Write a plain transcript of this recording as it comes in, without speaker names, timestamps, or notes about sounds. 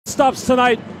stops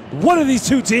tonight. One of these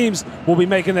two teams will be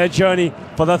making their journey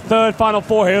for the third Final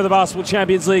Four here in the Basketball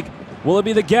Champions League. Will it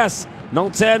be the guests,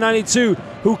 Nanterre 92,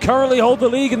 who currently hold the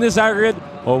league in this aggregate,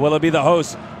 or will it be the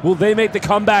hosts? Will they make the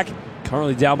comeback?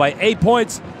 Currently down by 8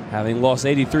 points, having lost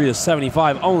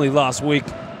 83-75 only last week.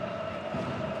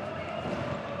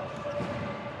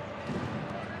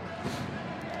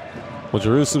 Well,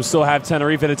 Jerusalem still have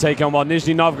Tenerife to take on, while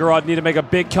Nizhny Novgorod need to make a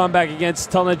big comeback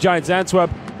against Telnet Giants Antwerp.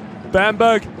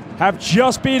 Bamberg have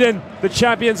just beaten the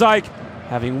champions Ike,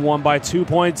 having won by 2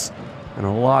 points, and a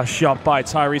last shot by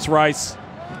Tyrese Rice.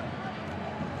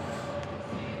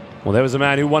 Well, there was a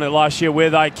man who won it last year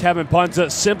with Ike. Kevin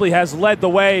Punter simply has led the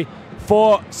way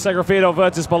for Segafredo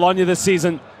versus Bologna this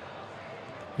season.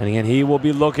 And again, he will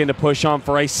be looking to push on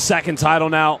for a second title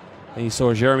now. And you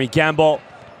saw Jeremy Gamble,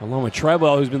 along with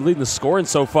Treadwell, who's been leading the scoring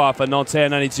so far for Nanterre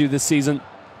 92 this season.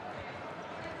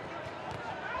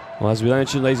 Well, as we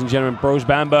mentioned, ladies and gentlemen, Brose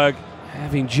Bamberg,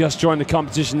 having just joined the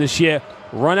competition this year,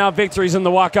 run out victories in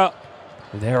the Waka.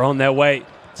 They're on their way.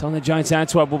 Telnet Giants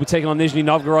Antwerp will be taking on Nizhny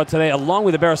Novgorod today, along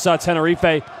with the Berestar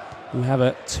Tenerife, who have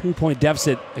a 2-point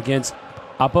deficit against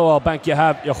Apoel Bank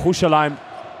Yerushalayim.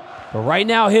 But right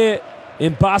now here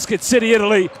in Basket City,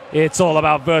 Italy, it's all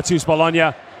about Virtus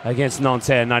Bologna against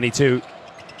Nanterre 92.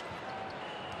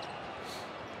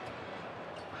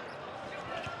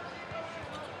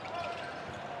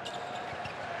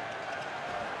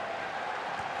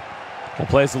 Well,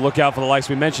 players to look out for the likes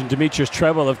we mentioned, Demetrius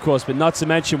Treble, of course, but not to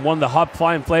mention one of the hot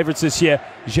flying favorites this year,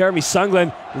 Jeremy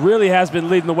Sunglen, really has been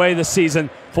leading the way this season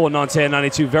for Nanterre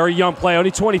 92. Very young player, only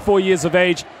 24 years of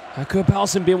age. Kurt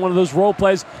Powelson being one of those role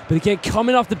players, but again,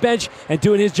 coming off the bench and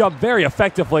doing his job very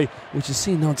effectively, which has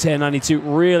seen Nanterre 92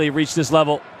 really reach this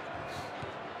level.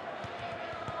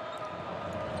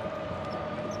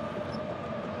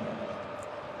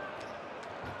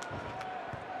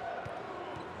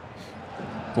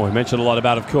 Well, we mentioned a lot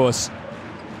about, of course,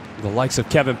 the likes of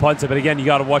Kevin Punter, but again, you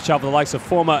got to watch out for the likes of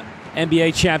former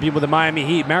NBA champion with the Miami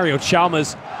Heat, Mario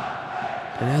Chalmers.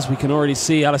 And as we can already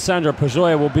see, Alessandro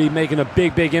Pajoya will be making a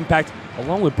big impact,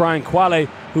 along with Brian Quale,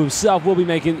 who himself will be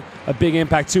making a big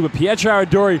impact too. But Pietro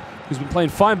Aradori, who's been playing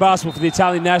fine basketball for the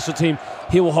Italian national team,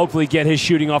 he will hopefully get his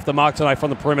shooting off the mark tonight from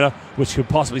the perimeter, which could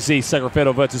possibly see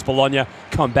Segafredo versus Bologna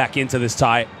come back into this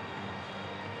tie.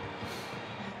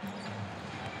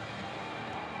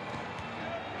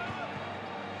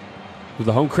 With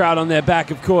the home crowd on their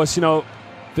back, of course, you know,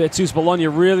 Virtus Bologna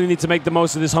really need to make the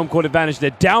most of this home court advantage.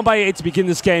 They're down by 8 to begin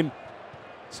this game,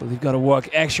 so they've got to work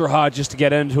extra hard just to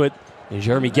get into it. And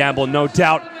Jeremy Gamble, no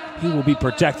doubt, he will be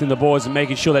protecting the boards and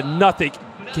making sure that nothing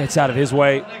gets out of his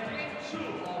way.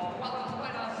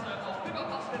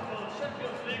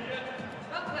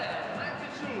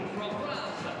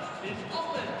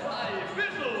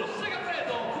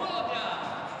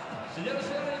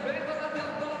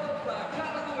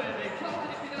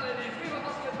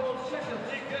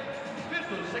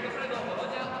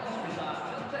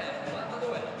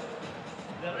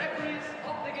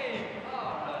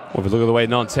 Well, if you look at the way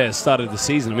Nanterre started the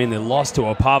season, I mean, they lost to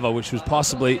Opava, which was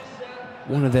possibly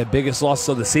one of their biggest losses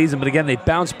of the season. But again, they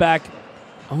bounced back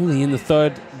only in the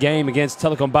third game against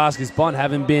Telecom Baskets Bonn,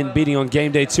 having been beating on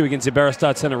game day 2 against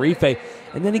Berestar Tenerife.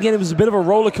 And then again, it was a bit of a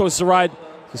roller coaster ride.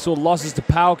 They saw losses to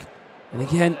PAOK. And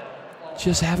again,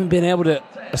 just haven't been able to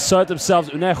assert themselves.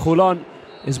 Uner Hulon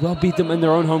as well beat them in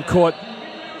their own home court.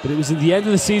 But it was at the end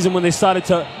of the season when they started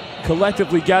to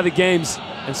collectively gather games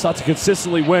and start to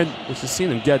consistently win, which has seen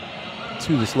them get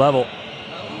to this level.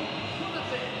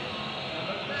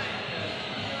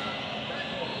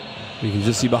 You can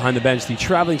just see behind the bench the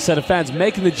traveling set of fans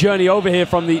making the journey over here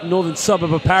from the northern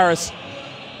suburb of Paris.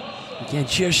 Again,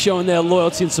 just showing their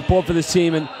loyalty and support for this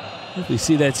team, and hopefully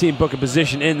see their team book a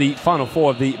position in the Final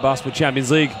Four of the Basketball Champions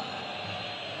League.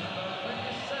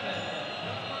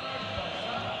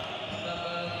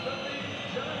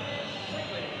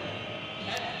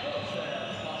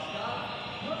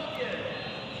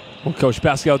 Well, Coach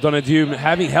Pascal Donadieu,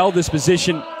 having held this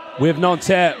position with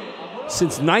Nanterre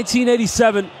since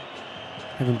 1987,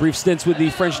 having brief stints with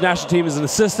the French national team as an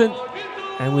assistant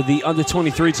and with the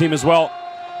under-23 team as well.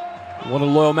 What a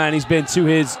loyal man he's been to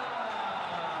his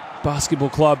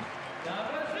basketball club.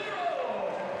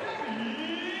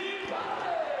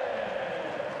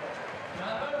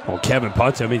 Well, Kevin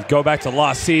Punter, I mean, go back to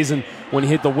last season when he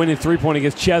hit the winning three-pointer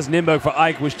against Chaz Nimberg for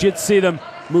Ike, which did see them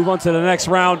move on to the next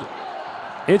round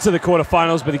into the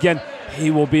quarterfinals. But again,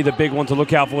 he will be the big one to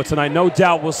look out for tonight. No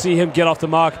doubt we'll see him get off the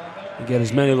mark and get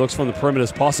as many looks from the perimeter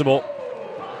as possible.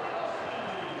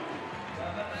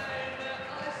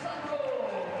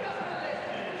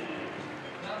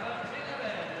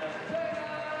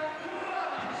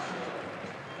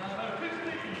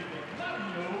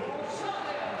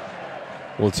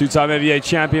 Well, two-time NBA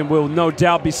champion will no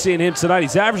doubt be seeing him tonight.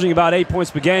 He's averaging about 8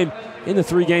 points per game in the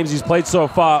 3 games he's played so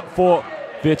far for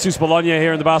Virtus Bologna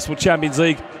here in the Basketball Champions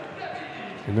League.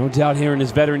 And no doubt here in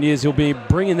his veteran years, he'll be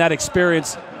bringing that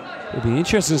experience. It'll be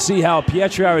interesting to see how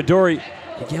Pietro Aradori,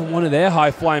 again, one of their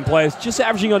high-flying players, just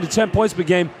averaging under 10 points per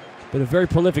game, but a very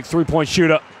prolific three-point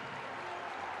shooter.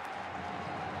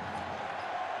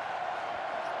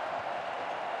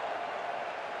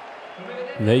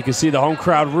 And there you can see the home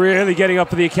crowd really getting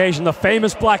up for the occasion. The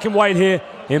famous black and white here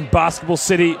in Basketball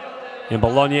City in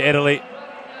Bologna, Italy.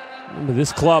 Remember,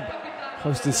 this club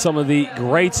hosting some of the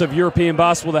greats of European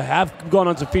basketball that have gone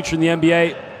on to feature in the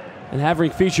NBA and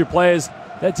having featured players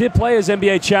that did play as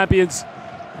NBA champions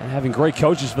and having great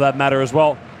coaches for that matter as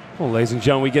well. Well, ladies and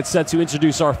gentlemen, we get set to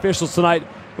introduce our officials tonight.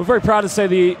 We're very proud to say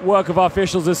the work of our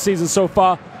officials this season so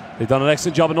far. They've done an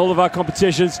excellent job in all of our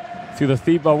competitions through the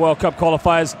FIBA World Cup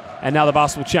qualifiers and now the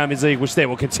Basketball Champions League, which they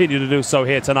will continue to do so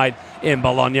here tonight in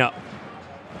Bologna.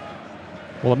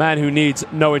 Well, a man who needs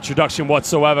no introduction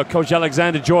whatsoever, Coach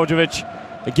Alexander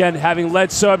Djordjevic, again, having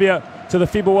led Serbia to the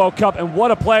FIBA World Cup, and what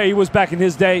a player he was back in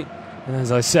his day. And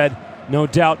as I said, no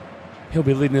doubt he'll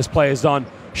be leading his players on.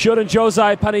 Shodan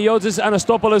Josai, Panayiotis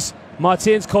Anastopoulos,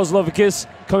 Martins Kozlovakis,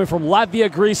 coming from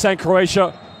Latvia, Greece, and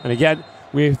Croatia. And again,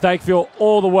 we thank for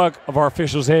all the work of our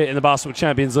officials here in the Basketball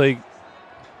Champions League.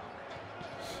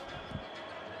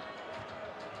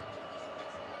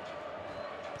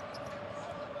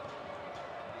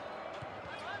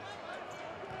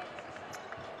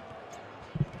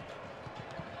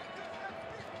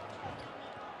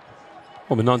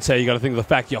 Well, with Nanterre, you got to think of the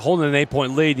fact you're holding an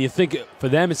 8-point lead, and you think for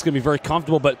them it's going to be very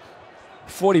comfortable, but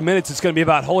 40 minutes it's going to be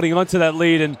about holding on to that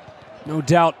lead, and no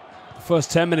doubt the first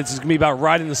 10 minutes is going to be about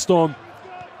riding the storm.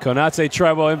 Konate,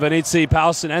 Trevor, Invernizzi,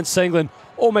 Powson, and Senglin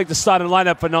all make the starting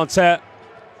lineup for Nanterre,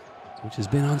 which has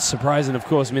been unsurprising, of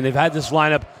course. I mean, they've had this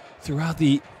lineup throughout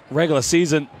the regular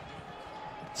season,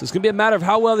 so it's going to be a matter of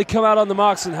how well they come out on the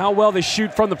marks and how well they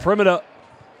shoot from the perimeter.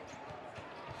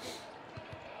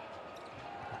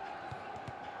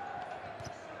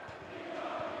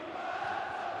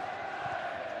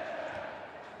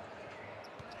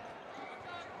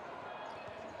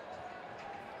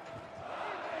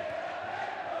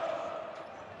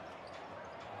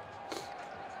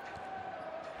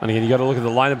 And again, you got to look at the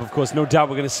lineup, of course. No doubt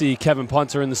we're going to see Kevin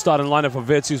Punter in the starting lineup for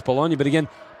Virtus Bologna. But again,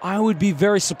 I would be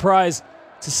very surprised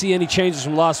to see any changes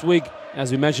from last week.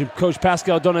 As we mentioned, Coach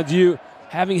Pascal Donadieu,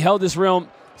 having held this realm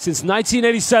since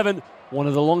 1987, one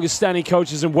of the longest standing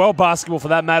coaches in world basketball for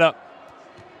that matter.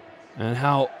 And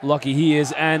how lucky he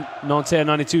is and Nanterre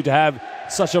 92 to have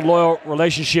such a loyal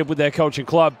relationship with their coaching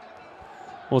club.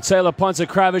 Well, Taylor, Punter,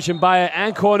 Kravich, Mbaya,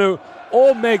 and Cornu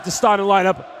all make the starting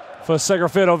lineup for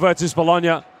Segafredo Virtus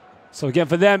Bologna. So again,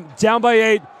 for them, down by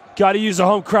 8, got to use the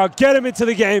home crowd, get them into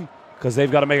the game, because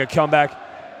they've got to make a comeback.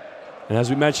 And as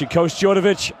we mentioned, Coach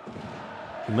Djordjevic,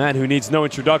 a man who needs no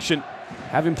introduction,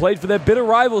 having played for their bitter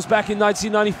rivals back in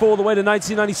 1994 all the way to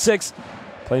 1996,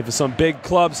 playing for some big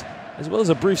clubs, as well as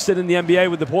a brief stint in the NBA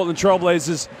with the Portland Trail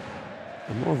Blazers,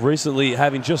 and more recently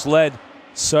having just led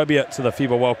Serbia to the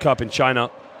FIBA World Cup in China.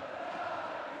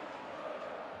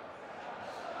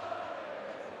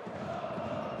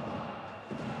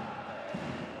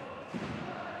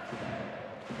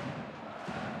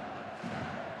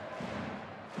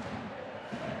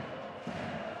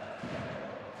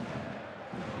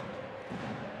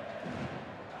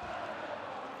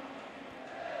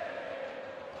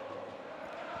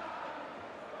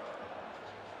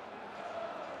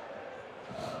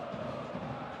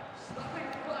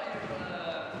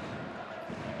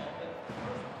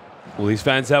 Well, these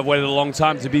fans have waited a long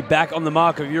time to be back on the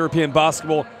mark of European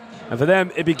basketball, and for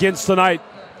them, it begins tonight.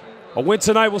 A win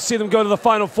tonight will see them go to the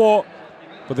Final Four,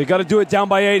 but they got to do it down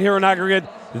by 8 here in aggregate.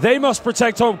 They must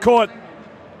protect home court.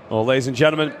 Well, ladies and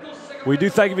gentlemen, we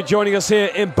do thank you for joining us here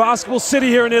in Basketball City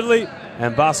here in Italy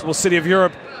and Basketball City of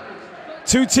Europe.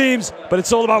 2 teams, but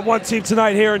it's all about 1 team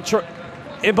tonight here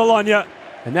in Bologna,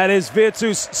 and that is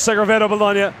Virtus Segafredo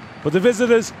Bologna. But the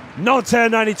visitors, Nanterre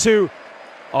 92,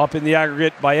 up in the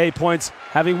aggregate by 8 points,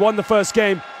 having won the first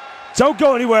game. Don't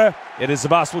go anywhere. It is the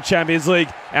Basketball Champions League,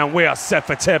 and we are set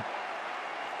for tip.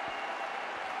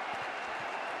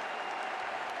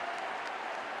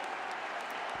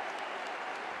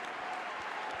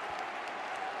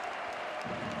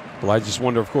 Well, I just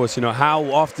wonder, of course, how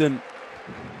often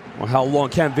or how long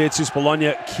can Virtus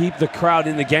Bologna keep the crowd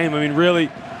in the game? I mean, really,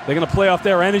 they're going to play off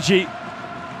their energy.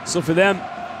 So for them,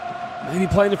 maybe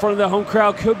playing in front of their home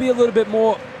crowd could be a little bit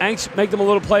more anxious, make them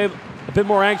a bit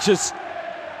more anxious.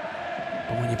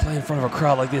 But when you play in front of a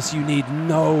crowd like this, you need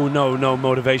no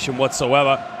motivation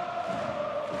whatsoever.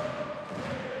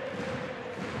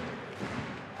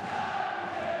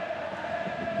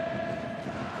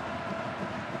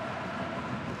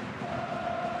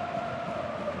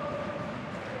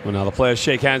 Well, now the players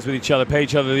shake hands with each other, pay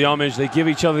each other the homage, they give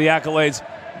each other the accolades.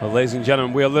 But ladies and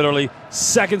gentlemen, we are literally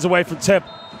seconds away from tip.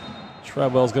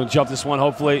 Treadwell's going to jump this one,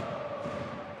 hopefully.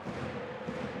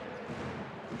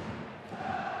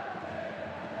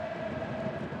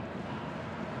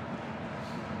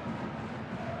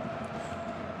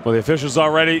 Well, the officials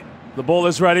are ready. The ball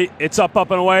is ready. It's up,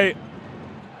 and away.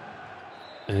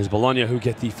 And it's Bologna who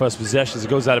get the first possession as it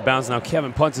goes out of bounds. Now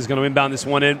Kevin Punter is going to inbound this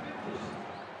one in.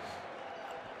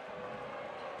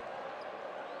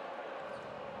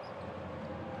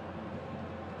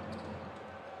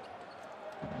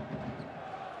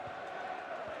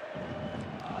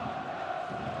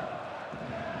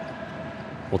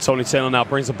 Well, Tony Taylor now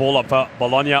brings the ball up for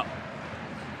Bologna.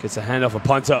 Gets a handoff for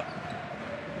Punter.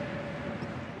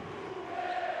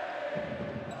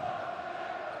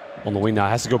 On the wing now,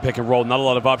 has to go pick and roll. Not a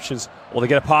lot of options. Well, they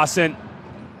get a pass in.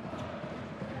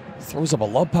 Throws up a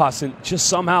lob pass in. Just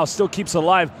somehow still keeps it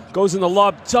alive. Goes in the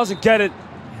lob, doesn't get it.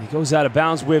 And he goes out of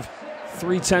bounds with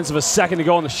 0.3 of a second to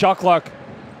go on the shot clock.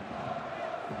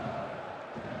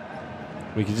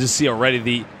 We can just see already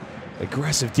the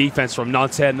aggressive defense from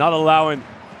Nanterre, not allowing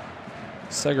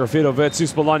Segafredo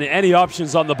versus Bologna any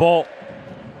options on the ball.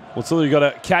 Well, still you got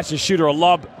to catch and shoot or a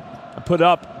lob and put it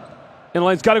up. In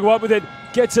lane's got to go up with it.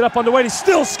 Gets it up on the way. He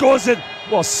still scores it.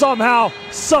 Well, somehow,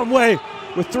 some way,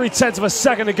 with 0.3 of a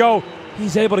second to go,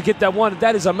 he's able to get that one.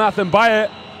 That is a Nanterre.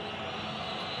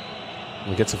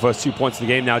 He gets the first 2 points of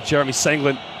the game now. Jeremy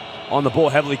Senglin on the ball,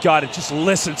 heavily guarded. Just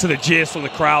listen to the jeers from the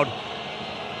crowd.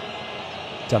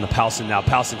 Down to Powson now.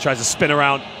 Powson tries to spin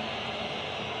around.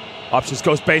 Options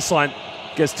goes baseline.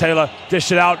 Gets Taylor,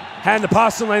 dish it out. Hand the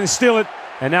pass in lane and steal it.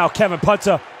 And now Kevin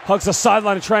Punter hugs the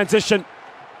sideline in transition.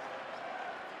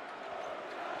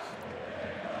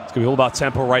 It's going to be all about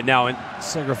tempo right now. And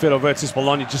Segafredo versus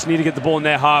Bologna just need to get the ball in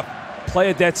their half. Play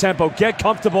at their tempo. Get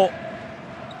comfortable.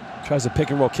 Tries to pick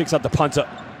and roll. Kicks out the Punter.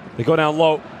 They go down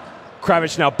low.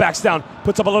 Kravich now backs down.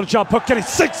 Puts up a little jump hook. And he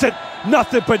sinks it.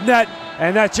 Nothing but net.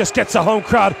 And that just gets the home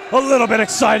crowd a little bit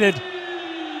excited.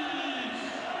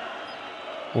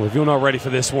 Well, if you're not ready for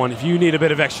this one, if you need a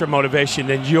bit of extra motivation,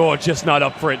 then you're just not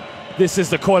up for it. This is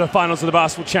the quarterfinals of the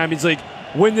Basketball Champions League.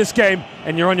 Win this game,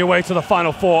 and you're on your way to the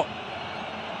Final Four.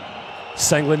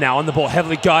 Senglin now on the ball,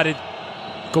 heavily guarded.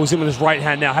 Goes in with his right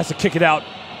hand now, has to kick it out.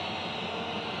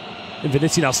 And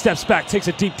Vinicius now steps back, takes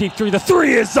a deep, deep three. The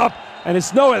three is up, and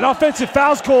it's no, an offensive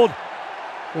foul's called.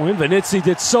 Well, Vinicius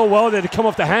did so well there to come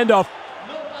off the handoff,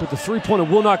 but the three-pointer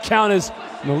will not count as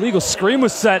an illegal screen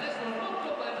was set.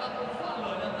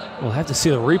 We'll have to see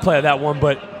the replay of that one,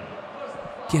 but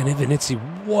again, Vinicius,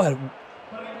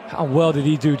 how well did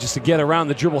he do just to get around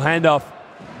the dribble handoff,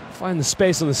 find the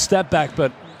space on the step back,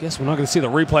 but I guess we're not going to see the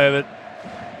replay of it.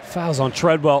 Fouls on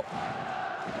Treadwell.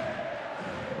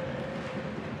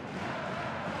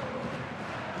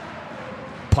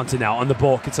 Punter now on the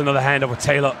ball, gets another hand over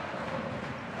Taylor.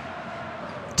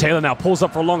 Taylor now pulls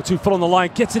up for a long 2 foot on the line,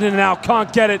 gets it in and out,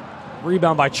 can't get it.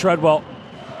 Rebound by Treadwell.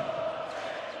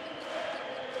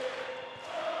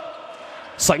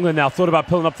 Senglin now thought about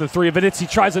pulling up to the three.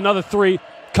 Vinicius tries another three,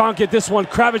 can't get this one.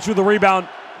 Kravich with the rebound.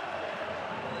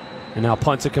 And now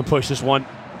Punter can push this one.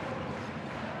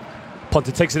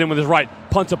 Punter takes it in with his right.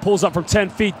 Punter pulls up from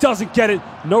 10 feet, doesn't get it.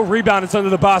 No rebound, it's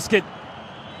under the basket.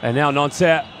 And now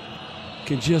Nanterre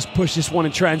can just push this one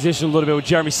in transition a little bit with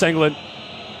Jeremy Senglin.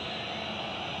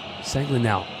 Senglin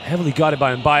now heavily guarded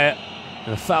by Mbaya.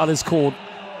 And a foul is called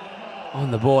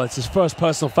on the ball. It's his first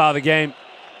personal foul of the game.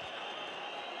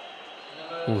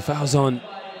 Well, the foul's on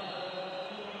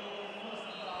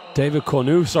David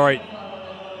Cornu, sorry.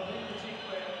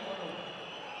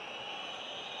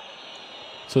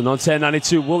 So Nanterre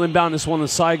 92 will inbound this one, the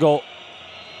side goal.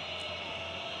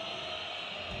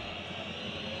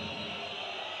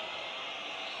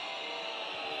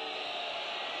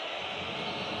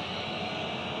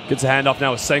 Gets a handoff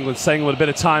now with Senglin. Senglin with a bit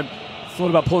of time.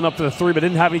 Thought about pulling up for the three, but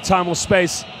didn't have any time or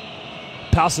space.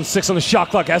 Powson 6 on the shot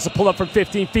clock, has to pull up from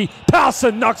 15 feet.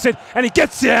 Powson knocks it, and he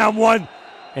gets down one.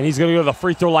 And he's going to go to the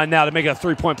free throw line now to make it a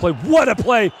three-point play. What a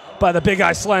play by the big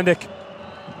Icelandic.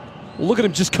 Look at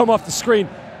him just come off the screen.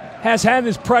 Has hand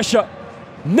his pressure.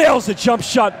 Nails the jump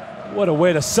shot. What a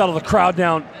way to settle the crowd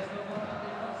down.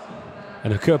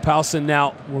 And Qtr-Final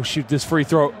now will shoot this free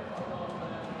throw.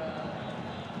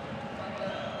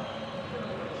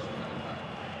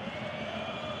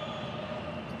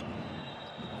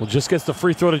 Well, just gets the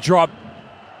free throw to drop.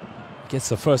 Gets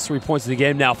the first 3 points of the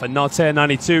game now for Nanterre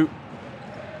 92.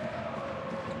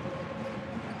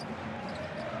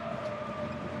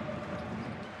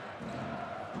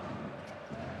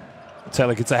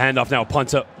 Taylor gets a handoff now.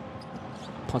 Punter.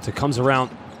 Punter comes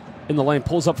around. in the lane,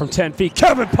 pulls up from 10 feet.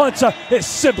 Kevin Punter is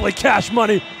simply cash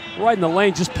money. Right in the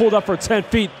lane, just pulled up for 10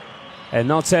 feet. And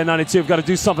Nanterre 92 have got to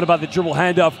do something about the dribble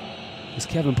handoff. Because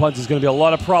Kevin Punter is going to be a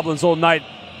lot of problems all night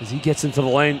as he gets into the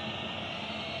lane.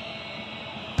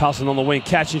 Paulsen on the wing,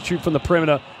 catch and shoot from the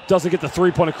perimeter. Doesn't get the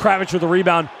three-pointer. Kravich with the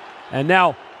rebound. And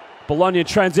now, Bologna in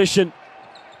transition.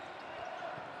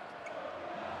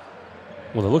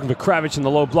 Well, they're looking for Kravich in the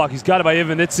low block. He's got it by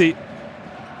Ivanitsi.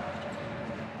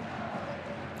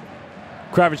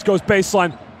 Kravich goes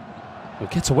baseline. Well,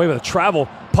 gets away with a travel.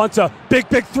 Punter, big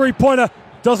three-pointer.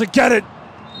 Doesn't get it.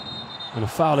 And a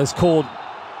foul is called.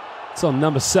 It's on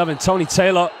number 7, Tony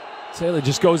Taylor. Taylor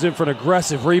just goes in for an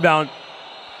aggressive rebound.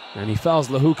 And he fouls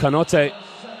Lahu Konate.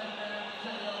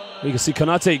 You can see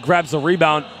Konate grabs the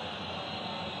rebound.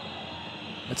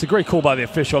 That's a great call by the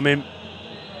official. I mean,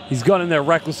 he's gone in there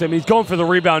recklessly. I mean, he's going for the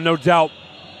rebound, no doubt.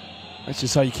 That's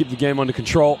just how you keep the game under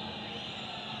control.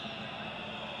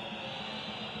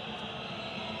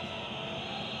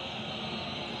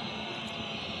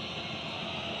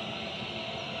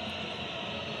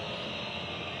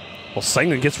 Well,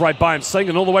 Senglin gets right by him.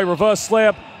 Senglin all the way, reverse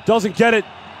layup. Doesn't get it.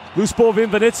 Loose ball of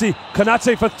Ivanitsi.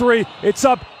 Konate for 3. It's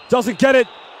up. Doesn't get it.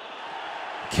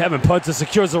 Kevin Punter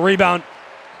secures the rebound.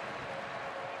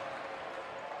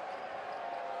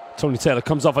 Tony Taylor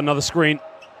comes off another screen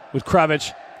with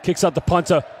Kravich. Kicks out the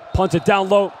Punter. Punter down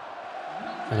low.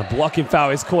 And a blocking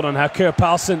foul is called on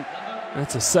Qtr-Final.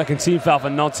 That's a second team foul for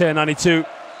Nanterre 92.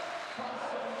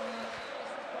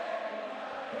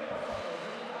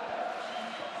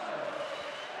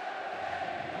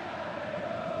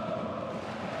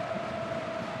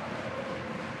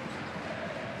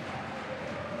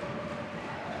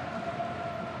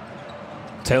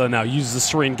 Taylor now uses the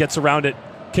screen, gets around it,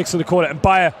 kicks in the corner, and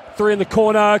Bayer, 3 in the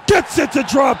corner, gets it to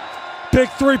drop. Big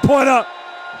three-pointer.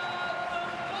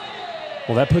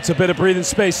 Well, that puts a bit of breathing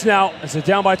space now as they're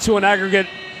down by 2 in aggregate.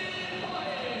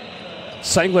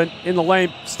 Senglin in the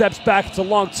lane, steps back to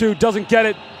long 2, doesn't get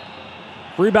it.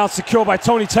 Rebound secured by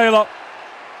Tony Taylor.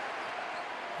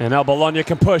 And now Bologna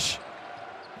can push.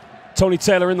 Tony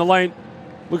Taylor in the lane,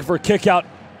 looking for a kick out.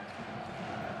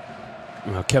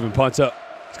 Now Kevin Punter.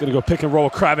 He's going to go pick and roll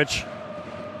with Kravich.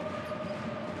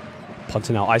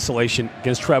 Punter now isolation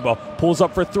against Treadwell. Pulls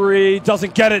up for 3,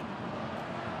 doesn't get it.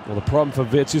 Well, the problem for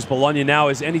Virtus Bologna now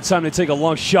is anytime they take a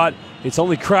long shot, it's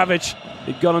only Kravich.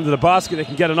 They've got under the basket, they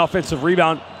can get an offensive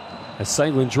rebound. As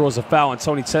Senglin draws a foul on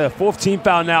Tony Taylor. 4th team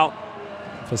foul now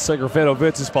for Segafredo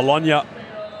Virtus Bologna. Now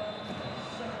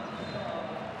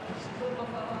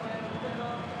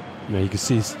you can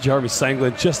see Jeremy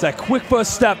Senglin, just that quick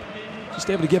first step. Just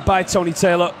able to get by Tony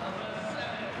Taylor.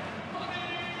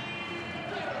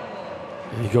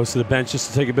 And he goes to the bench just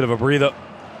to take a bit of a breather.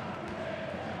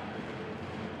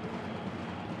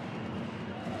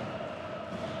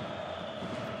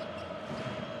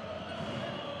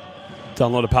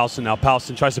 Down low to Paulsen now.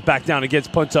 Paulsen tries to back down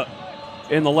against Punter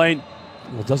in the lane.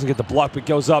 Well, doesn't get the block, but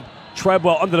goes up.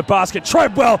 Treadwell under the basket.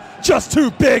 Treadwell just too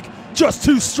big, just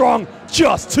too strong,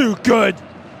 just too good.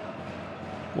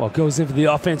 Well, goes in for the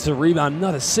offensive rebound.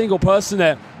 Not a single person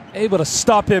there able to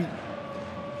stop him.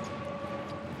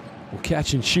 Will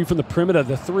catch and shoot from the perimeter.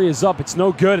 The 3 is up. It's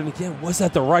no good. And again, was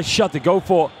that the right shot to go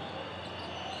for?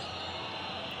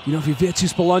 You know, if you're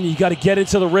Virtus Bologna, you got to get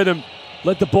into the rhythm.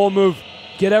 Let the ball move.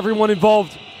 Get everyone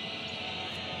involved.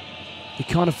 You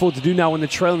can't afford to do now when they're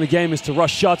trailing the game is to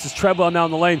rush shots. It's Treadwell now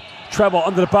in the lane. Treadwell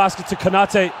under the basket to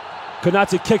Konate.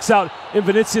 Konate kicks out.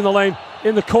 Ivanitsi in the lane.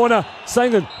 In the corner,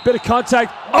 Senglin, bit of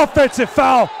contact, offensive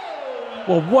foul.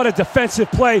 Well, what a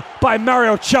defensive play by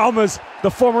Mario Chalmers,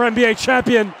 the former NBA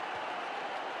champion.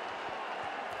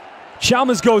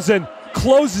 Chalmers goes in,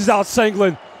 closes out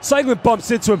Senglin. Senglin bumps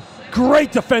into him.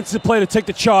 Great defensive play to take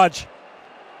the charge.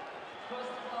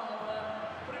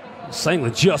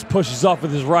 Senglin just pushes off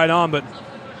with his right arm, but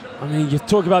I mean, you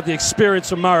talk about the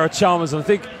experience of Mario Chalmers, and I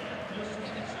think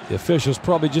the officials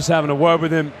probably just having a word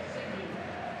with him.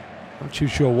 Not too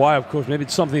sure why, of course. Maybe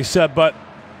it's something he said, but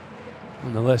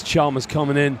nonetheless, Chalmers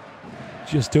coming in,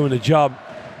 just doing the job.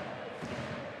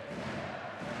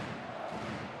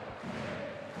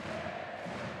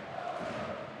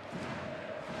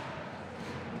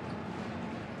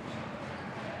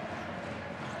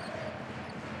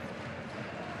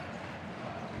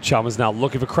 Chalmers now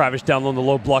looking for Kravich down low on the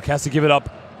low block, has to give it up.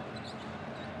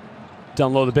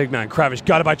 Down low, the big man. Kravich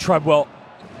got it by Treadwell.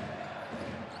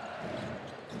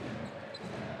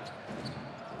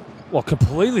 Well,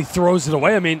 completely throws it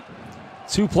away. I mean,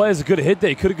 2 players that could have hit there.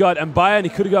 He could have got Mbaya and he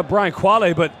could have got Brian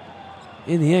Quale, but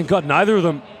in the end, got neither of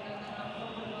them.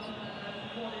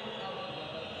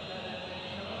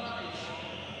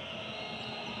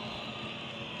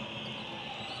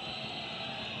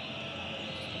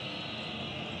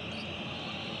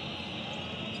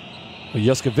 Well,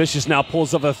 Juskavicius now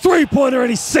pulls up a three-pointer and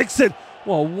he sinks it.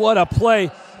 Well, what a play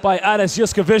by Adas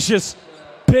Juskavicius.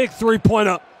 Big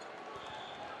three-pointer.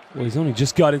 Well, he's only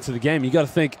just got into the game. You got to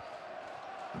think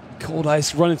cold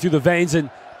ice running through the veins and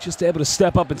just able to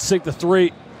step up and sink the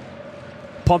three.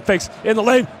 Pump fakes in the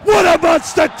lane. What a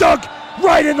monster dunk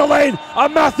right in the lane.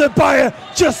 Amatha Bayer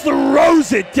just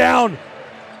throws it down.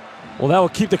 Well, that will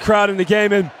keep the crowd in the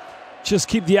game and just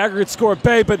keep the aggregate score at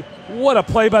bay, but what a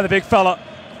play by the big fella.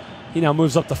 He now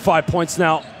moves up to 5 points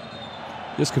now.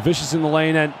 Juskavicius in the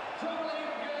lane and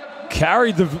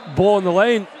carried the ball in the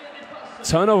lane.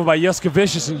 Turnover by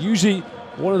Juskavicius, and usually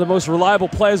one of the most reliable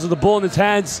players with the ball in his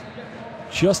hands.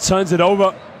 Just turns it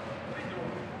over.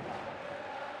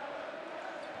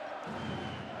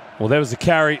 Well, there was the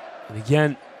carry. And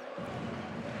again,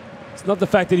 it's not the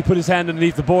fact that he put his hand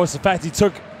underneath the ball, it's the fact he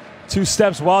took 2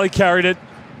 steps while he carried it.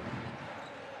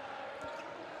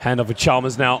 Hand over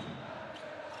Chalmers now.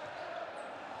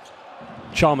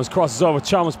 Chalmers crosses over.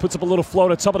 Chalmers puts up a little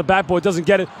floater. Top of the backboard, doesn't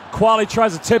get it. Quali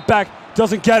tries a tip back,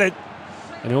 doesn't get it.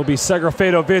 And it will be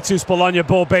Segafredo Virtus Bologna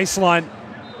ball baseline.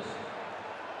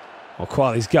 Well,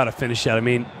 Quali's got to finish that. I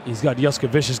mean, he's got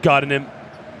Juskavicius guarding him.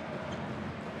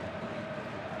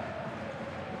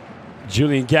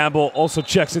 Julian Gamble also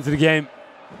checks into the game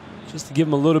just to give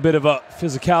him a little bit of a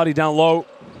physicality down low.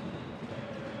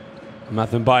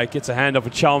 Mathen Bayer gets a hand over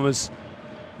Chalmers.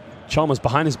 Chalmers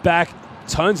behind his back,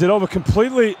 turns it over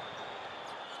completely.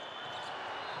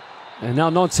 And now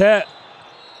Nanterre.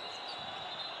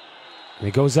 And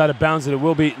it goes out of bounds, and it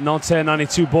will be Nanterre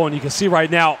 92 ball. And you can see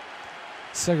right now,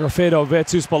 Segafredo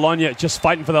Virtus Bologna just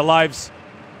fighting for their lives.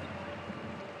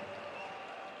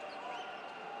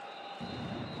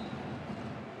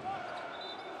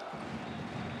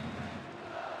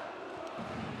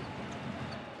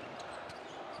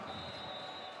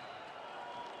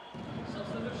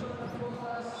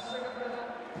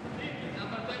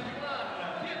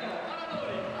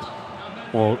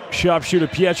 Well, sharpshooter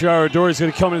Pietro Aradori is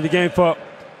going to come into the game for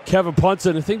Kevin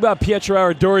Punson. The thing about Pietro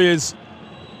Aradori is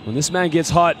when this man gets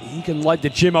hot, he can light the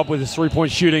gym up with his three-point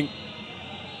shooting.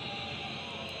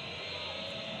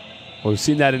 Well, we've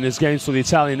seen that in his games for the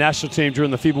Italian national team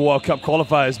during the FIBA World Cup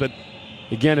qualifiers. But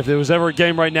again, if there was ever a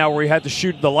game right now where he had to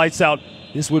shoot the lights out,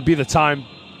 this would be the time.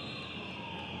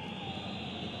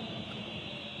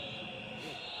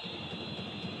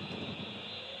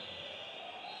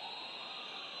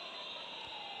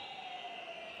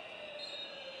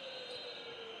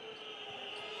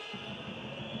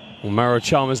 Well, Mauro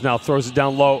Chalmers now throws it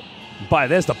down low.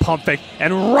 There's the pump fake,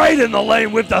 and right in the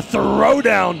lane with the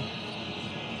throwdown.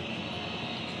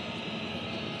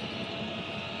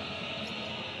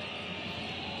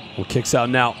 Well, kicks out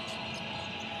now.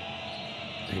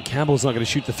 And Campbell's not going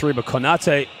to shoot the three, but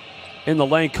Konate in the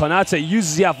lane. Konate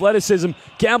uses the athleticism.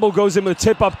 Gamble goes in with a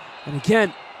tip up. And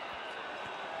again,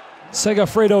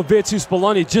 Segafredo Virtus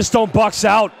Bologna just don't box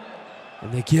out.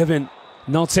 And they're giving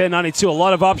Nanterre 92 a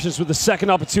lot of options with the second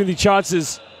opportunity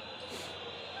chances.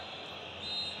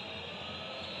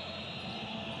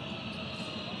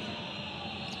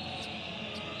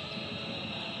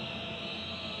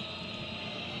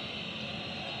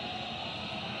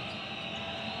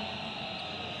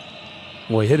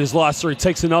 Well, he hit his last three,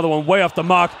 takes another one way off the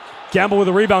mark. Gamble with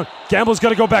a rebound. Gamble's got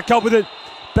to go back up with it.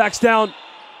 Backs down.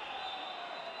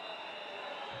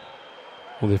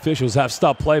 Well, the officials have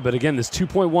stopped play, but again, there's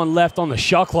 2.1 left on the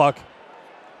shot clock.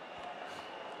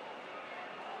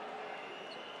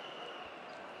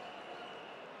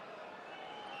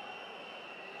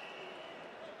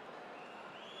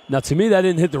 Now, to me, that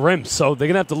didn't hit the rim, so they're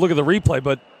going to have to look at the replay,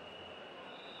 but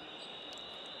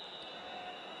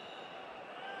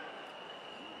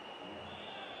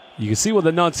you can see what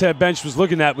the Nanterre bench was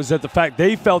looking at was that the fact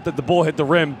they felt that the ball hit the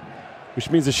rim, which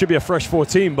means it should be a fresh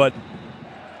 14, but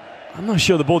I'm not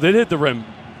sure the ball did hit the rim.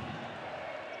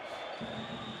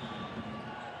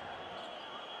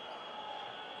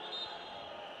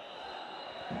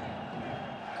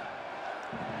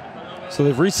 So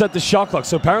they've reset the shot clock.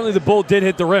 So apparently the ball did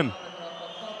hit the rim.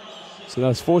 So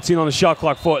that's 14 on the shot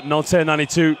clock for Nanterre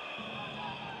 92.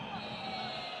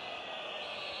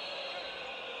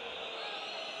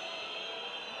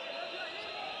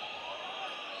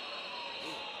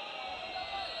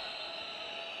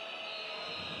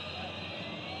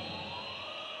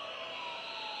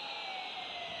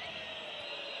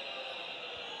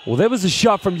 Well, there was a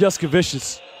shot from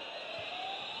Juskavicius,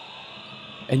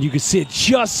 and you can see it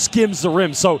just skims the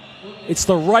rim. So it's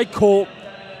the right call.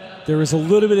 There is a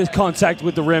little bit of contact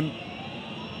with the rim.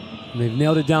 And they've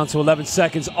nailed it down to 11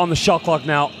 seconds on the shot clock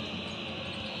now.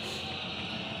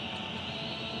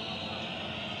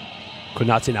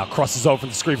 Qtr now crosses over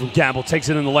the screen from Gamble, takes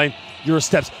it in the lane. Euro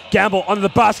steps. Gamble under the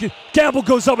basket. Gamble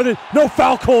goes up with it. No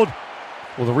foul called.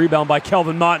 Well, the rebound by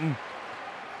Kelvin Martin.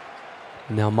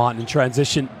 Now Martin in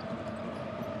transition.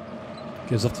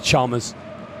 Gives up to Chalmers.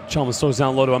 Chalmers throws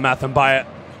down low to Amathambaye.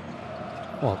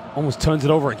 Well, almost turns it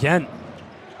over again.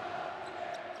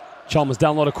 Chalmers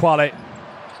down low to Quale.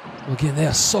 Again, they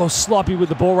are so sloppy with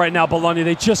the ball right now, Bologna.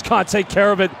 They just can't take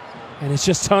care of it. And it's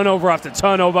just turnover after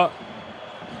turnover.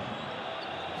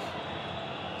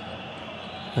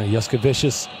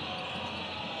 Juskavicius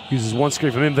uses one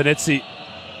screen from Vinizzi.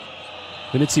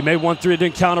 Vinizzi made 1-3, it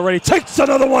didn't count already. Takes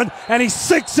another one, and he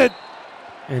sinks it.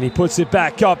 And he puts it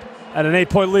back up at an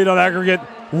 8-point lead on aggregate.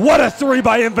 What a three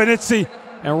by Vinizzi.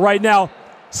 And right now,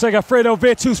 Segafredo,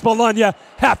 Virtus Bologna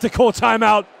have to call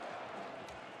timeout.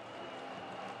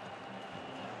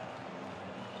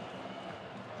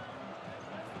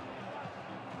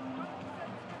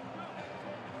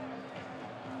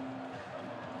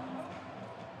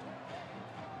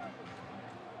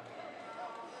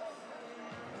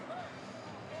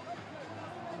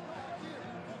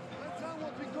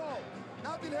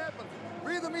 Nothing happens.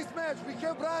 Read the mismatch. We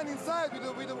have Brian inside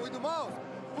with the mouse.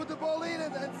 Put the ball in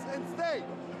and stay.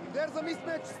 There's a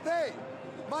mismatch. Stay.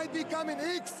 Might be coming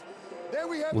X. There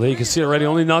we have. Well, you can see already.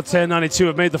 Only Nanterre 92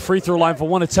 have made the free throw line for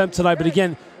one attempt tonight. But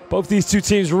again, both these two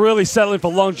teams really settling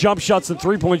for long jump shots and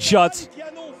three-point shots.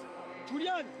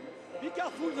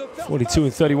 42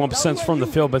 and 31% from the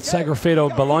field. But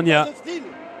Segafredo, Bologna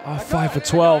are 5 for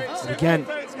 12. And again,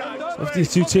 both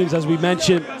these two teams, as we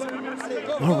mentioned,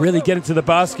 not really getting to the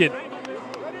basket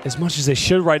as much as they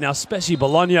should right now, especially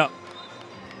Bologna.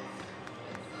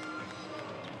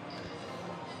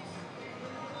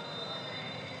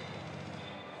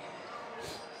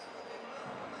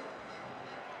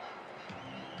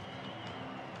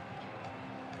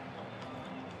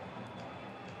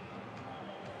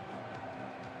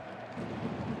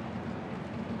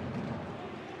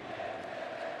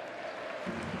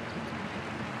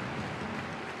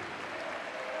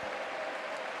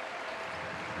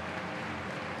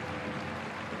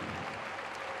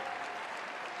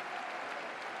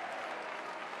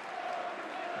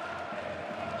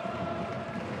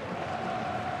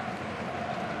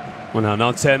 Well, now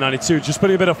Nanterre 92 just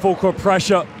putting a bit of full court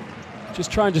pressure, just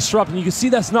trying to disrupt, and you can see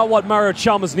that's not what Mario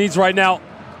Chalmers needs right now.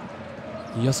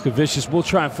 Juskavicius will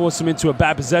try and force him into a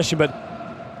bad possession, but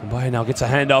Mbaye now gets a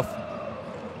handoff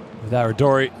with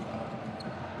Aradori.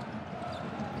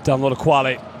 Down low to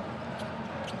Quale.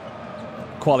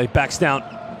 Quale backs down.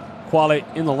 Quale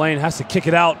in the lane, has to kick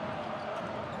it out.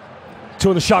 Two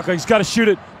in the shot clock, he's got to shoot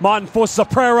it. Martin forces a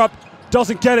prayer up,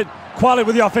 doesn't get it. Quale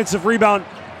with the offensive rebound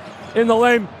in the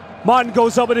lane. Martin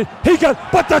goes up with it.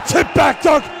 But the tip back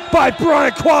dunk by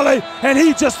Brian Quale, and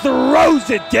he just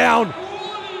throws it down.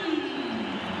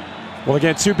 Well,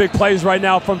 again, two big plays right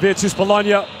now from Virtus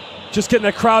Bologna, just getting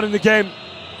the crowd in the game.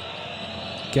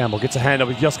 Gamble gets a hand up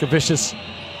with Juskavicius.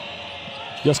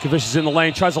 Juskavicius in the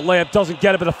lane, tries a layup, doesn't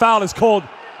get it, but a foul is called.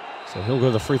 So he'll go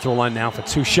to the free throw line now for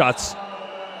 2 shots.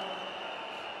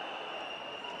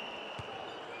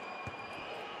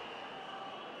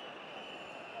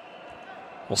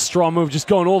 Well, strong move, just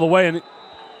going all the way, and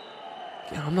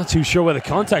I'm not too sure where the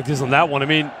contact is on that one. I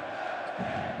mean,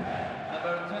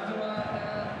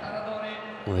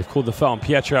 well, they've called the foul on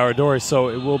Qtr-Final, so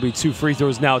it will be 2 free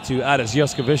throws now to Adas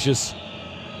Juskavicius.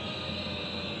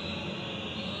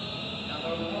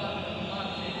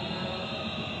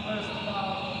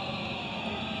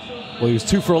 Well, he was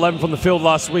 2 for 11 from the field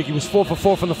last week. He was 4 for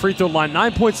 4 from the free throw line.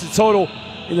 9 points in total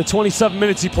in the 27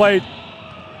 minutes he played.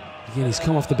 Again, he's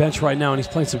come off the bench right now, and he's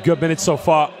playing some good minutes so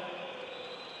far.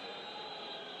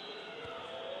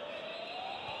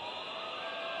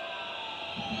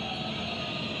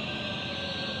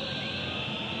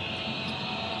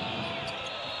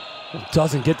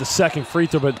 Doesn't get the second free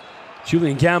throw, but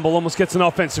Julian Gamble almost gets an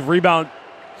offensive rebound.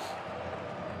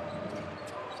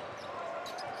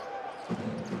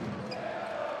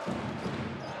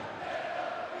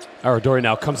 Aradori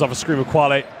now comes off a screen with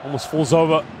Quale, almost falls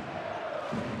over.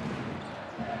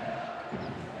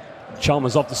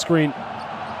 Chalmers off the screen.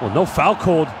 Well, no foul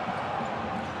called.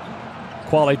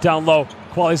 Quale down low.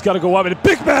 Quale's got to go up, and a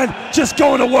big man just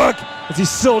going to work as he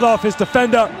sealed off his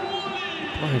defender.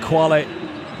 Brian Quale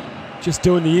just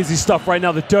doing the easy stuff right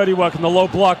now, the dirty work in the low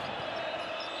block.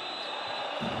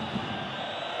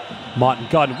 Martin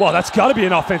Gunn. Well, that's got to be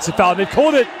an offensive foul. They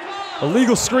called it.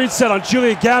 Illegal screen set on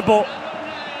Julian Gamble.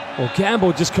 Well,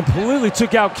 Gamble just completely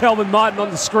took out Kelvin Martin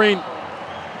on the screen.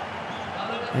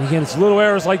 And again, it's little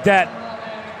errors like that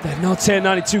Nanterre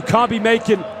 92 can't be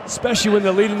making, especially when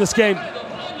they're leading this game.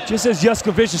 Just as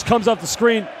Juskavicius comes off the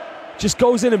screen, just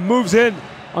goes in and moves in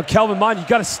on Kelvin Martin. You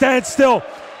got to stand still.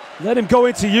 Let him go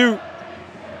into you.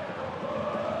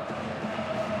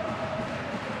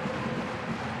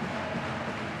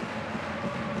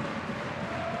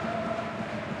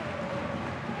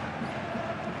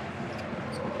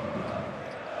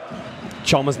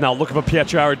 Chalmers now looking for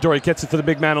Pietro Aradori. Gets it to the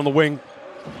big man on the wing.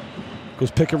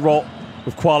 Goes pick and roll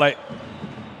with Quale.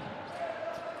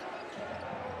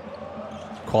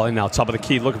 Quale now top of the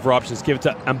key, looking for options. Give it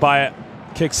to Mbaya.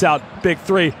 Kicks out, big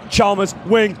three. Chalmers,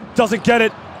 wing, doesn't get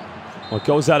it. Well, it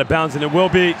goes out of bounds, and it will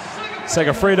be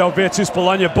Segafredo, Virtus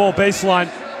Bologna, ball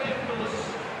baseline.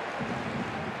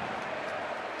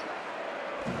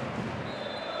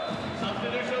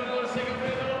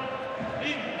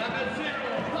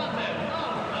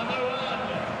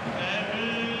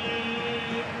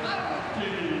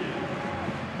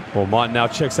 Well, Martin now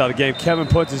checks out the game. Kevin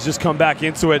Punt has just come back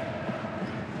into it.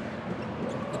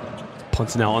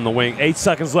 Punt's now on the wing. 8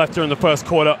 seconds left during the first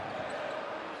quarter.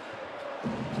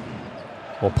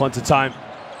 Well, punter time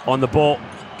on the ball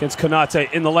against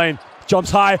Konate in the lane.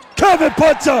 Jumps high. Kevin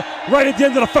Punter right at the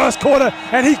end of the first quarter,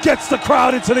 and he gets the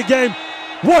crowd into the game.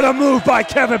 What a move by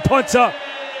Kevin Punter.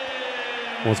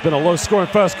 Well, it's been a low-scoring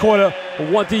first quarter,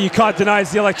 but one thing you can't deny is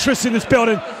the electricity in this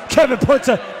building. Kevin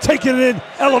Punter taking it in,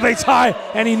 elevates high,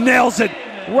 and he nails it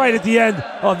right at the end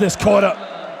of this quarter.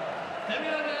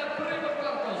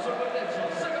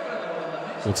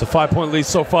 It's a 5-point lead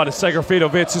so far to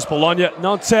Segafredo versus Bologna.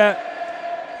 Nanterre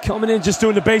coming in just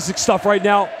doing the basic stuff right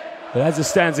now. But as it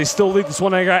stands, they still lead this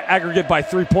one aggregate by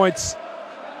 3 points.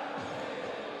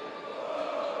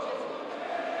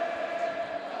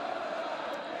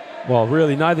 Well,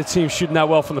 really, neither team shooting that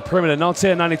well from the perimeter.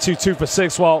 Nanterre 92, 2 for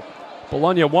 6, while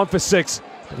Bologna 1 for 6.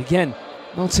 But again,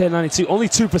 Nanterre 92, only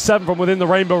 2 for 7 from within the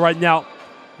rainbow right now.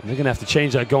 And they're going to have to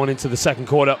change that going into the second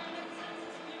quarter.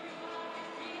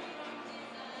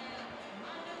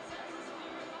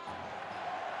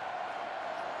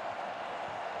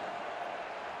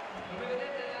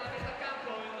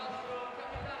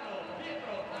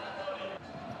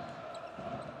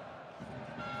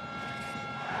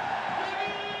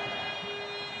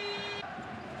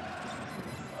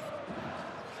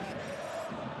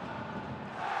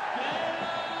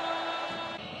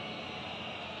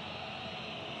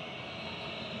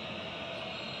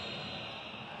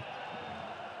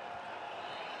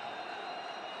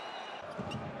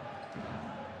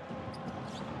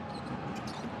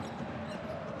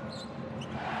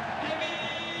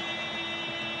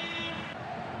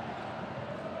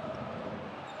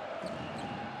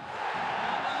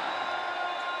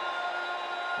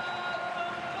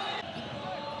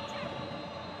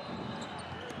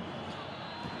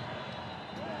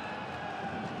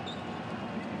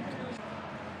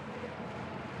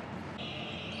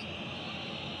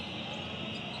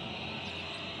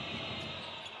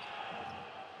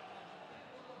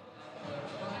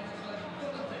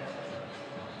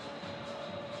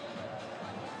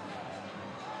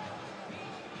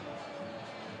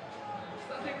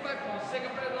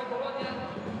 Segafredo, Bologna,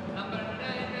 number 9,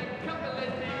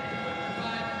 Capelletti,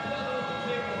 5,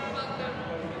 Nanterre,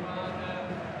 41,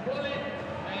 Bolli,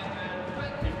 and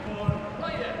 24,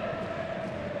 Ryder.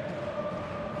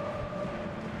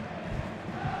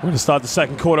 We're going to start the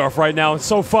second quarter off right now. And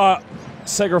so far,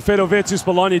 Segafredo Virtus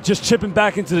Bologna just chipping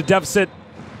back into the deficit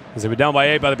as they were down by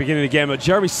 8 by the beginning of the game. But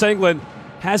Jeremy Senglin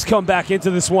has come back into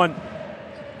this one.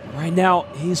 Right now,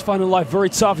 he's finding life very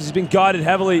tough as he's been guarded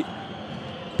heavily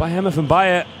by Hamif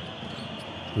Mbaya.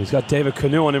 He's got David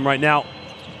Canoe on him right now.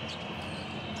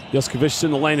 Joskovic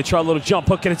in the lane to try a little jump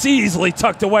hook, and it's easily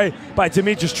tucked away by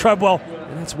Demetrius Treadwell.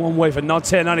 And that's one way for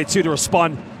Nanterre 92 to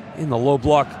respond in the low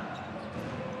block.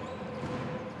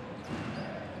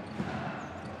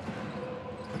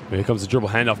 Here comes the dribble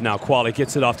handoff now. Quale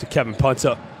gets it off to Kevin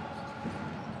Punter.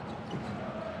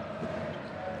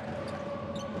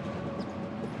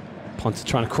 Punter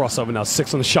trying to cross over now.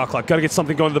 6 on the shot clock. Got to get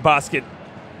something going to the basket.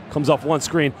 Comes off one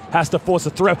screen. Has to force a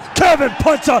throw. Kevin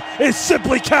Punter is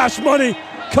simply cash money.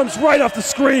 Comes right off the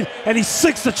screen, and he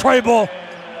sinks the tray ball.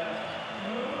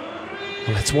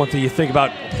 Well, that's one thing you think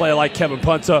about a player like Kevin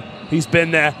Punter. He's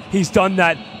been there. He's done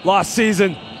that last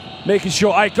season, making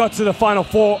sure Ike got to the Final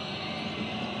Four.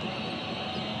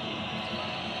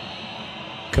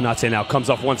 Konate now comes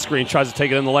off one screen, tries to take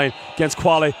it in the lane against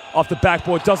Quale. Off the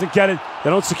backboard, doesn't get it. They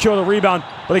don't secure the rebound,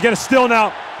 but they get a steal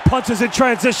now. Punter's in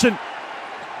transition.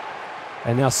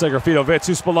 And now Segafredo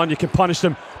Virtus Bologna can punish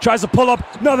them. Tries to pull up,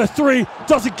 another 3,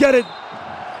 doesn't get it.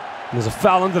 There's a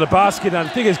foul under the basket, and I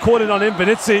think he's caught it on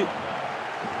Invenizzi.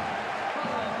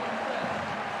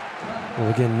 Well,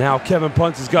 again, now Kevin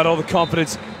Punter's got all the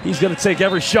confidence. He's going to take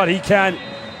every shot he can.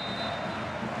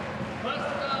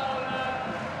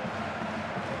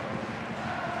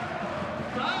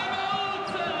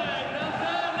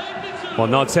 Well,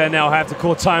 Nanterre now have to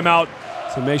call timeout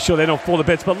to make sure they don't fall to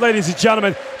bits. But ladies and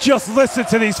gentlemen, just listen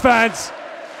to these fans.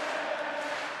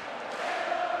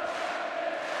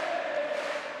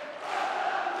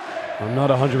 I'm not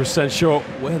 100% sure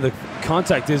where the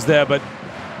contact is there, but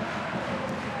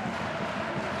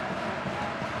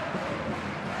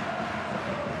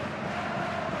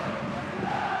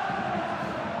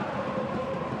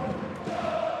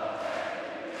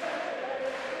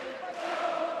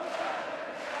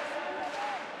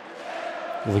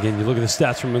well, again, you look at the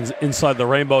stats from inside the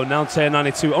rainbow. Nanterre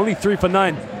 92, only 3 for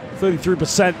 9,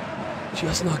 33%.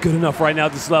 Just not good enough right now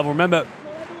at this level. Remember,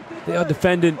 they are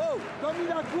defending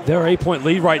their 8-point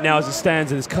lead right now as it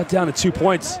stands, and it's cut down to 2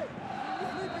 points.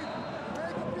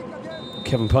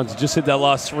 Kevin Punter just hit that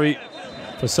last 3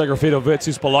 for Segafredo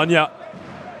Virtus Bologna. Well,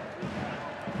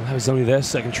 that was only their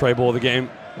second tray ball of the game.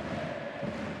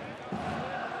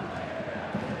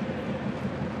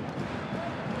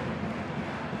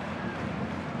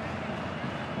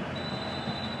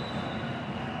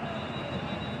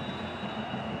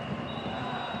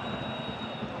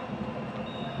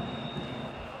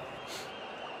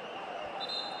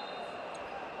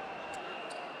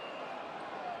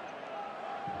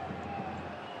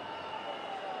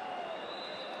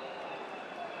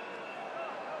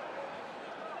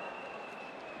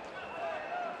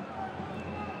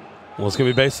 Well, it's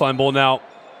going to be baseline ball now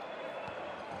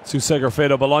to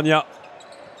Segafredo Bologna. Well,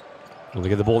 they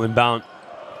get the ball inbound.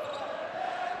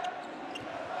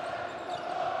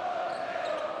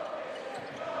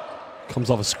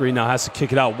 Comes off a screen now, has to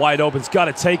kick it out. Wide open, he's got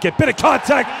to take it. Bit of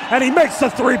contact, and he makes the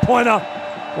 3-pointer.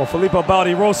 Well, Filippo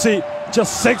Baldi-Rossi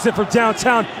just sinks it from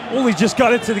downtown. Only just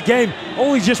got into the game.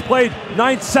 Only just played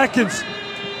 9 seconds.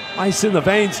 Ice in the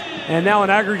veins, and now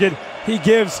in aggregate, he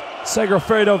gives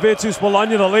Segafredo Virtus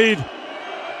Bologna the lead.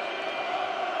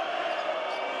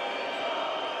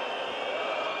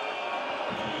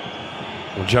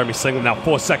 Well, Jeremy Singleton now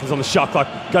 4 seconds on the shot clock.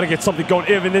 Got to get something going.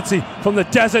 Ivanizzi from the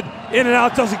desert, in and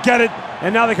out, doesn't get it.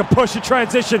 And now they can push in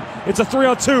transition. It's a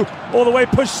 3-on-2, all the way,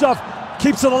 pushed up,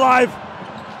 keeps it alive.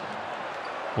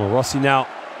 Well, Rossi now,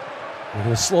 we're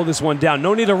going to slow this one down.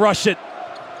 No need to rush it.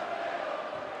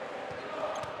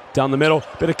 Down the middle,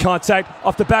 bit of contact,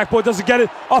 off the backboard, doesn't get it.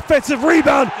 Offensive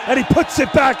rebound, and he puts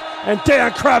it back. And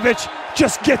Dejan Kravic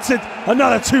just gets it.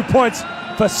 Another 2 points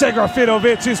for Segafredo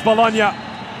Virtus Bologna.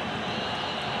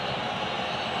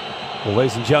 Well,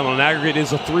 ladies and gentlemen, in aggregate,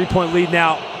 is a 3-point lead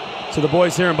now to the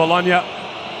boys here in Bologna.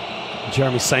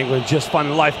 Jeremy Sangland just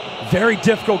finding life. Very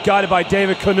difficult, guided by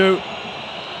David Canute.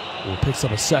 Well, picks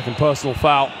up a second personal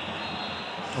foul.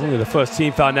 Only the first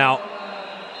team foul now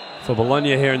for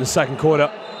Bologna here in the second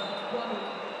quarter.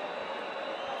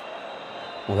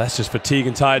 Well, that's just fatigue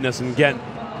and tiredness. And again,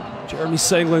 Jeremy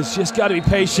Sangland's just got to be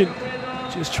patient.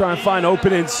 Just try and find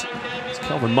openings.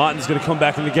 Calvin Martin's going to come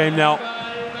back in the game now.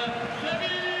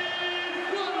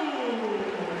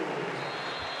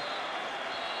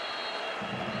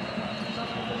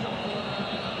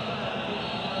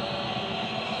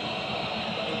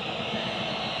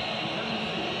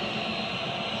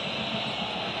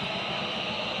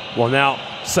 Well, now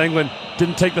Sangland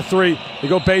didn't take the 3. They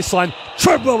go baseline.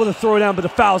 Treadwell with a throwdown, but the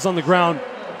foul's on the ground.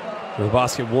 The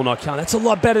basket will not count. That's a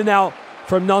lot better now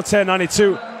from Nanterre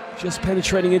 92. Just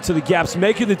penetrating into the gaps,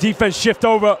 making the defense shift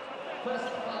over.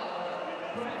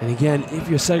 And again, if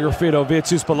you're Segafredo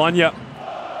Virtus Bologna,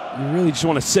 you really just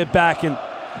want to sit back and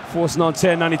force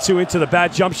Nanterre 92 into the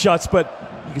bad jump shots,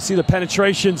 but you can see the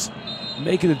penetrations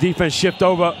making the defense shift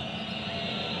over.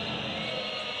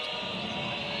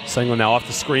 Sangland now off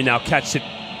the screen, now catches it,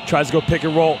 tries to go pick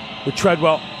and roll with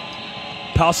Treadwell.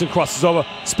 Powson crosses over,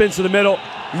 spins to the middle,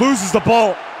 loses the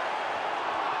ball.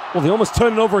 Well, they almost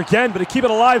turn it over again, but they keep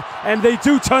it alive, and they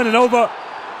do turn it over.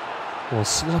 Well,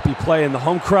 sloppy play, in the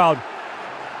home crowd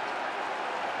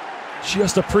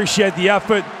just appreciate the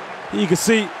effort. You can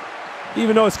see,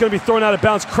 even though it's going to be thrown out of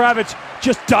bounds, Kravic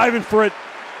just diving for it.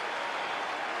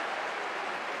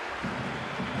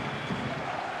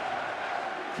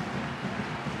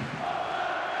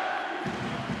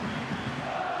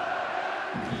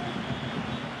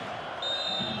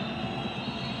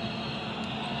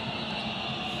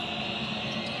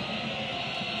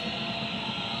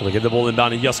 Well, they get the ball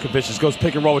inbound, and Juskovic goes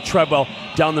pick and roll with Treadwell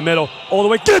down the middle, all the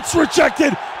way, gets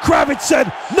rejected. Kravic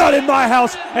said, "Not in my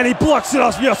house," and he blocks it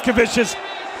off Juskovic.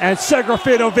 And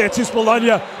Segafredo Virtus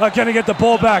Bologna are going to get the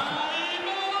ball back.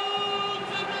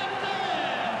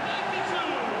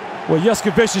 Well,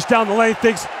 Juskovic down the lane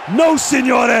thinks, "No,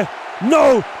 signore,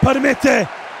 no, permette,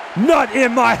 not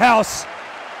in my house."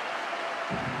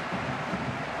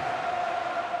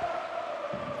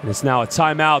 And it's now a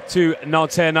timeout to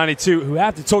Nanterre 92, who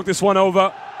have to talk this one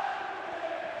over.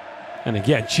 And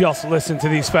again, just listen to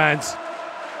these fans.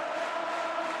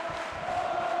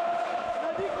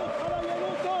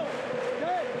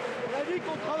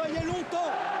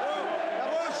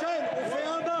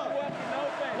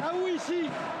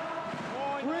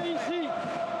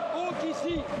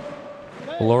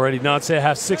 Well, already Nanterre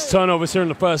have 6 turnovers here in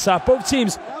the first half. Both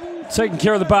teams taking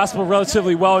care of the basketball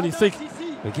relatively well, and you think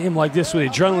a game like this where the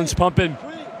adrenaline's pumping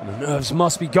and the nerves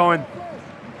must be going.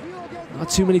 Not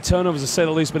too many turnovers to say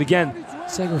the least, but again,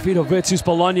 Segafredo versus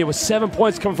Bologna with 7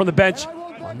 points coming from the bench.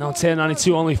 While Nanterre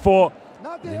 92 only 4.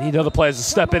 They need other players to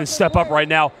step in and step up right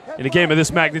now in a game of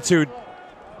this magnitude.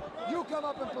 You come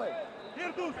up and play.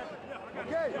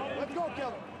 Okay, let's go,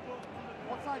 Kelvin.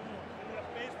 What side do you want?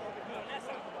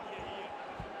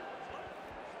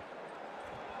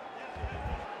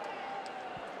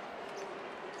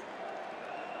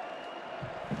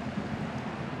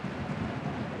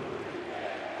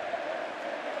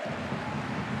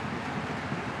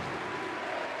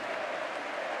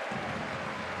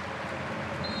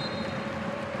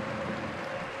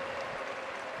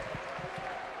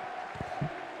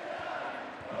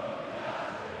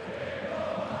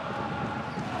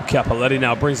 Cappelletti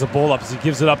now brings the ball up as he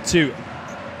gives it up to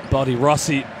Buddy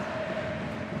Rossi.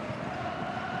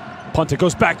 Punter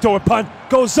goes back door, punt,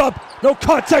 goes up, no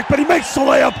contact, but he makes the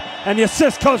layup, and the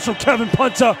assist comes from Kevin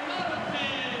Punter.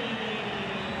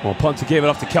 Well, Punter gave it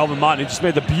off to Calvin Martin, who just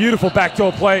made the beautiful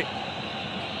backdoor play.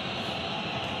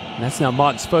 And that's now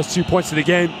Martin's first 2 points of the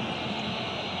game.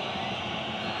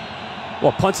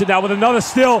 Well, Punter now with another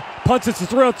steal. Punter to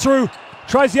throw through,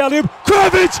 tries the alley-oop.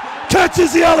 Kravitz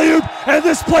catches the alley-oop, and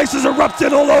this place is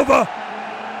erupting all over.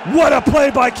 What a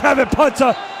play by Kevin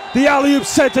Punter. The alley-oop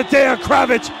sent to Dejan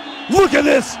Kravitz. Look at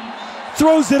this.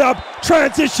 Throws it up,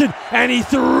 transition, and he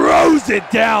throws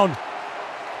it down.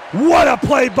 What a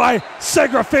play by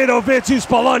Segafredo versus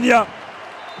Bologna.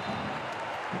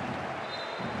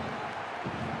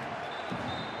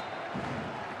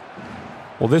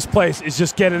 Well, this place is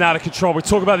just getting out of control. We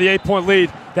talk about the 8-point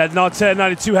lead that Nanterre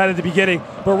 92 had at the beginning,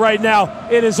 but right now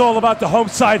it is all about the home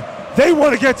side. They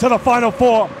want to get to the Final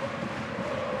Four.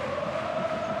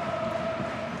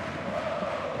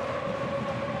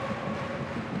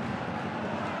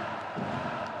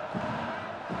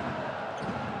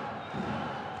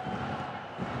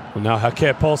 Well, now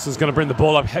Qtr-Final is going to bring the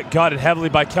ball up, guarded heavily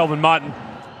by Kelvin Martin.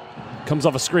 Comes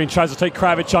off a screen, tries to take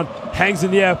Kravitz on, hangs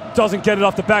in the air, doesn't get it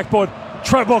off the backboard.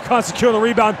 Treble can't secure the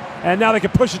rebound, and now they can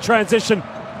push a transition.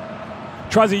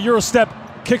 Tries a Euro step,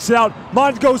 kicks it out.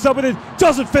 Martin goes up with it,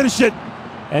 doesn't finish it.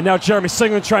 And now Jeremy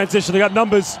Singleton transition. They got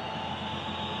numbers.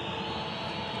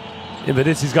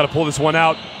 Invaditzi's got to pull this one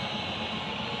out.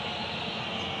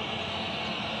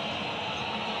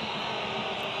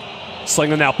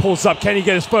 Singleton now pulls up. Can he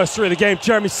get his first 3 of the game?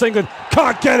 Jeremy Singleton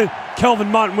can't get it. Kelvin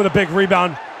Martin with a big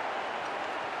rebound.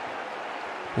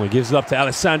 Well, he gives it up to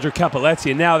Alessandro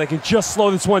Cappelletti, and now they can just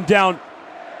slow this one down.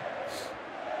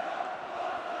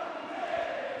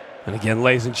 And again,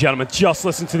 ladies and gentlemen, just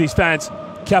listen to these fans.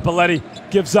 Cappelletti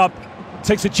gives up,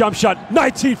 takes a jump shot,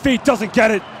 19 feet, doesn't get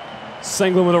it.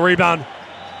 Singleton with a rebound.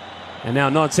 And now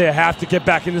Nanterre have to get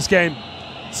back in this game.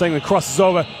 Singleton crosses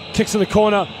over, kicks in the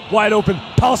corner, wide open.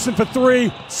 Paulson for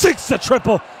 3, 6 the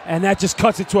triple, and that just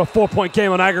cuts it to a 4-point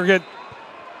game on aggregate.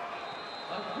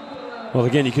 Well,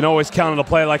 again, you can always count on a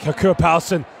player like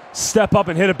Qtr-Final. Step up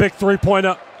and hit a big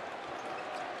 3-pointer.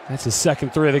 That's his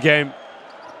second 3 of the game.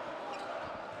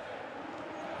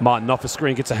 Martin off the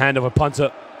screen, gets a hand over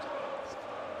Punter.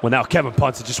 Well, now Kevin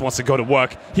Punter just wants to go to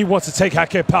work. He wants to take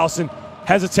Qtr-Final.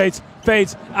 Hesitates,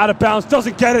 fades, out of bounds,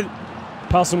 doesn't get it.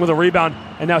 Paulson with a rebound,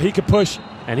 and now he can push,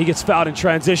 and he gets fouled in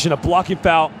transition, a blocking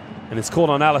foul, and it's called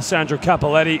on Alessandro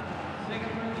Cappelletti.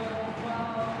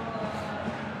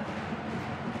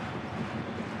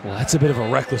 Well, that's a bit of a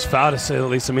reckless foul, to say the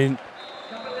least. I mean,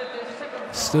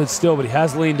 stood still, but he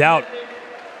has leaned out.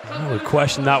 I would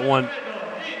question that one.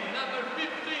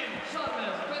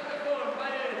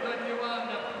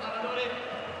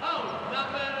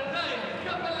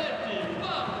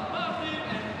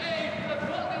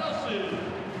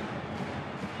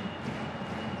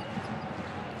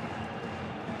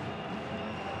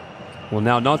 Well,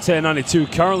 now Nanterre 92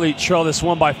 currently trail this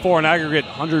one by 4 in aggregate,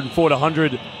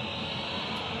 104-100.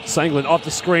 Singleton off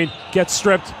the screen, gets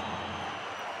stripped.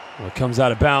 Well, it comes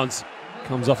out of bounds.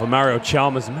 Comes off of Mario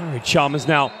Chalmers. Mario Chalmers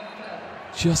now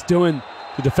just doing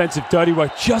the defensive dirty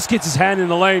work. Just gets his hand in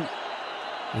the lane.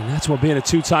 And that's what being a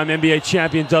 2-time NBA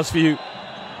champion does for you.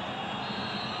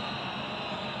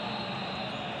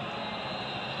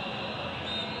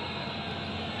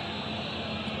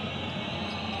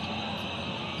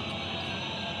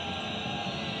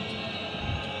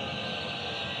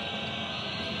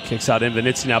 Kicks out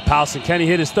Invenizzi now. Paulsen, can he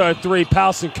hit his third three?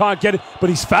 Paulsen can't get it, but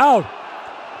he's fouled.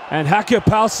 And Hacker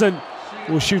Paulsen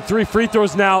will shoot 3 free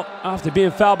throws now after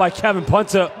being fouled by Kevin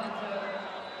Punter.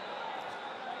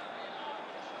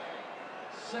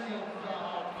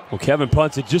 Well, Kevin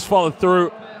Punter just followed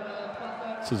through.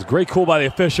 So it's a great call by the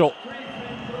official.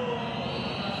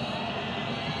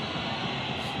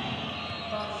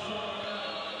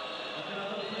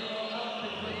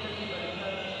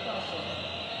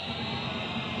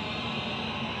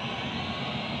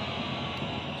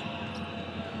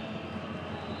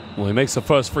 Well, he makes the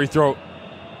first free throw.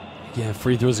 Yeah,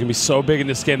 free throws are going to be so big in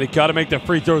this game. They got to make their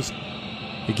free throws.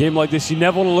 A game like this, you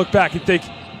never want to look back and think,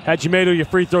 had you made all your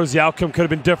free throws, the outcome could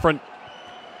have been different.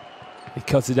 He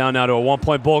cuts it down now to a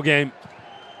 1-point ball game.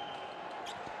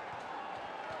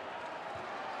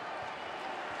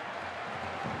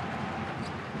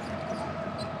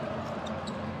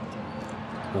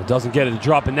 Well, doesn't get it to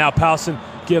drop, and now Paulsen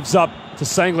gives up to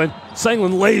Senglin.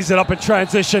 Senglin lays it up in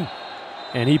transition.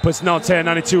 And he puts Nanterre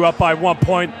 92 up by 1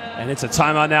 point. And it's a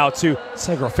timeout now to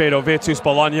Segafredo Virtus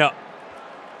Bologna. Hey,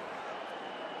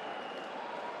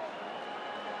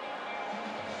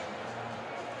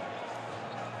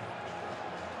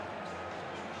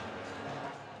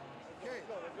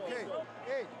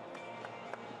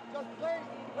 just play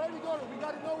we go. We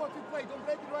got to know what to play. Don't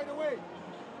break it right away.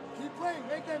 Keep playing.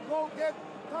 Make them go get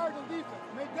tired on defense.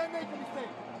 Make them make a mistake.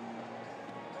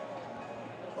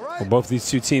 Well, both these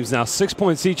two teams now 6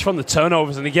 points each from the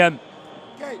turnovers, and again,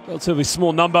 relatively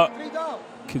small number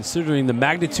considering the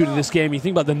magnitude of this game. You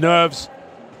think about the nerves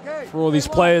for all these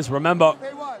players. Remember,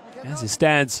 as it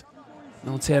stands,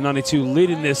 Nanterre 92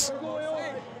 leading this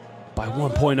by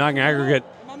 1 point on aggregate,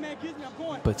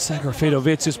 but Segafredo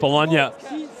Virtus Bologna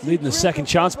leading the second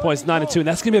chance points 9-2, and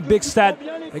that's going to be a big stat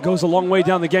that goes a long way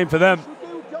down the game for them.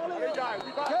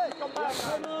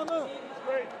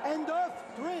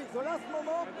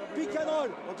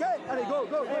 Okay, allez,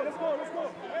 go. Hey, let's go.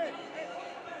 Hey.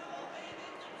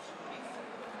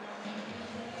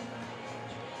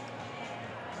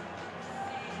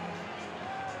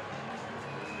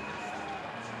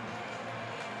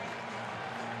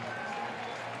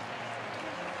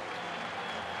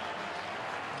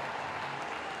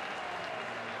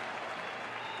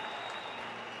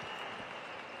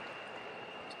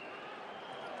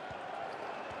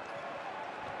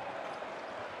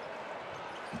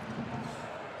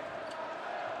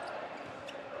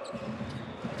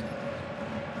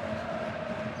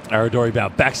 Aradori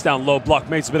bound, backs down low, block,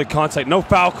 makes a bit of contact, no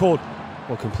foul called.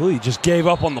 Well, completely just gave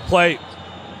up on the play.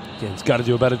 Again, he's got to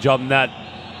do a better job than that.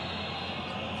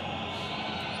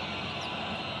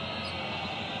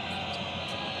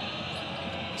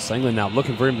 Senglin now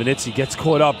looking for Invenizzi, gets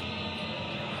caught up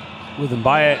with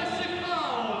Mbaye.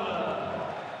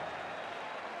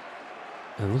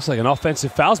 And it looks like an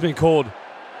offensive foul's been called.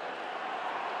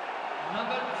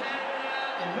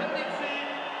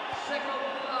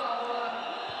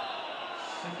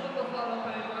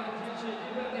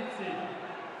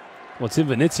 Well, it's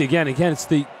Invenizzi again. Again, it's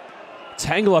the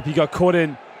tangle up he got caught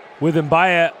in with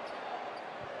Mbaye.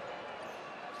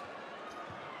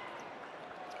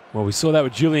 Well, we saw that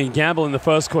with Julian Gamble in the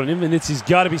first quarter. And Invenizzi's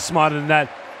got to be smarter than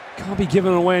that. Can't be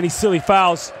giving away any silly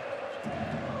fouls.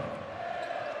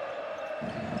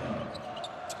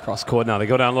 Cross court now. They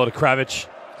go down low to Kravic.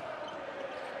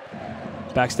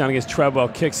 Backs down against Treadwell.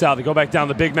 Kicks out. They go back down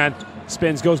the big man.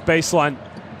 Spins, goes baseline.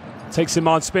 Takes him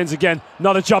on, spins again.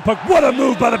 Another jump hook. What a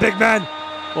move by the big man.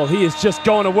 Well, he is just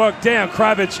going to work. Damn,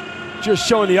 Kravic just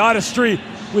showing the artistry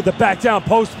with the back down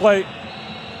post play.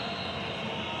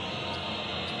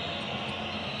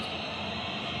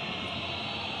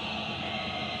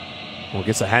 Well,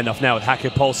 gets a handoff now with Hacker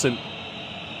Paulsen.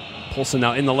 Paulsen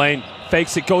now in the lane.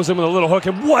 Fakes it, goes in with a little hook,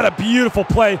 and what a beautiful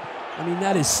play. I mean,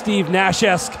 that is Steve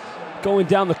Nash-esque, going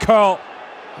down the curl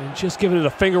and just giving it a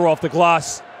finger off the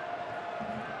glass.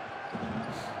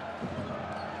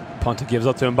 Punter gives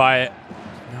up to Mbaye.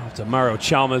 Now to Mario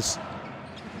Chalmers.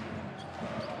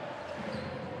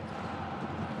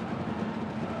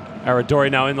 Aradori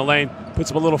now in the lane.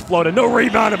 Puts up a little floater. No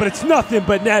rebounder, but it's nothing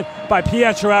but net by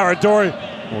Pietro Aradori.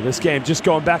 Well, this game just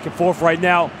going back and forth right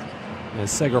now.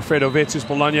 As Segafredo Virtus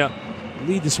Bologna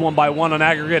lead this one by 1 on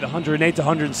aggregate,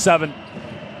 108-107.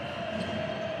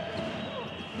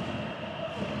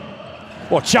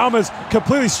 Well, Chalmers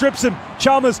completely strips him.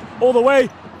 Chalmers all the way.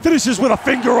 Finishes with a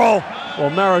finger roll. Well,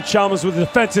 Mario Chalmers with the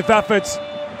defensive efforts.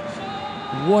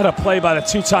 What a play by the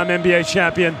two-time NBA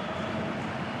champion.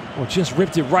 Well, just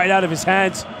ripped it right out of his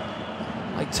hands.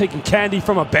 Like taking candy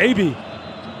from a baby.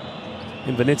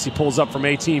 Invenizzi pulls up from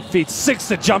 18 feet. 6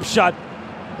 to jump shot.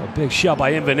 A big shot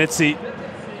by Invenizzi.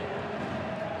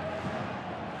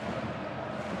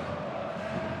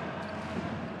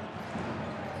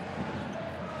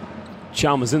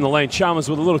 Chalmers in the lane. Chalmers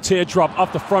with a little teardrop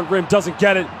off the front rim. Doesn't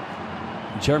get it.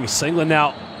 And Jeremy Singler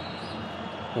now.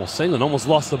 Well, Singler almost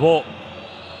lost the ball.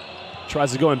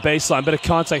 Tries to go in baseline. Bit of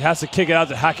contact. Has to kick it out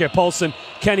to Hacker Paulson.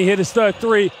 Can he hit his third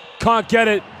three? Can't get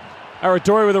it.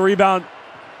 Aradori with a rebound.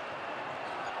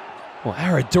 Well,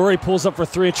 Aradori pulls up for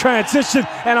three in transition,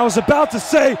 and I was about to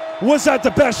say, was that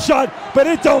the best shot? But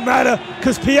it don't matter,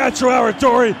 because Pietro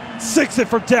Aradori sinks it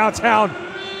from downtown.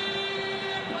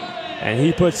 And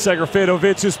he puts Segafredo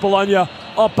Virtus Bologna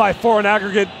up by 4 in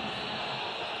aggregate.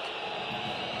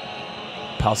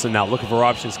 Paulson now looking for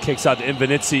options, kicks out to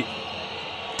Invenizzi.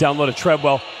 Down low to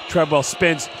Treadwell. Treadwell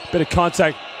spins, bit of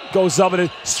contact, goes up in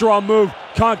it, strong move,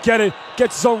 can't get it,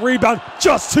 gets his own rebound,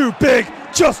 just too big,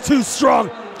 just too strong.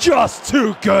 Just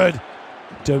too good.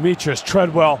 Demetrius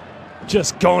Treadwell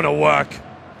just going to work.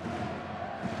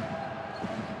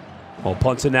 Well,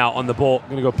 Punter now on the ball.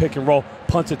 Going to go pick and roll.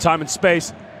 Punter, time and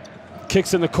space.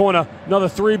 Kicks in the corner. Another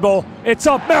 3 ball. It's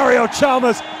up. Mario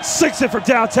Chalmers sinks it from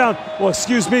downtown. Well,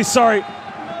 excuse me, sorry.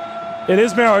 It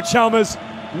is Mario Chalmers.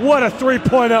 What a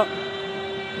 3-pointer.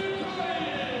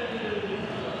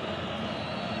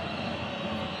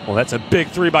 Well, that's a big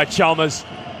 3 by Chalmers.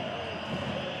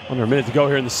 Under a minute to go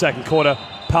here in the second quarter.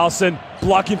 Paulson,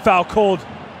 blocking foul called.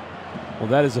 Well,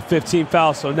 that is a 15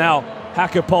 foul, so now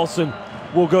Hacker Paulson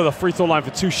will go to the free throw line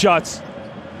for 2 shots.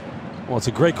 Well, it's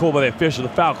a great call by the official. The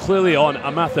foul clearly on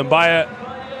Amath Mbaya.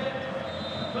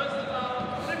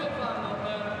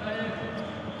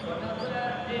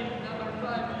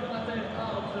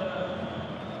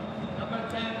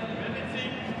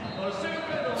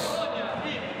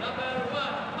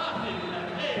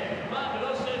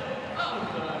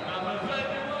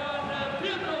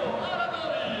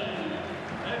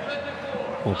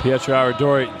 Well, Pietro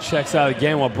Aradori checks out of the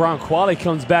game while Brian Qualley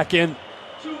comes back in.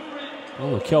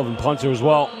 Oh, Kelvin Punter as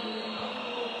well.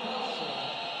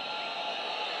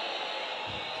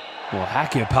 Well,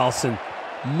 Hacker Paulson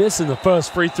missing the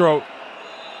first free throw.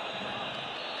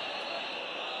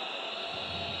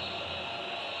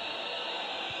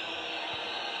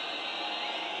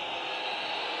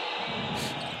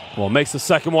 Well, makes the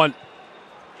second one.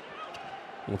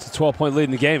 Well, it's a 12-point lead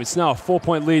in the game. It's now a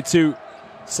 4-point lead to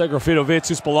Segafredo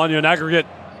Virtus Bologna in aggregate.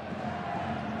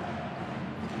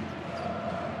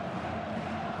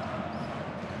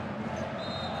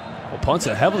 Well,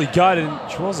 Punter heavily guided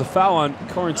and draws a foul on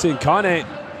Corentin Kane.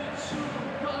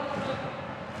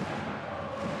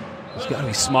 He's got to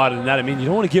be smarter than that. I mean, you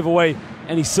don't want to give away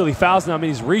any silly fouls now. I mean,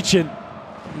 he's reaching.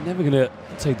 You're never going to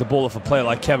take the ball off a player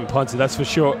like Kevin Punter, that's for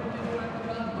sure.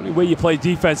 The only way you play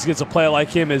defense against a player like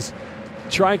him is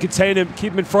try and contain him,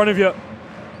 keep him in front of you.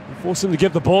 Force him to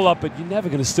give the ball up, but you're never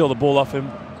going to steal the ball off him.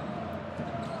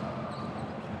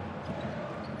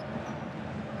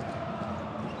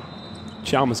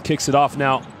 Chalmers kicks it off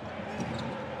now.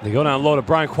 They go down low to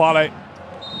Brian Qualley.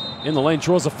 In the lane,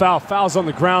 draws a foul. Foul's on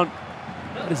the ground.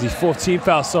 That is his 14th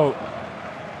foul, so...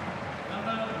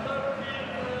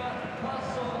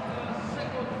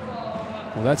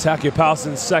 Well, that's Hacker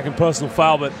Paulson's second personal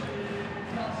foul, but...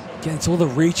 Again, it's all the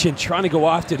reaching, trying to go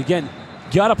after it. Again,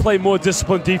 got to play more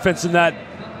disciplined defense than that.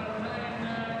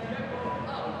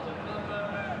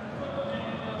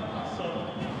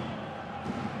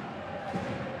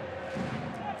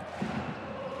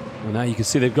 Well, now you can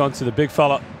see they've gone to the big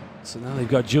fella. So now they've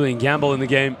got Julian Gamble in the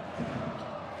game.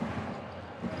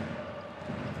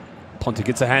 Punter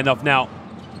gets a handoff now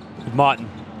with Martin.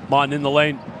 Martin in the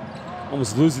lane.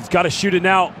 Almost loses. Got to shoot it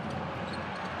now.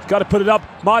 He's got to put it up.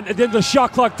 Martin at the end of the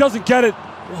shot clock doesn't get it.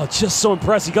 Well, just so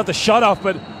impressive. He got the shot off,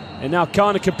 but and now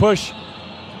Kana can push.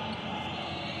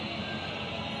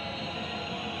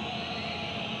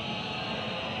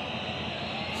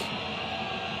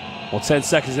 Well, 10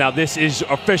 seconds now. This is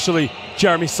officially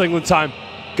Jeremy Singler time.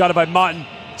 Got it by Martin.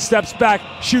 Steps back,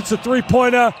 shoots a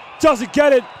 3-pointer, doesn't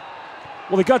get it.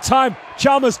 Well, they got time.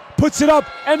 Chalmers puts it up,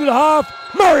 end of the half.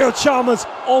 Mario Chalmers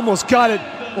almost got it.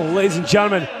 Well, ladies and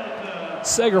gentlemen,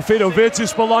 Segafredo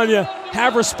Virtus Bologna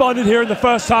have responded here in the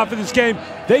first half of this game.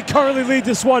 They currently lead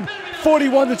this one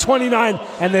 41-29,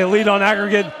 and they lead on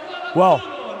aggregate. Well,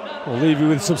 we'll leave you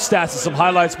with some stats and some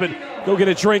highlights, but go get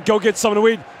a drink, go get something to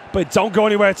eat, but don't go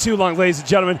anywhere too long, ladies and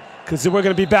gentlemen, because we're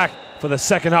going to be back for the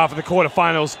second half of the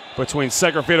quarterfinals between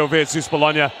Segafredo Virtus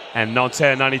Bologna and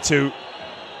Nanterre 92.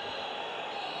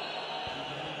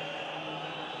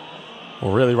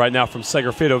 Well, really right now from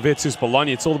Segafredo Virtus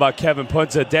Bologna, it's all about Kevin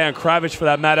Punter, Dan Kravich for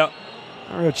that matter.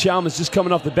 Mario Chalmers just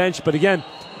coming off the bench, but again,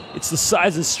 it's the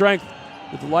size and strength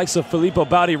with the likes of Filippo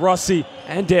Bauti-Rossi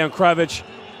and Dan Kravich.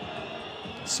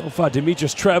 So far,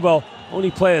 Demetrius Treadwell,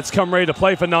 only player that's come ready to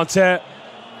play for Nanterre.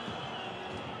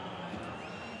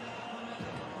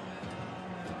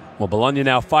 Well, Bologna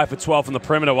now 5 for 12 from the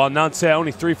perimeter, while Nanterre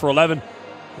only 3 for 11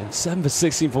 and 7 for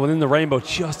 16 from within the rainbow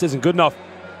just isn't good enough.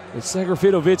 And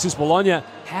Segafredo versus Bologna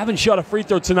haven't shot a free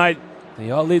throw tonight. They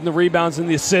are leading the rebounds and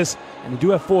the assists, and they do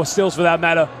have 4 steals for that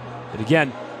matter. But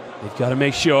again, they've got to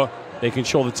make sure they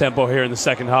control the tempo here in the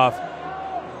second half.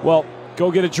 Well,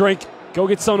 go get a drink, go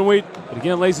get something to eat. But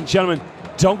again, ladies and gentlemen,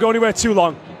 don't go anywhere too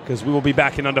long, because we will be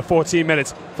back in under 14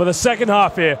 minutes for the second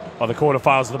half here of the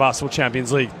quarterfinals of the Basketball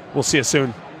Champions League. We'll see you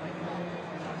soon.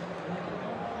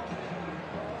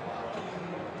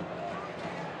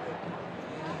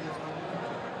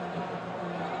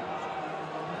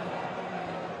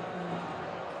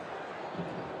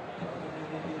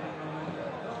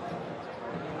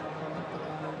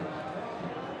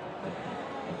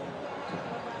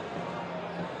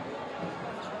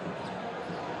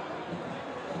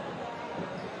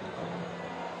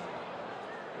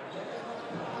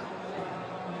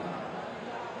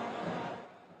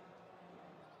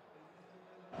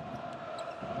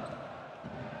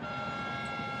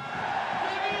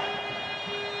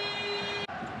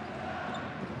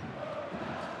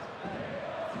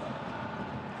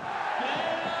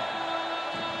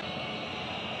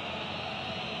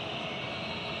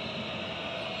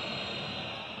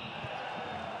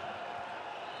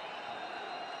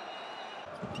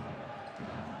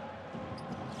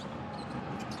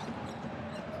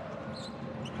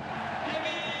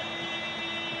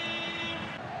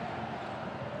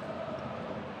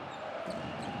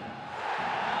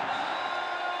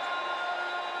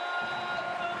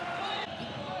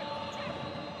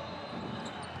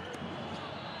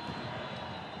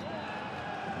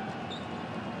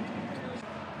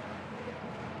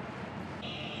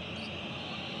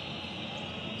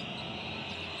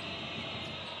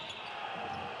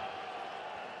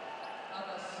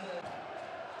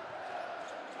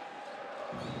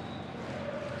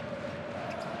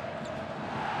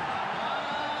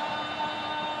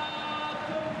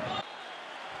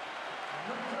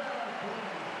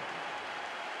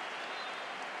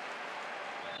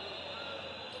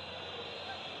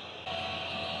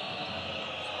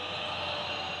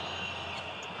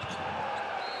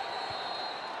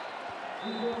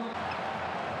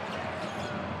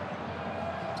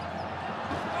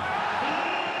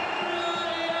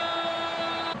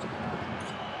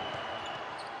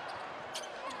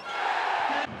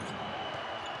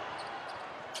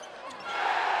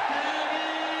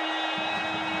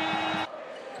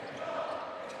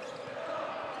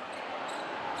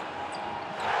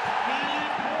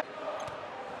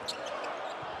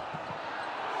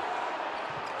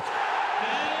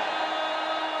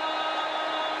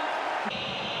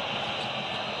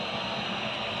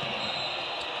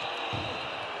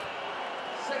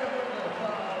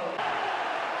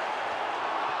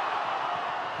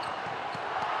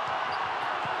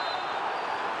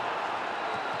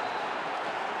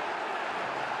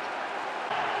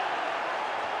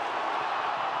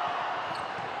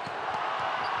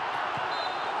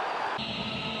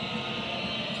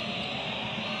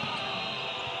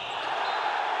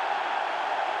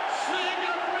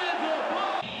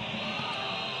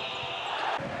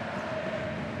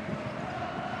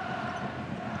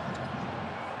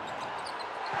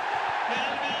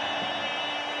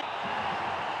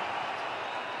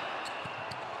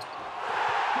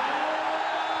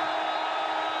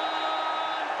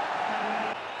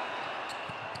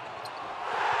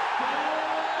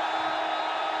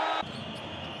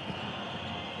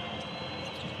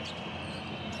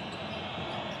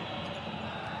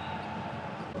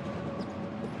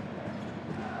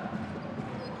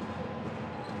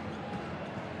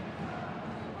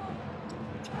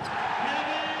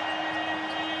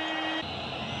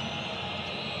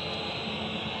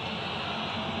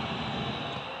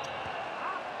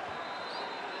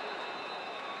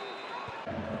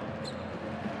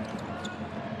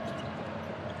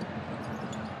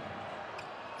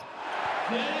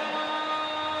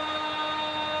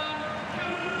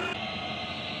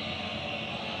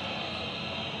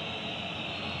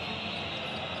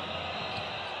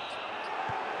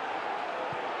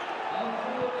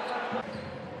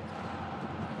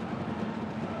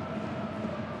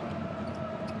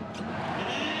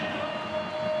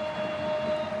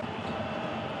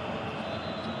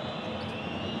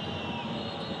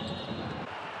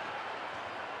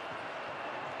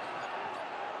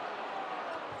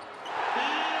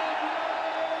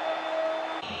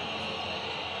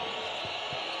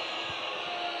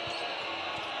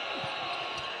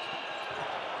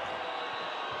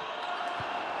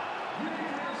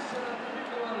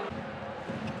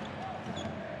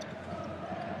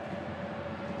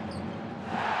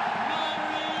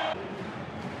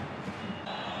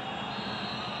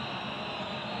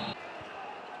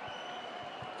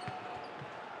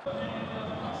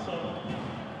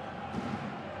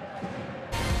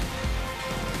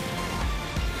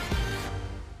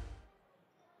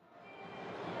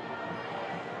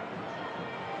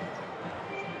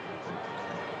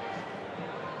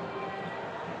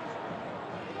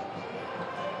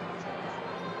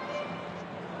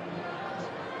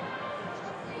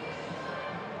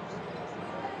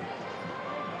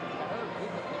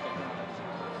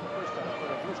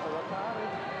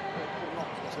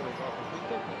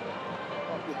 volte,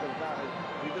 proprio per dare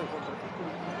l'idea contrattivo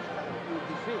di cercare più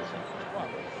difesa alla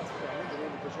squadra. Sicuramente lui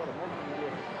è un difensore molto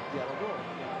migliore di Aragona,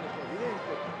 questo è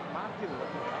evidente. Martin lo ha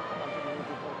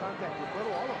mantenuto importante anche in quel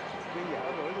ruolo, quindi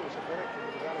Aragona deve sapere che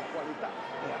deve dare qualità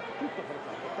e ha tutto per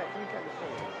farlo, tecnica ed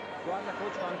esperienza. Guarda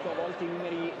coach quanto a volte i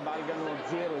numeri valgano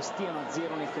 0 e stiano a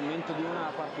 0 nel commento di una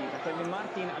partita. Kevin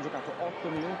Martin ha giocato 8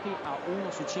 minuti, ha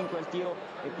 1 su 5 al tiro,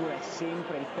 eppure è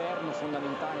sempre il perno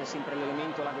fondamentale, sempre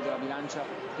l'elemento l'ago della bilancia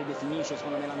che definisce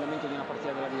secondo me l'andamento di una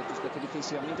partita della Virtus, perché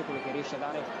difensivamente quello che riesce a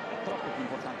dare è troppo più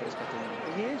importante rispetto a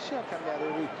lui. Riesce a cambiare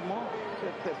il ritmo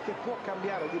perché può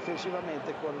cambiare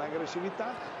difensivamente con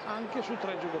aggressività anche su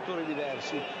 3 giocatori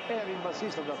diversi. È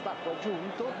rimbalzista d'attacco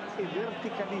aggiunto e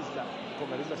verticalizza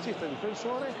come rimbalzista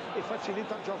difensore e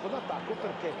facilita il gioco d'attacco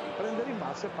perché prende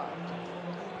rimbalzo e parte.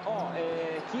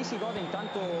 Chi si gode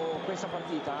intanto questa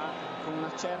partita con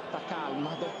una certa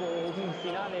calma dopo un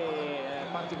finale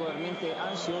particolarmente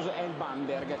ansioso è il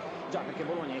Bamberg, già perché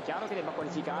Bologna è chiaro che debba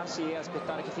qualificarsi e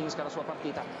aspettare che finisca la sua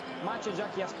partita, ma c'è già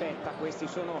chi aspetta. Questi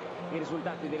sono i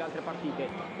risultati delle altre partite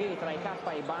e tra EK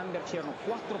e Bamberg c'erano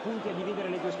 4 punti a dividere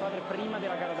le due squadre prima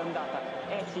della gara d'andata.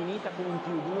 È finita con un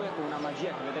 +2 con una magia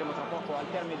che vedremo tra poco al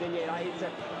termine degli highlights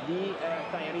di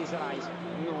Tyrese Rice,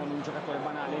 non un giocatore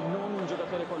banale, non un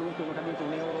giocatore qualunque, uno che ha vinto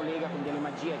un'Eurolega con delle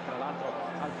magie, tra l'altro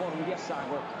al forum di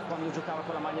Assago quando giocava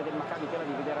con la maglia del Maccabi Tel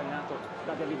Aviv ed era allenato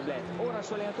da David Blatt. Ora il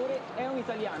suo allenatore è un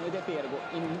italiano ed è Pergo,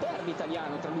 in un derby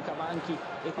italiano tra Luca Banchi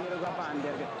e Pergo a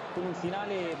Bamberg, con un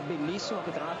finale bellissimo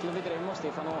che tra un attimo vedremo.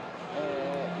 Stefano,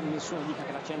 nessuno dica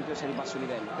che la Champions è di basso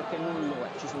livello, perché non lo è,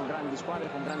 ci sono grandi squadre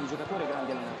con grandi giocatori e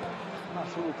grandi allenatori.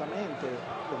 Assolutamente,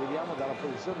 lo vediamo dalla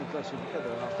posizione in classifica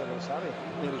delle nostre avversarie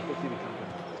nei rispettivi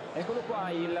campionati. Eccolo qua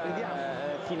il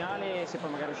finale, se poi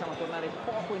magari riusciamo a tornare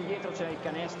poco indietro c'è il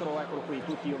canestro, eccolo qui,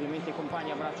 tutti ovviamente i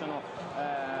compagni abbracciano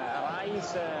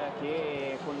Rice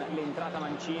che con l'entrata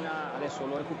mancina, adesso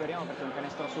lo recuperiamo perché è un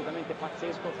canestro assolutamente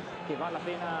pazzesco che vale la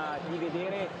pena di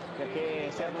vedere perché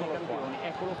servono i campioni.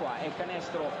 Eccolo qua, è il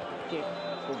canestro che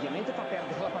ovviamente fa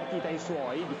perdere la partita ai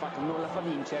suoi, di fatto non la fa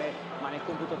vincere, ma nel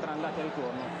computo tra andata e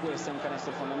ritorno questo è un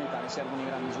canestro fondamentale, servono i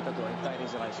grandi giocatori.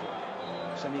 Tyrese Rice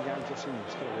Semigancio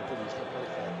sinistro, avete visto,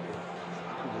 perfetto.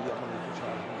 Vediamo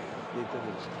l'entusiasmo dei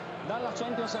tedeschi. Dalla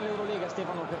Champions all'Eurolega,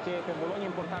 Stefano, perché per Bologna è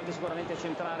importante sicuramente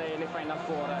centrare le Final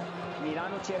Four.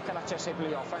 Milano cerca l'accesso ai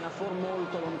playoff, Final Four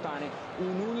molto lontane,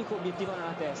 un unico obiettivo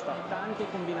nella testa, tante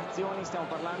combinazioni, stiamo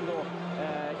parlando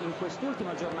in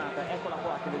quest'ultima giornata, eccola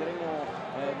qua, che vedremo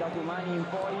da domani in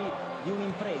poi, di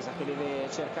un'impresa che deve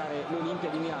cercare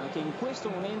l'Olimpia di Milano, che in questo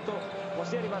momento può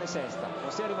sia arrivare sesta, può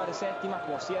sia arrivare settima,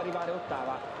 può sia arrivare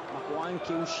ottava, ma può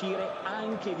anche uscire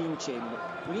anche vincendo.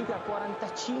 L'Olimpia ha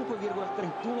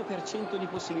 45,31% di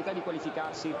possibilità di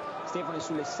qualificarsi, Stefano,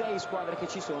 sulle 6 squadre che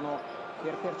ci sono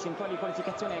per percentuale di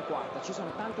qualificazione è quarta. Ci sono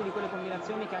tante di quelle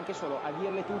combinazioni che anche solo a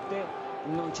dirle tutte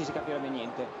non ci si capirebbe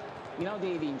niente. Milano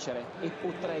deve vincere e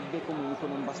potrebbe comunque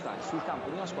non bastare sul campo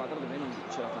di una squadra dove non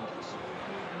vincerà tantissimo.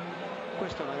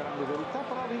 Questa è una grande verità,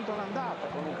 però ha vinto un'andata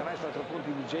con un canestro a 3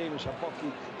 punti di James a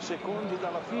pochi secondi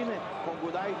dalla fine, con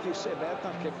Gudaitis e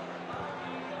Bertan che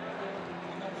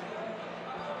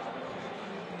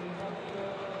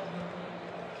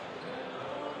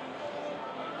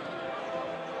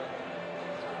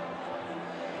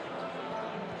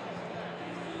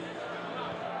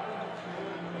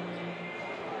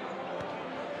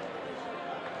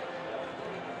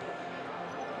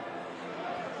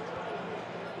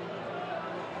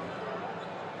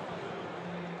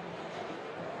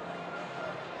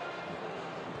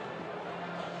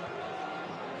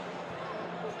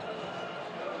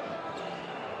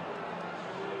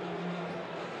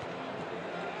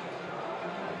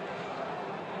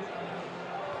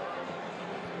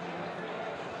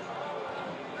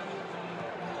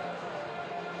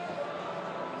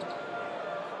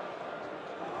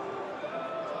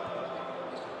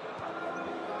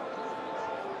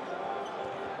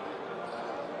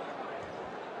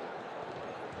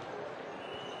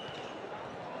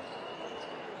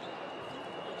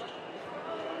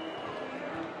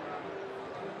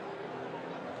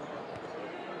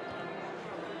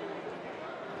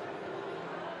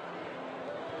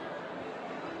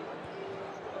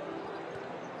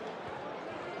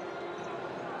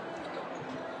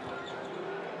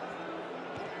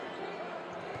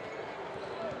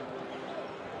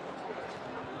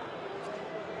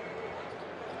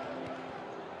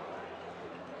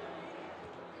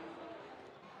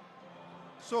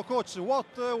So, coach, what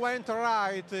went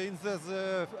right in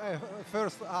the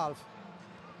first half?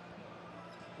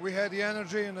 We had the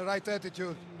energy and the right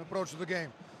attitude and approach to the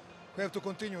game. We have to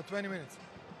continue 20 minutes.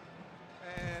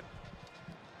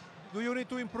 do you need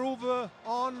to improve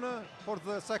on for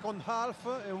the second half?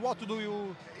 And what do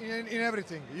you... In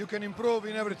everything. You can improve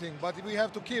in everything, but we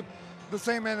have to keep the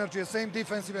same energy, the same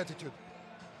defensive attitude.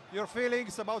 Your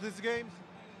feelings about this game?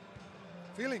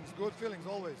 Feelings, good feelings,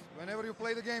 always. Whenever you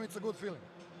play the game, it's a good feeling.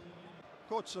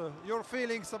 Coach, your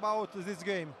feelings about this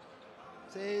game?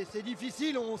 C'est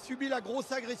difficile, on subit la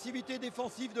grosse agressivité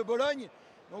défensive de Bologne,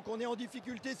 donc on est en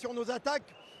difficulté sur nos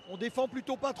attaques. On défend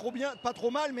plutôt pas trop bien, pas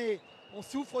trop mal, mais on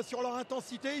souffre sur leur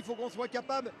intensité. Il faut qu'on soit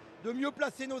capable de mieux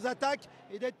placer nos attaques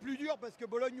et d'être plus dur parce que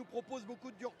Bologne nous propose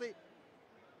beaucoup de dureté.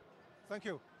 Thank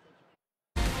you.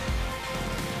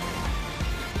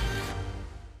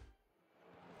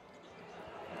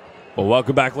 Well,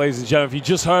 welcome back, ladies and gentlemen. If you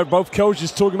just heard both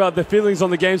coaches talking about their feelings on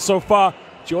the game so far,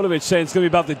 Djordjevic saying it's going to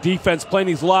be about the defense, playing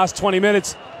these last 20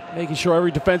 minutes, making sure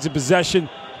every defensive possession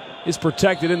is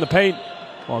protected in the paint.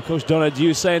 While Coach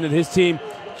Donadieu saying that his team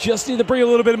just need to bring a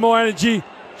little bit more energy,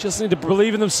 just need to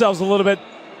believe in themselves a little bit.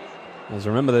 As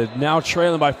remember, they're now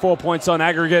trailing by 4 points on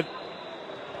aggregate.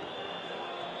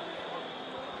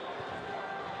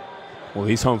 Well,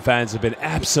 these home fans have been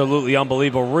absolutely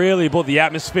unbelievable. Really brought the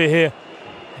atmosphere here.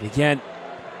 And again,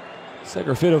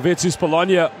 Segafredo Virtus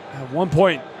Bologna at one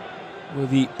point were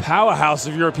the powerhouse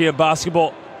of European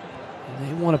basketball. And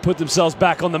they want to put themselves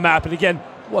back on the map. And again,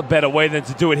 what better way than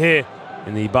to do it here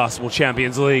in the Basketball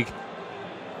Champions League.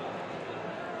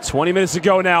 20 minutes to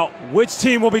go now. Which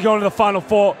team will be going to the Final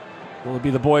Four? Will it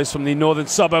be the boys from the northern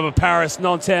suburb of Paris,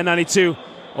 Nanterre 92?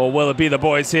 Or will it be the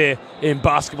boys here in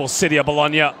Basketball City of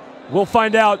Bologna? We'll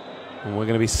find out. And we're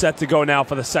going to be set to go now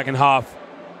for the second half.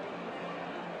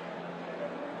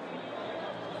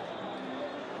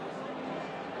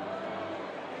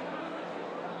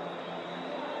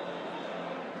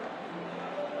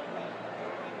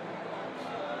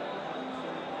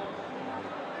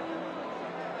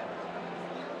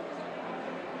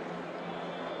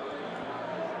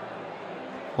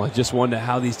 Well, I just wonder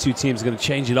how these two teams are going to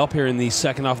change it up here in the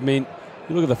second half. I mean,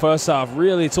 you look at the first half,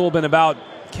 really it's all been about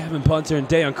Kevin Punter and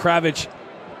Dejan Kravic.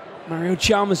 Mario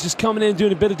Chalmers just coming in and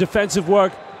doing a bit of defensive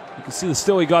work. You can see the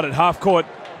steal he got at half court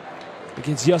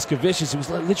against Jaska Vicious. It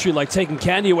was literally like taking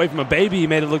candy away from a baby. He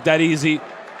made it look that easy.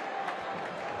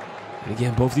 And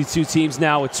again, both these two teams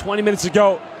now with 20 minutes to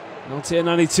go. Nanterre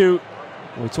 92.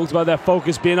 We talked about that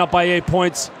focus being up by 8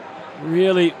 points.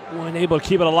 Really weren't able to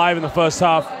keep it alive in the first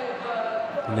half.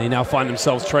 And they now find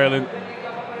themselves trailing.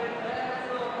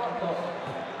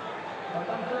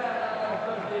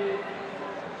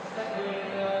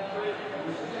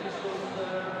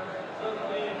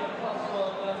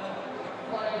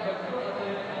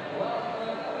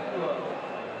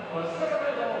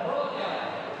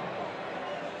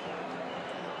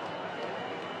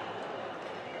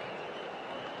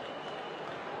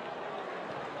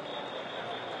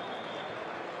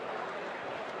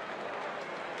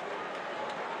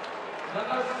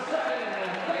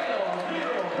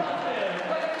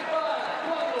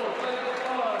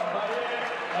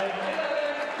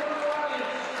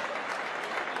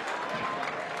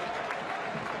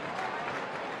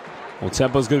 Well,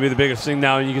 tempo is going to be the biggest thing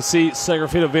now, and you can see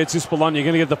Segafredo Virtus Bologna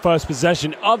going to get the first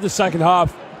possession of the second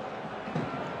half.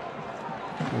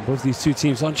 Well, both these two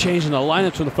teams unchanged in the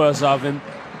lineups from the first half, and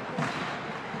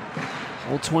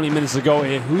all 20 minutes to go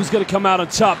here. Who's going to come out on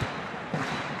top?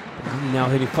 Bologna now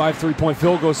hitting 5 3-point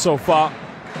field goals so far.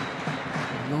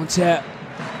 Nanterre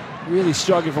really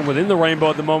struggling from within the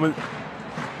rainbow at the moment.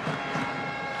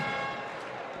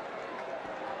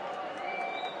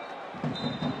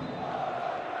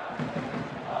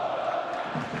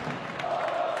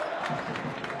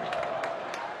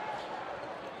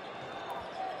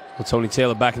 Well, Tony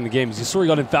Taylor back in the game. As you saw, he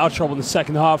got in foul trouble in the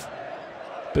second half.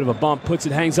 Bit of a bump, puts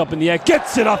it, hangs up in the air,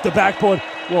 gets it off the backboard.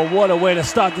 Well, what a way to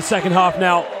start the second half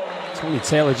now. Tony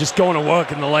Taylor just going to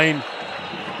work in the lane.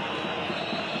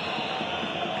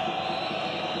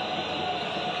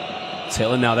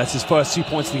 Taylor now, that's his first 2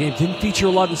 points of the game. Didn't feature a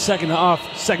lot in the second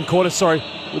quarter,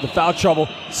 with the foul trouble.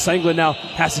 Sangler now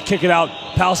has to kick it out.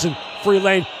 Powelson, free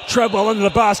lane, Treadwell under the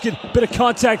basket, bit of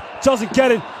contact, doesn't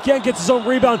get it. Again gets his own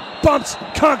rebound, bumps,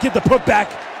 can't get the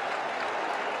putback.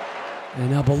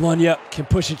 And now Bologna can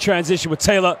push in transition with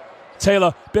Taylor.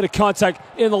 Taylor, bit of contact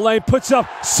in the lane, puts it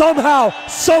up. Somehow,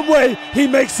 someway, he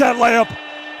makes that layup.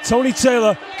 Tony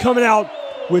Taylor coming out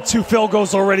with 2 field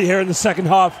goals already here in the second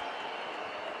half.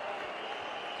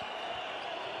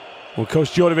 Well,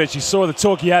 Coach Djordjevic, you saw the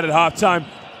talk he had at halftime,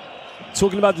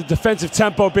 talking about the defensive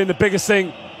tempo being the biggest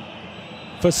thing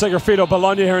for Segafredo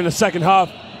Bologna here in the second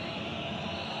half.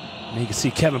 And you can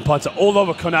see Kevin Punter all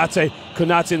over Konate.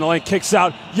 Konate in the lane, kicks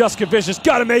out. Jaska Vicious,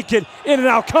 got to make it. In and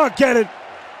out, can't get it.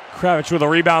 Kravic with a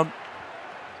rebound.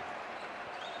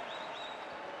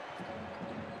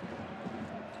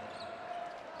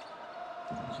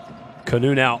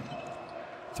 Qtr now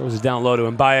throws it down low to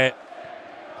Mbaye.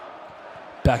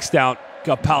 Backs down,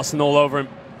 got Palsen all over him.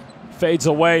 Fades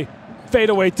away, fade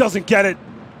away, doesn't get it.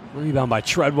 Rebound by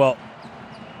Treadwell.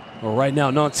 Well, right now,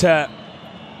 Nanterre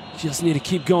just need to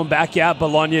keep going back at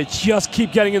Bologna. Just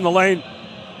keep getting in the lane.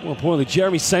 More importantly,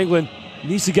 Jeremy Senglin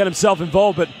needs to get himself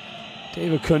involved, but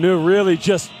David Qtr really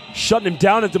just shutting him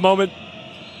down at the moment.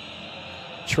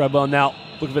 Treadwell now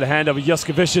looking for the handover.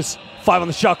 Juskavicius, 5 on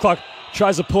the shot clock,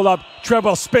 tries to pull up.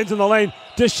 Treadwell spins in the lane,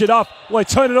 dish it off. Will he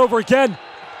turn it over again?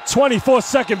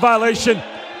 24-second violation.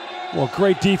 Well,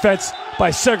 great defense by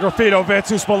Segafredo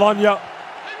versus Bologna.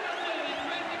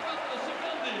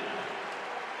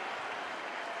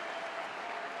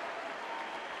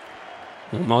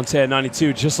 Nanterre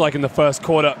 92, just like in the first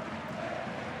quarter.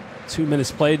 2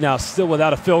 minutes played now, still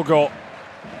without a field goal.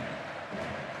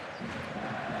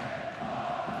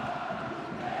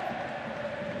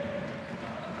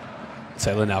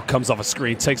 Taylor now comes off a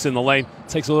screen, takes it in the lane,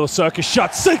 takes a little circus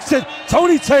shot, sinks it.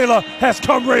 Tony Taylor has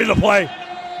come ready to play.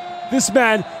 This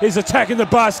man is attacking the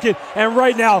basket, and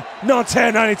right now,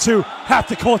 Nanterre 92 have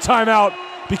to call timeout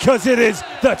because it is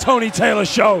the Tony Taylor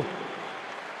show.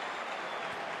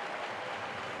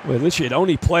 Well, literally had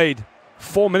only played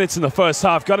 4 minutes in the first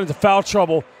half, got into foul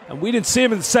trouble, and we didn't see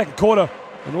him in the second quarter.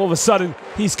 And all of a sudden,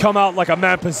 he's come out like a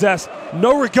man possessed.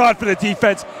 No regard for the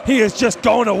defense. He is just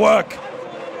going to work.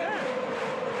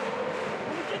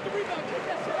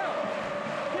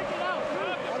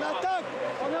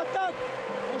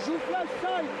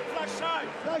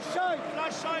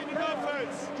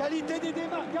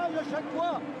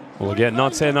 Well, again,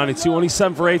 Nanterre 92, only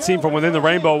 7 for 18 from within the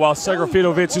rainbow, while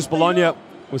Segafredo versus Bologna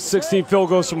with 16 field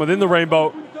goals from within the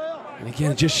rainbow. And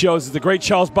again, it just shows, as the great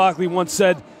Charles Barkley once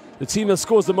said, the team that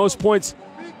scores the most points,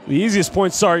 the easiest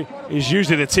points, sorry, is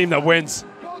usually the team that wins.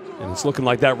 And it's looking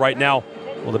like that right now.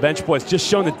 Well, the bench boys just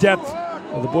showing the depth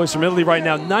of the boys from Italy right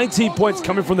now. 19 points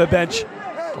coming from their bench,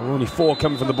 and only 4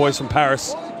 coming from the boys from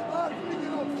Paris.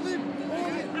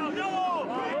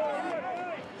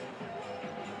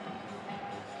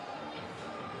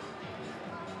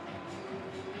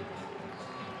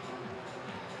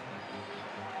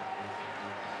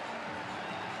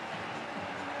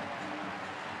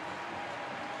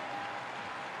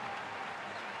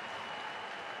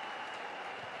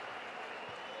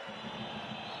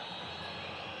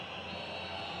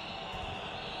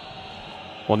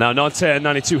 Well, now Nanterre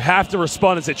 92 have to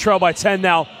respond as they trail by 10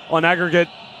 now on aggregate.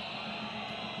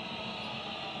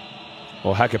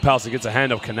 Well, Hacker Palsen gets a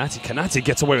hand of Qtr. Qtr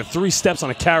gets away with 3 steps on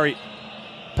a carry.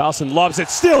 Palsen lobs it,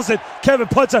 steals it. Kevin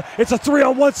Punter, it's a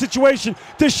 3-on-1 situation.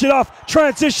 Dish it off,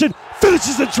 transition,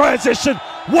 finishes in transition.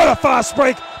 What a fast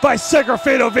break by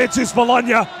Segafredo versus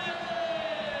Bologna.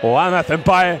 Well, Amath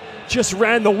Mbaye just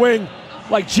ran the wing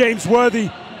like James Worthy.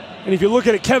 And if you look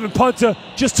at it, Kevin Punter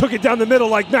just took it down the middle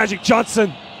like Magic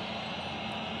Johnson.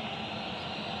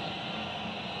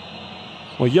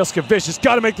 Well, Juskavicius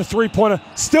got to make the 3-pointer.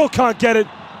 Still can't get it.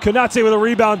 Qtr with a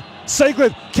rebound.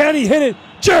 Senglin, can he hit it?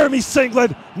 Jeremy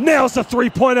Senglin nails the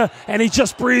 3-pointer, and he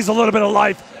just breathes a little bit of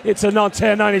life. It's a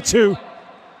Nanterre 92.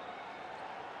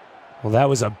 Well, that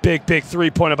was a big, big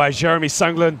 3-pointer by Jeremy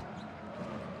Senglin.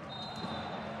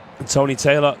 And Tony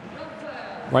Taylor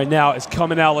right now is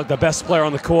coming out like the best player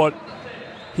on the court.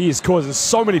 He is causing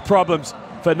so many problems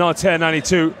for Nanterre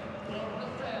 92.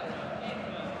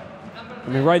 I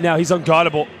mean, right now he's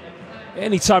unguardable.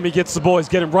 Anytime he gets the ball, he's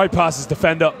getting right past his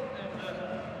defender.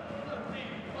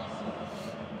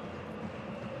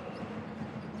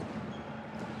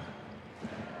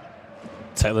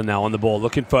 Taylor now on the ball,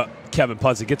 looking for Kevin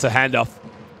Punter. Gets a handoff.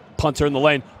 Punter in the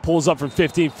lane, pulls up from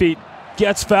 15 feet,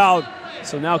 gets fouled.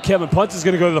 So now Kevin Punter's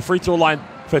going to go to the free throw line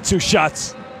for 2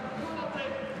 shots.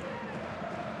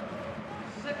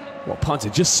 Well, Punter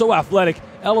just so athletic,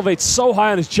 elevates so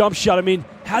high on his jump shot. I mean,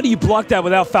 how do you block that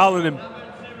without fouling him?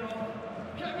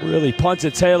 Really, Punter,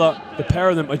 Taylor, the pair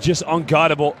of them are just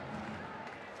unguardable.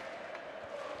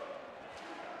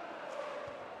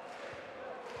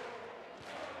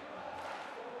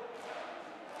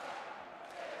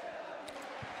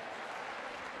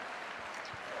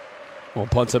 Well,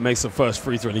 Punter makes the first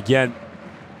free throw, and again,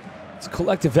 it's a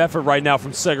collective effort right now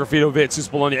from Segafredo versus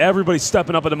Bologna. Everybody's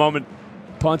stepping up at the moment.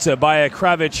 Punter, Bayer,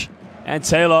 Kravic, and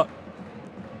Taylor.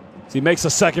 So he makes a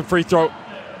second free throw,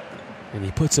 and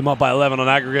he puts him up by 11 on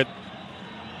aggregate.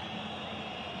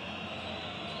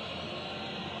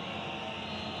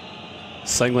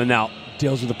 Senglin now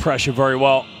deals with the pressure very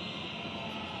well.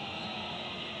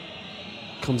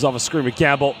 Comes off a screen with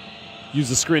Gamble. Use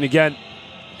the screen again.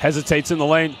 Hesitates in the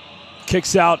lane.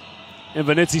 Kicks out. And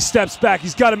Venezzi steps back.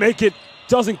 He's got to make it.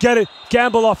 Doesn't get it.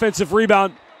 Gamble offensive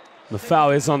rebound. The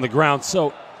foul is on the ground,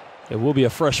 so it will be a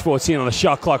fresh 14 on the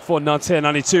shot clock for Nanterre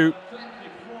 92.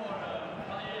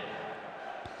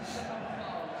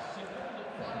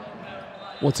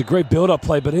 Well, it's a great build-up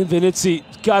play, but Invinizzi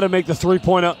got to make the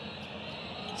three-pointer.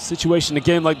 Situation in a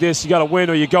game like this, you got to win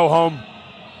or you go home.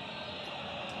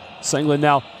 Senglin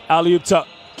now, alley-oop to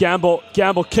Gamble.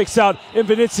 Gamble kicks out.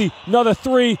 Invinizzi, another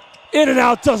three. In and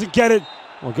out, doesn't get it.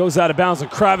 Well, goes out of bounds on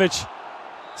Kravic.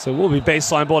 So it will be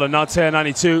baseline ball to Nanterre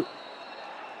 92.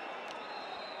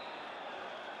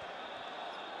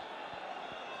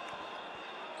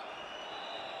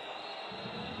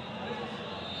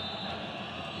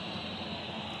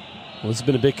 Well, it's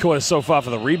been a big quarter so far for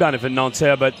the rebound for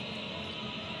Nanterre, but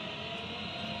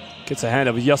gets a hand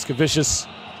over Jaskevicius.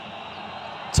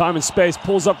 Time and space,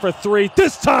 pulls up for a three.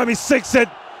 This time he sinks it.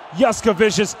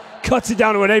 Jaskevicius cuts it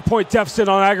down to an 8-point deficit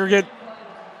on aggregate.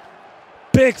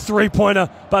 Big three-pointer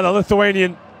by the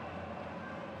Lithuanian.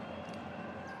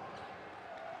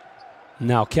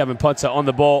 Now Kevin Punter on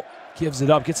the ball, gives it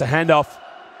up, gets a handoff.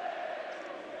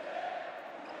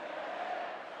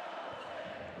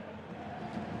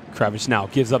 Kravic now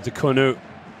gives up to Konu.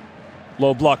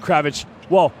 Low block, Kravic.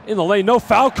 Whoa, in the lane, no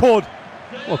foul called.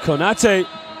 Well, Konate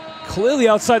clearly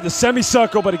outside the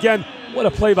semicircle, but again, what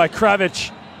a play by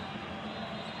Kravic.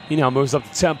 He now moves up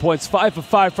to 10 points, 5 for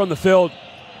 5 from the field.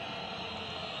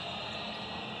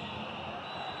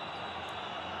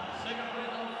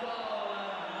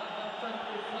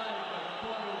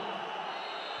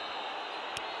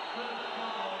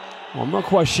 Well, I'm not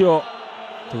quite sure.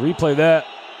 The replay there.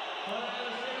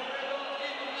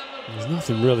 There's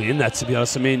nothing really in that, to be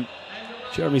honest. I mean,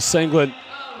 Jeremy Senglin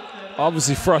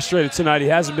obviously frustrated tonight. He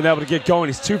hasn't been able to get going.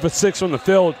 He's 2 for 6 from the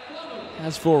field.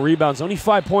 Has 4 rebounds, only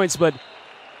 5 points, but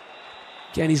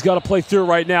again, he's got to play through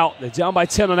right now. They're down by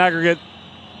 10 on aggregate.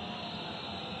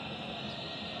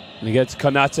 And he gets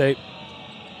Konate.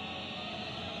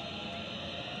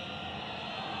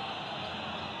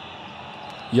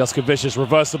 Jaskevicius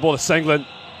reverses the ball to Senglin.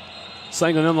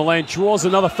 Senglin in the lane, draws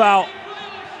another foul.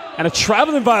 And a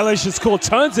traveling violation is called,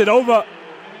 turns it over.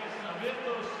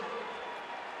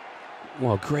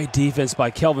 Well, great defense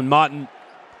by Kelvin Martin. You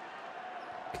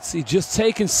can see just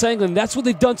taking Senglin. That's what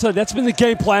they've done tonight. That's been the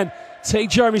game plan. Take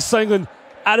Jeremy Senglin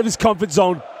out of his comfort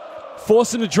zone.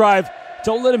 Force him to drive.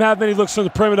 Don't let him have many looks from the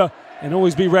perimeter. And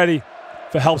always be ready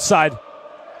for help side.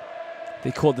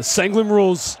 They called the Senglin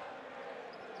rules.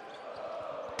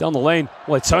 Down the lane.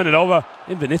 Well, they turn it over.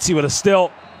 Invinizzi with a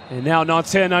steal. And now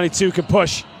Nanterre 92 can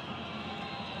push.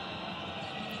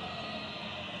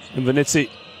 Invinizzi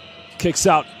kicks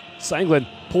out. Senglin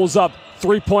pulls up.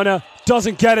 Three-pointer.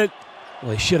 Doesn't get it.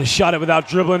 Well, he should have shot it without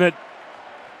dribbling it.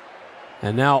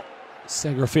 And now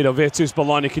Segafredo Virtus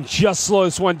Bologna can just slow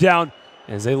this one down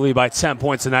as they lead by 10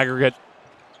 points in aggregate.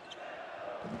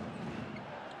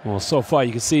 Well, so far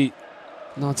you can see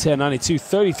Nanterre 92,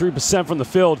 33% from the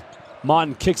field.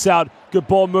 Martin kicks out, good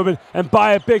ball movement, and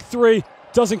by a big three,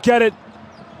 doesn't get it.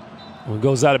 Well, it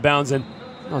goes out of bounds, and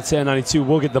Nanterre 92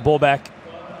 will get the ball back.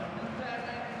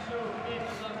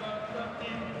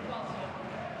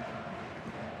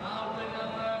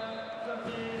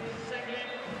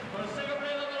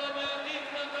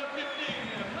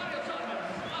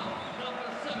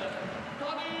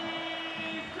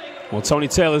 Well, Tony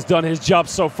Taylor's done his job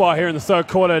so far here in the third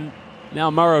quarter, and now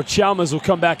Mauro Chalmers will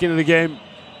come back into the game.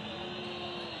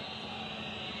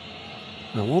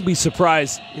 I won't be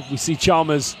surprised if we see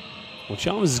Chalmers. Well,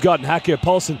 Chalmers has gotten Hacker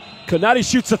Paulson. Konate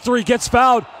shoots a three, gets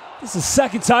fouled. This is the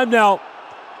second time now.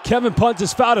 Kevin Punt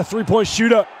has fouled a three-point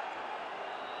shooter.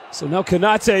 So now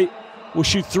Konate will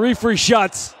shoot 3 free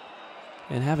shots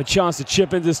and have a chance to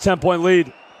chip into this 10-point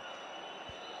lead.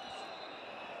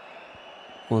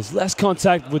 Well, there's less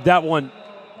contact with that one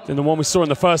than the one we saw in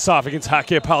the first half against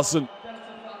Hacker Paulson.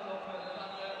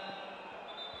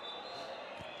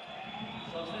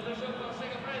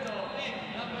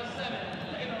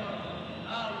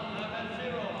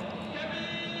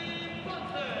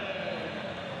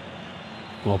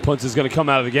 Well, Punter's going to come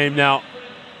out of the game now.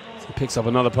 He picks up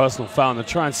another personal foul and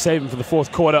try and save him for the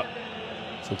fourth quarter.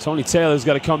 So Tony Taylor's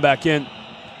got to come back in.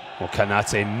 Well,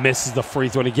 Konate misses the free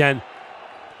throw again.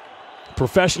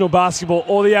 Professional basketball,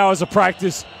 all the hours of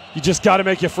practice, you just got to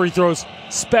make your free throws,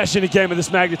 especially in a game of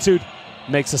this magnitude.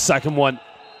 Makes the second one.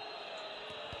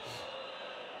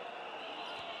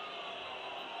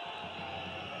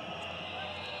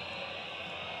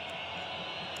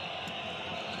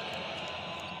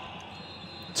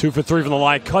 Two for 3 from the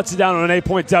line, cuts it down on an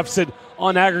 8-point deficit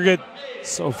on aggregate.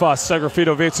 So far,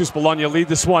 Segafredo Virtus Bologna lead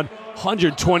this one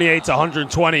 128 to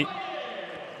 120.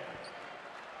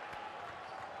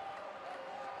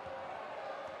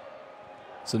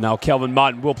 So now Kelvin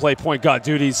Martin will play point guard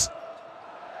duties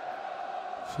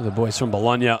for the boys from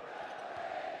Bologna.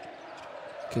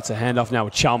 Gets a handoff now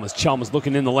with Chalmers. Chalmers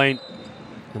looking in the lane.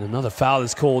 And another foul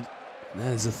is called. And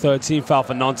that is the 13th foul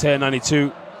for Nanterre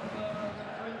 92.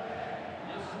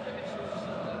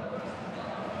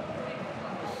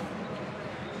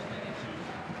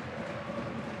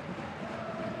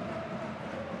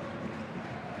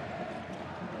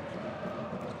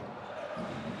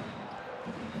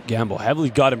 Gamble heavily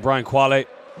guarding Brian Quale.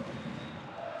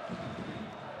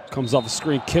 Comes off the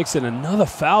screen, kicks it, another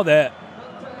foul there.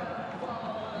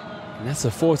 And that's a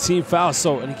 14th foul.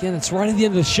 So, and again, it's right at the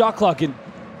end of the shot clock. And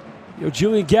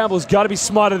Julian Gamble's got to be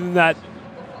smarter than that.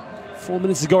 4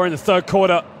 minutes to go in the third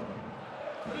quarter.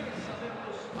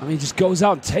 I mean, he just goes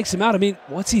out and takes him out. I mean,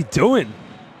 what's he doing?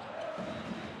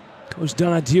 Coach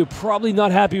Donadieu probably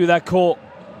not happy with that call.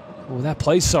 Oh, that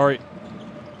play, sorry.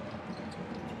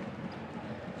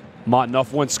 Martin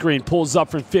off one screen, pulls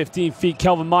up from 15 feet.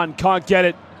 Kelvin Martin can't get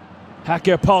it.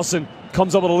 Hacker Paulson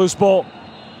comes up with a loose ball.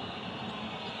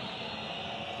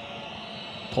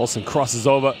 Paulson crosses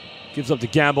over, gives up to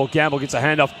Gamble. Gamble gets a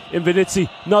handoff. Invenizzi,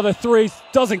 another three,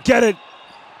 doesn't get it.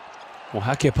 Well,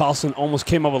 Hacker Paulson almost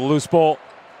came up with a loose ball.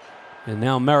 And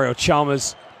now Mario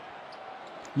Chalmers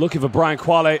looking for Brian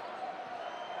Quale.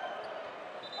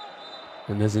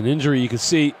 And there's an injury you can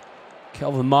see.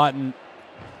 Kelvin Martin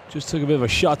just took a bit of a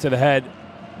shot to the head.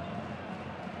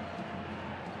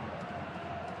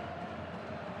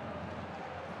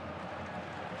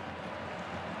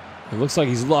 It looks like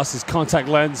he's lost his contact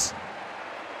lens.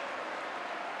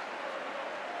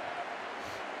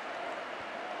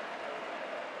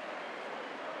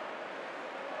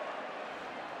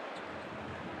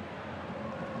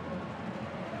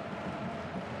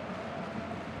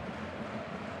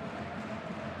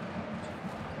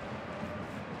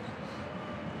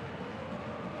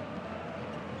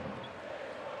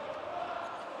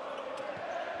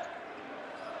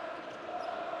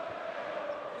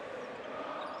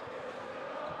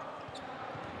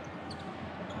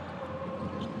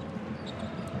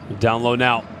 Down low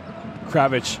now.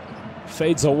 Kravich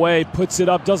fades away, puts it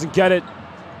up, doesn't get it.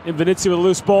 Invenizzi with a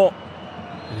loose ball.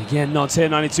 And again, Nanterre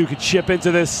 92 could chip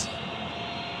into this.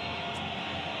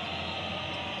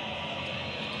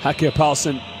 Hacker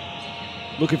Paulson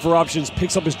looking for options,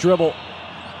 picks up his dribble.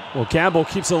 Well, Gamble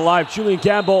keeps it alive. Julian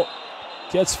Gamble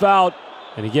gets fouled.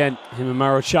 And again, him and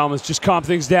Mario Chalmers just calm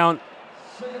things down.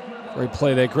 Great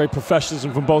play there, great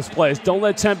professionalism from both players. Don't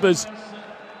let tempers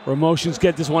or emotions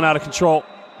get this one out of control.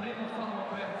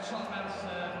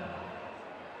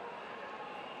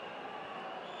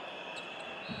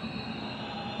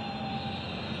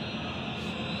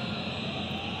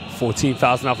 14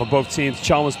 fouls now for both teams.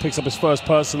 Chalmers picks up his first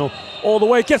personal all the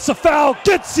way, gets the foul,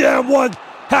 gets the and one.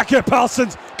 Hacker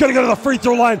Paulson's gonna go to the free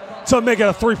throw line to make it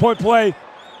a three-point play.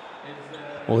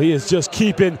 Well, he is just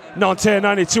keeping Nanterre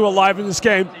 92 alive in this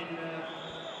game.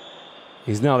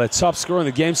 He's now their top scorer in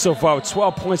the game so far with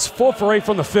 12 points, 4 for 8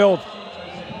 from the field.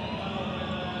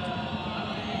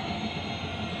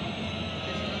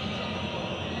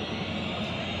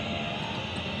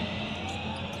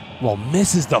 Well,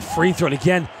 misses the free throw, and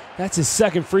again, that's his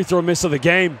second free throw miss of the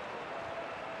game.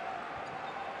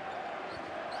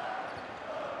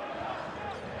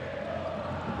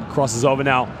 Crosses over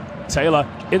now. Taylor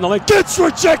in the lane, gets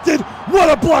rejected.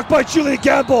 What a block by Julian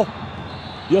Gamble.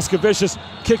 Juskavicius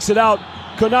kicks it out.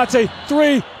 Konate,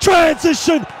 three,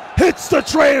 transition, hits the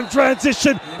tray in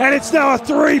transition, and it's now a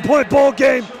three-point ball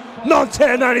game.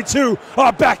 Nanterre 92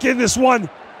 are back in this one.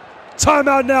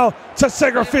 Timeout now to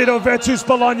Segafredo versus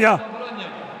Bologna.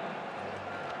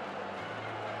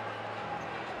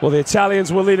 Well, the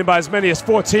Italians were leading by as many as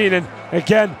 14, and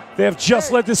again, they have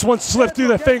just let this one slip through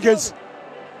their fingers.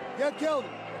 Get killed,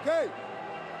 okay?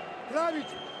 Kravich,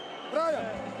 Brian,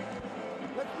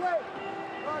 let's play.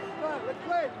 Let's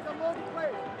play. Some longer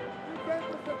plays.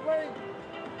 Defenders are playing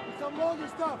some longer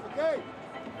stuff, okay?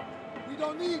 We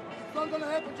don't need. It's not gonna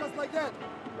happen just like that.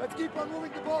 Let's keep on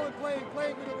moving the ball and playing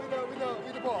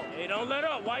with the ball. Hey, don't let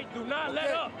up, White. Do not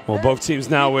let up. Well, both teams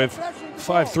now with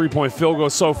 5 3-point field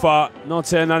goals so far.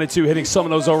 Nanterre 92 hitting some of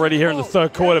those already here in the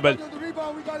third quarter, but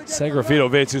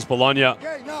Segafredo versus Bologna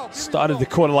started the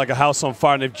quarter like a house on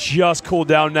fire, and they've just cooled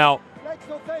down now.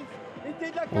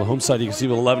 On the home side, you can see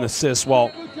with 11 assists,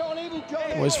 while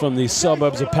boys from the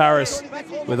suburbs of Paris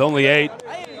with only 8.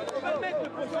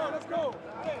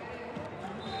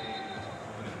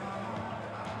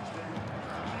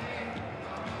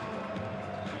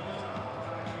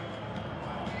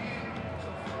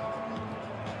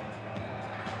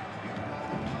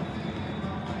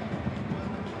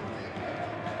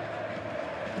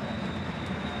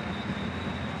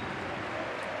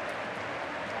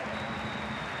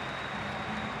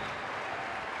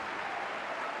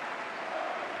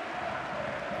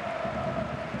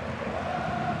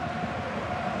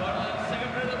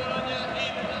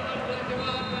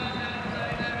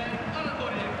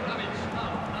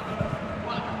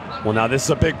 Well, now this is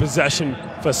a big possession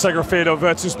for Segafredo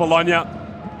versus Bologna.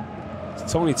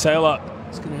 Tony Taylor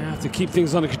is going to have to keep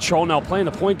things under control now, playing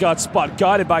the point guard spot,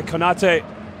 guided by Konate.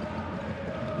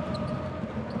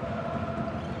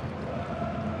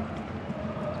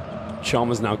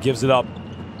 Chalmers now gives it up.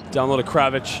 Down low to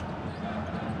Kravic.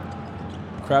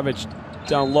 Kravic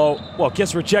down low. Well,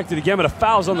 gets rejected again, but a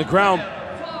foul's on the ground.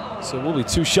 So it will be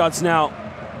 2 shots now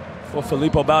for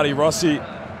Filippo Baldi Rossi.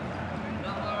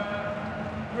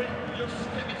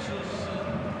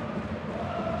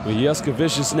 Well,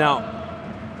 Jaskevicius now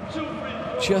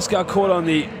just got caught on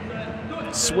the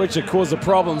switch that caused the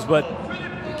problems, but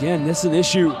again, this is an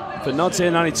issue for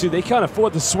Nanterre 92. They can't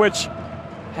afford the switch.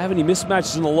 Have any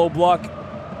mismatches in the low block.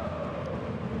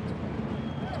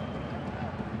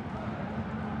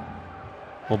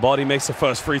 Well, Baldi makes the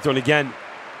first free throw, and again,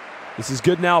 this is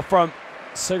good now from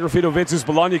Segafredo versus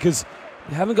Bologna because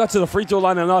they haven't got to the free throw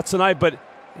line or not tonight, but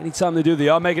anytime they do, they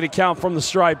are making it count from the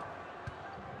stripe.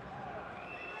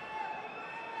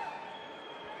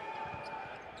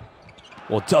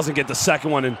 Well, doesn't get the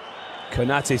second one, and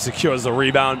Konate secures the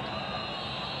rebound.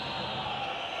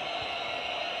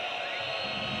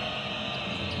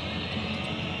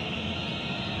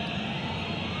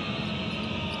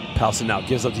 Paulson now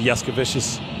gives up to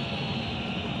Jaskevicius.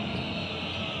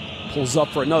 Pulls up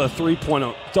for another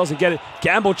three-pointer. Doesn't get it.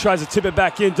 Gamble tries to tip it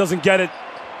back in. Doesn't get it.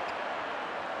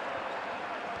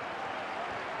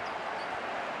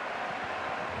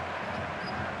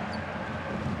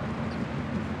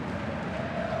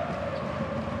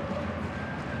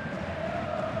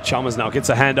 Chalmers now gets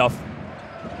a handoff.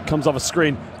 Comes off a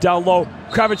screen. Down low.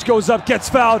 Kravic goes up, gets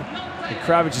fouled. And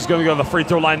Kravic is going to go to the free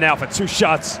throw line now for 2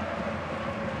 shots.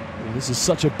 And this is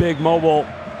such a big, mobile,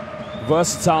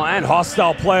 versatile, and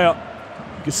hostile player.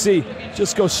 You can see,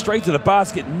 just goes straight to the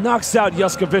basket, knocks out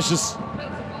Jaskevicius.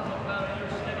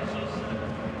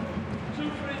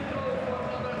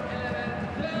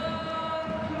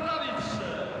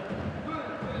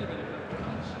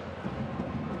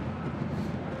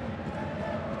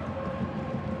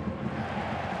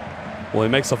 Well, he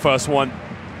makes the first one.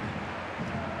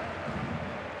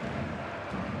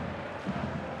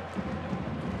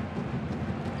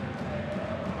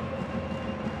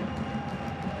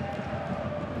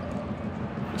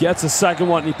 Gets the second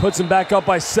one, and he puts him back up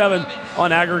by 7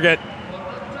 on aggregate.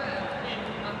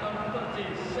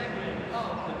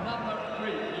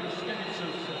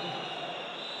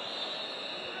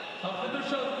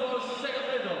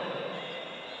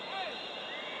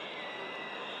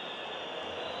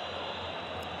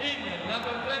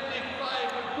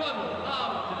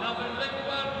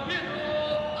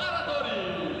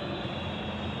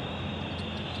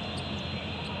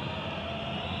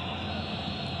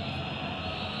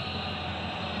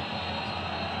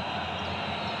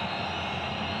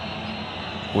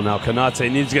 Well, now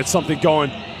Konate needs to get something going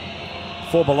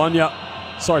for Bologna.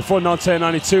 Sorry, for Nanterre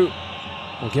 92.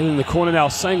 We'll get in the corner now.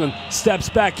 Sanglin steps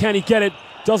back. Can he get it?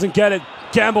 Doesn't get it.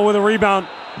 Gamble with a rebound.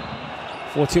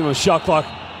 14 on the shot clock.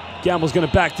 Gamble's going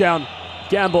to back down.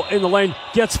 Gamble in the lane.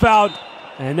 Gets fouled.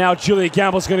 And now Julian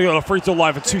Gamble's going to go to the free throw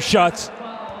line for 2 shots.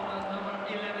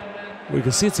 We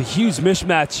can see it's a huge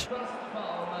mismatch.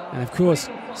 And of course,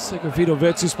 Segafredo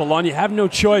versus Bologna have no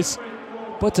choice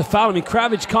but to foul. I mean,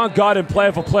 Kravic can't guard him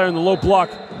player for player in the low block.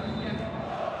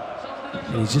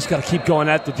 And he's just got to keep going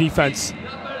at the defense.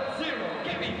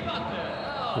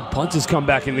 And punters come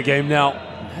back in the game now.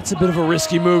 That's a bit of a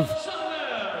risky move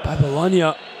by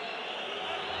Bologna.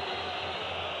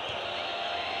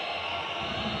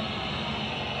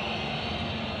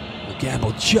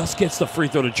 Gamble just gets the free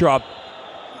throw to drop.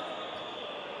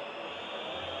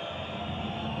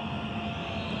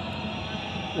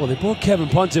 Well, they brought Kevin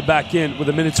Punter back in with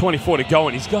 1:24 to go,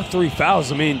 and he's got 3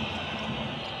 fouls. I mean,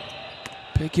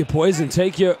 pick your poison,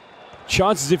 take your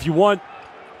chances if you want.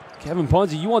 Kevin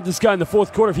Punter, you want this guy in the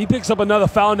 4th quarter. If he picks up another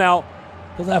foul now,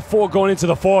 he'll have 4 going into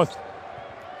the 4th.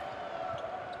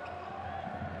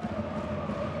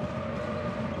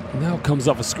 Now comes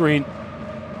off a screen.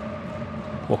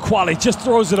 Well, Quali just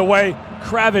throws it away.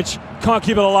 Kravic can't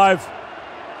keep it alive.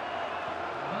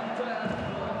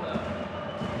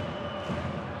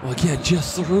 Well, again,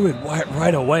 just threw it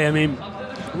right away. I mean,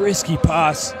 risky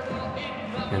pass.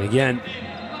 And again,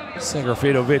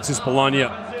 Segafredo versus Bologna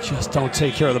just don't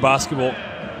take care of the basketball.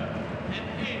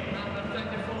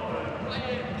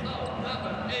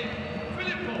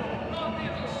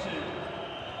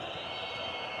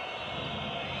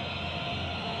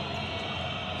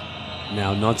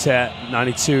 Now Nanterre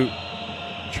 92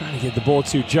 trying to get the ball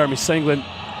to Jeremy Sanglin.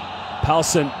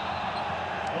 Paulson.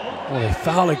 Oh, they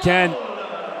foul again.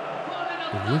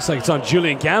 It looks like it's on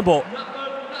Julian Gamble.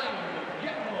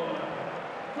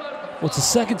 Well, it's the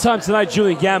second time tonight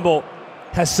Julian Gamble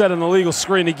has set an illegal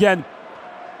screen. Again,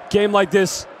 game like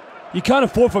this, you can't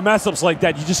afford for mess ups like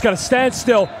that. You just got to stand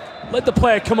still, let the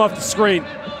player come off the screen.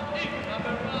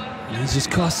 And he's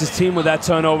just cost his team with that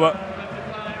turnover.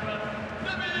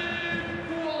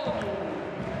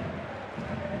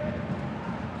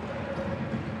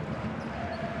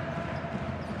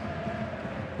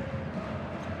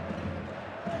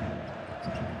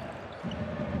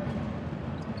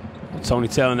 Tony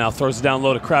Taylor now throws it down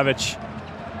low to Kravich.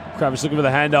 Kravich looking for the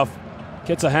handoff.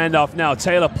 Gets a handoff now.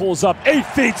 Taylor pulls up 8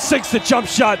 feet, 6 the jump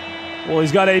shot. Well,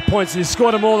 he's got 8 points and he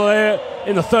scored them all there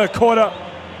in the third quarter.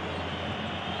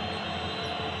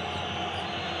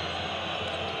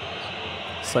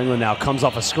 Sengler now comes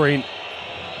off a screen.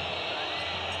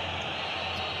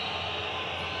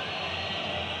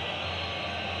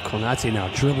 Konate now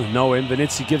dribbling, no in.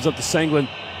 Vinizzi gives up to Senglin.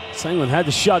 Senglin had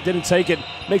the shot, didn't take it.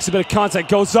 Makes a bit of contact,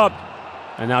 goes up.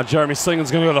 And now Jeremy Senglin's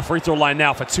going to go to the free throw line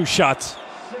now for 2 shots.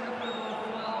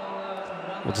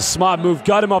 Well, it's a smart move,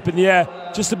 got him up in the air.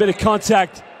 Just a bit of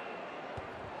contact.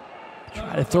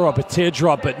 Try to throw up a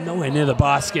teardrop, but nowhere near the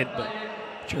basket. But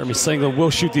Jeremy Senglin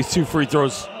will shoot these 2 free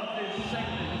throws.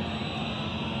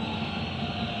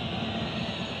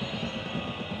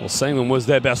 Well, Senglin was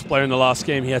their best player in the last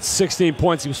game. He had 16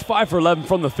 points. He was 5 for 11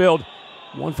 from the field,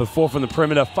 1 for 4 from the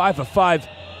perimeter, 5 for 5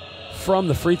 from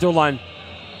the free throw line.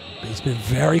 But he's been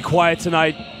very quiet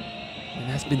tonight, and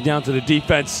that's been down to the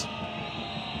defense.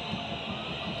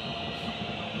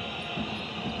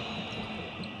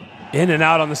 In and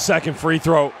out on the second free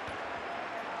throw.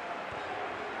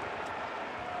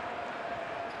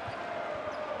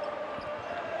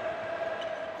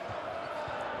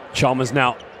 Chalmers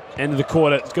now, end of the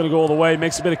quarter. It's going to go all the way,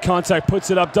 makes a bit of contact, puts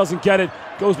it up, doesn't get it,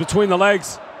 goes between the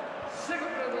legs.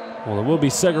 Well, it will be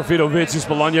Segafredo versus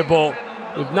Bologna ball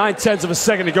with 9/10 of a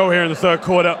second to go here in the third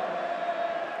quarter.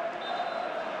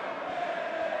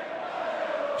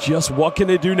 Just what can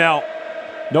they do now?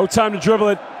 No time to dribble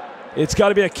it. It's got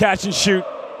to be a catch and shoot.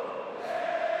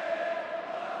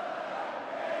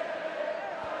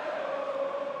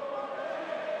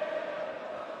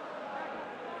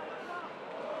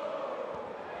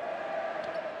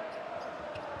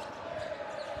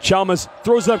 Chalmers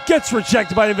throws it up, gets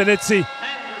rejected by Vinizzi.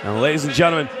 And ladies and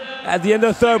gentlemen, at the end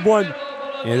of the third one,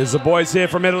 it is the boys here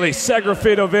from Italy,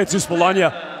 Segafredo versus Bologna,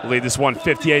 lead this one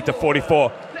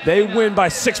 58-44. They win by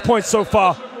 6 points so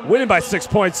far, winning by 6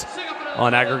 points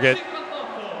on aggregate.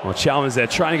 Well, Chalmers there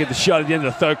trying to get the shot at the end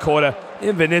of the third quarter.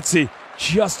 Vinizzi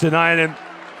just denying him.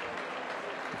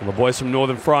 And the boys from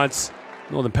Northern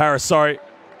Paris,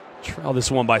 trail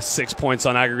this one by 6 points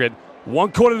on aggregate.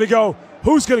 1 quarter to go.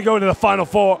 Who's going to go into the Final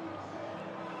Four?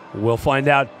 We'll find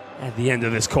out at the end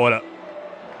of this quarter.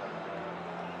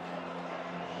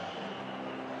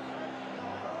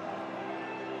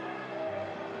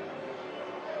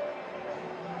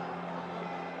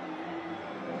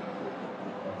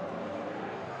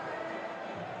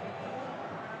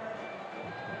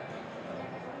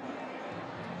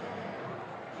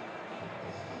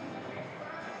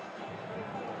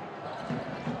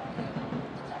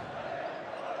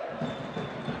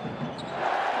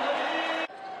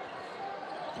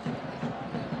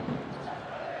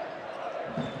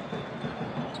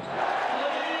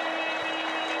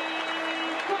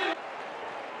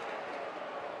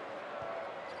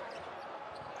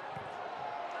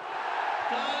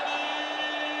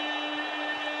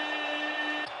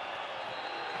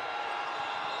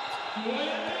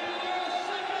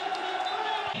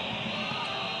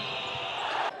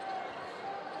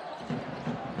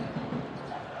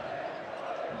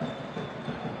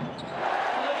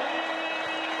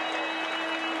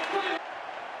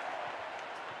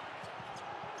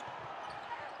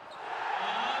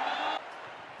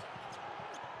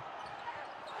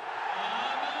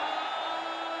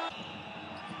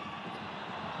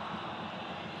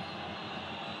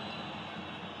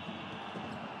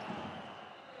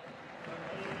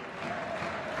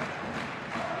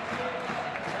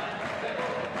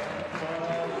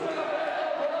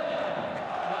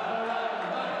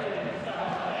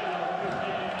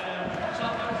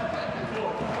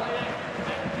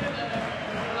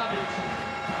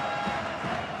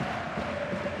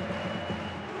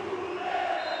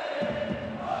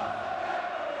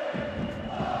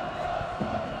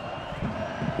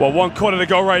 Well, 1 quarter to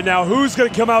go right now. Who's going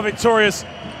to come out victorious?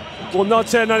 Will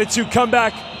Nanterre 92 come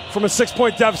back from a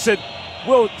 6-point deficit?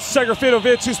 Will Segafredo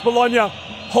versus Bologna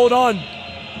hold on?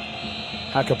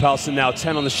 Hacker Palsen now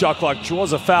 10 on the shot clock,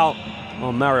 draws a foul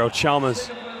on Mario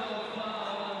Chalmers.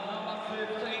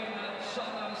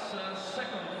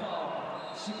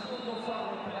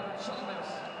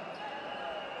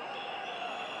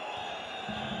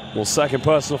 Well, second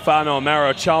personal foul on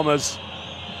Mario Chalmers.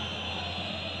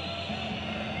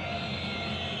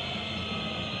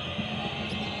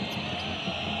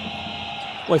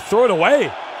 Well, throw it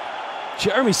away.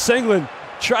 Jeremy Singland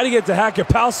tried to get to Hacker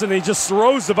Palsen, and he just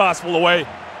throws the basketball away.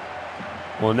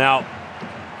 Well, now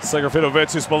Segafredo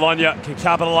Virtus Bologna can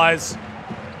capitalize.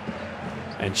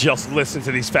 And just listen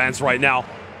to these fans right now.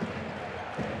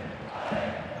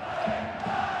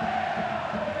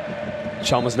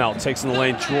 Chalmers now takes in the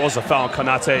lane, draws a foul on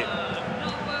Konate.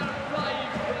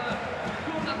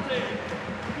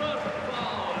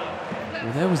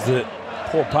 Well, that was the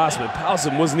poor pass, but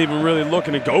Palsen wasn't even really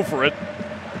looking to go for it.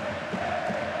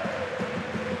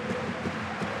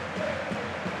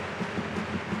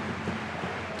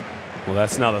 Well,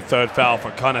 that's now the third foul for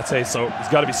Konate, so he's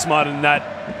got to be smarter than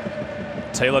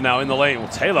that. Taylor now in the lane. Well,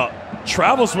 Taylor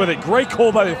travels with it. Great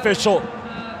call by the official.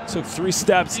 Took 3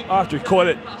 steps after he caught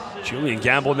it. Julian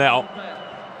Gamble now.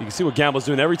 You can see what Gamble's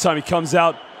doing every time he comes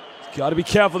out. He's got to be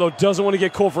careful, though. Doesn't want to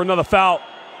get called for another foul.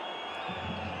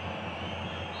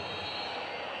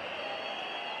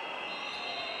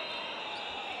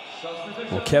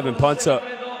 Well, Kevin Punter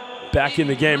back in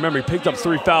the game. Remember, he picked up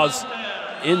 3 fouls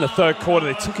in the third quarter.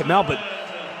 They took him out, but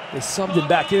they subbed him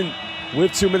back in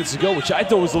with 2 minutes to go, which I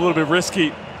thought was a little bit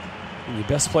risky. And your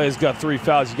best player's got 3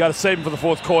 fouls. You got to save him for the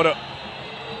fourth quarter.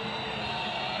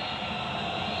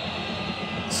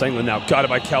 Singland now guarded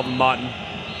by Calvin Martin.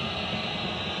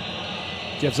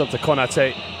 Gives up to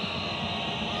Konate.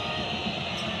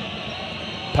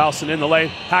 Palsen in the lane.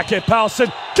 Hackett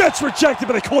Palsen gets rejected,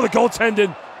 but they call it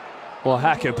goaltending. Well,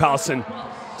 Hackett Palsen,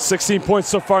 16 points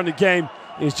so far in the game.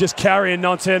 He's just carrying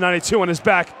Nanterre 92 on his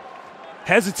back.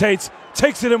 Hesitates,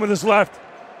 takes it in with his left.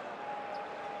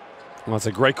 Well, that's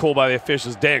a great call by the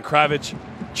officials. Dan Kravich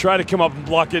tried to come up and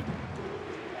block it.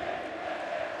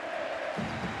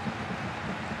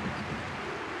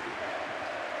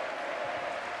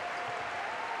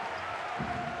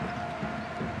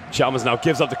 Chalmers now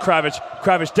gives up to Kravich.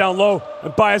 Kravich down low,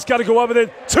 and Baez got to go up with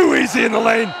it. Too easy in the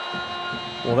lane.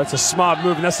 Well, that's a smart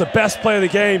move, and that's the best play of the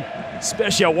game,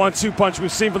 especially a 1-2 punch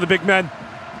we've seen from the big men.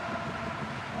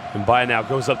 And Baez now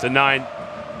goes up to 9.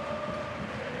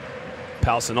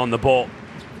 Palsen on the ball.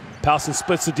 Palsen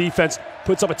splits the defense,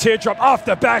 puts up a teardrop off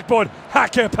the backboard.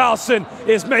 Hacker Palsen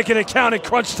is making it count in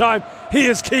crunch time. He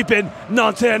is keeping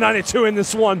Nanterre 92 in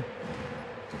this one.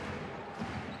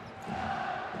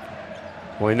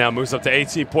 Well, he now moves up to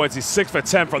 18 points. He's 6 for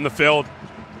 10 from the field.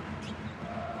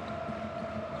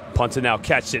 Punter now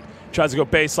catches it. Tries to go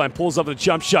baseline, pulls up the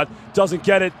jump shot. Doesn't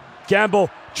get it.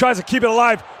 Gamble tries to keep it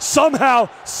alive. Somehow,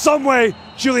 someway,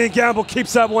 Julian Gamble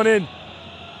keeps that one in.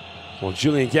 Well,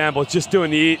 Julian Gamble just doing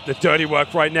the dirty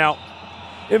work right now.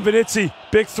 Invenizzi,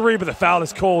 big 3, but the foul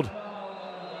is called.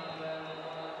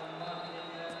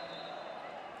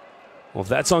 Well, if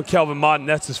that's on Calvin Martin,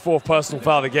 that's his 4th personal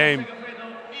foul of the game.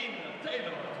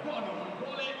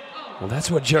 Well,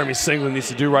 that's what Jeremy Singland needs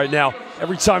to do right now.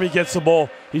 Every time he gets the ball,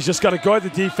 he's just got to guard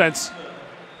the defense.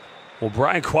 Well,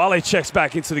 Brian Quale checks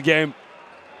back into the game.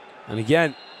 And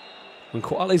again, when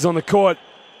Quale's on the court,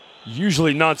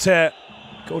 usually Nanterre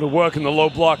go to work in the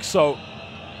low block. So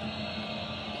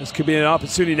this could be an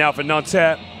opportunity now for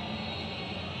Nanterre.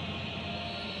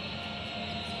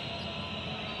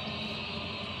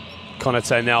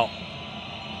 Konate now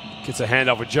gets a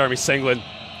handoff with Jeremy Singland.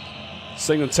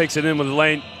 Singland takes it in with the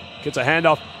lane. Gets a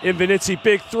handoff. Invenizzi,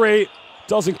 big 3.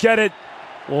 Doesn't get it.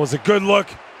 Well, it was a good look,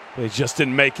 but he just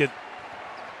didn't make it.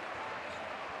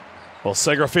 Well,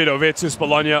 Segafredo Virtus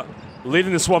Bologna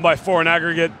leading this one by 4 in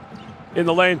aggregate in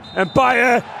the lane. And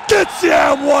Bayer gets the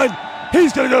M1.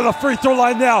 He's going to go to the free throw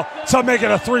line now to make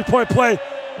it a 3-point play.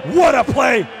 What a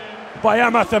play by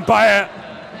Amath and Bayer.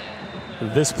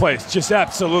 This place just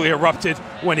absolutely erupted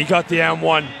when he got the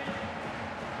M1.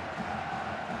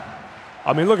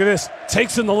 I mean, look at this.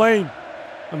 Takes in the lane.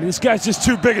 I mean, this guy's just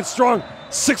too big and strong.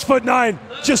 6'9",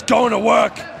 just going to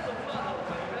work.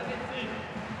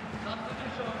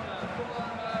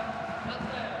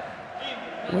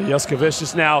 Well,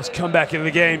 Juskovic now has come back into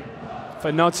the game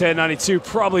for Nanterre 92,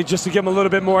 probably just to give him a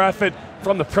little bit more effort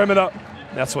from the perimeter.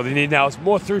 That's what they need now, is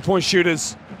more 3-point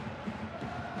shooters.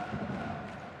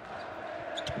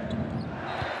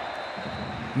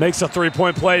 Makes a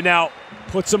 3-point play now.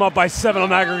 Puts him up by 7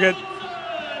 on aggregate.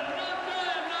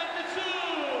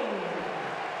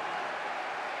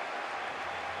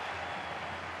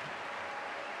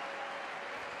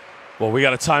 Well, we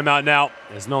got a timeout now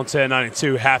as Nanterre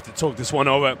 92 have to talk this one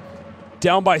over.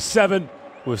 Down by 7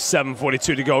 with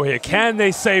 7:42 to go here. Can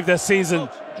they save their season?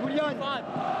 Julian,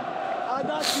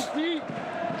 Anas ici,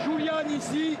 Julian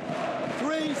ici,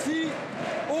 3 ici,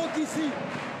 Haute ici.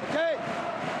 Ok.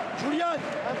 Julian,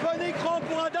 un bon écran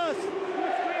pour Adas.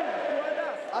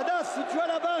 Adas, si tu as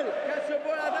la balle.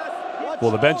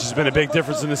 Well, the bench has been a big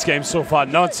difference in this game so far.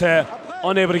 Nanterre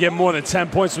unable to get more than 10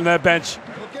 points from their bench.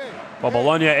 While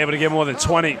Bologna able to get more than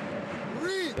 20.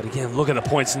 But again, look at the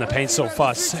points in the paint so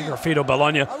far. Segafredo,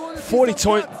 Bologna,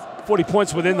 40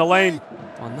 points within the lane.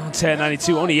 While Nanterre,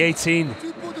 92, only 18.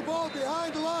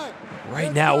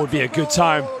 Right now would be a good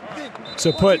time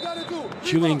to put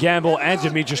Julian Gamble and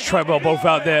Demetrius Treadwell both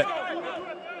out there.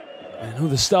 And who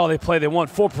the style they play, they want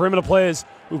 4 perimeter players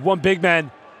with 1 big man.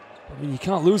 I mean, you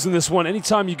can't lose in this one.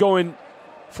 Anytime you go in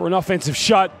for an offensive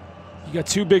shot, you got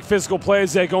 2 big physical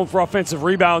players there going for offensive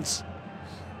rebounds.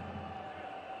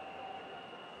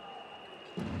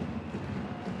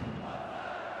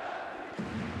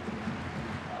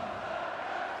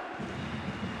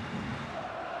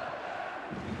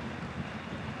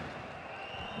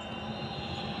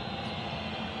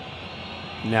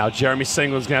 Now Jeremy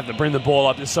Singland's going to have to bring the ball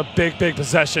up. This is a big, big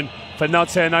possession for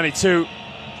Nanterre 92.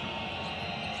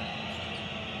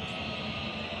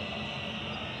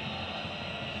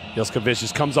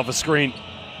 Jaskevicius comes off a screen.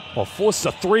 Well, forces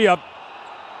a 3 up.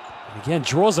 And again,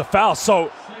 draws a foul.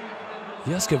 So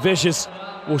Jaskevicius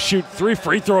will shoot 3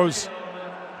 free throws.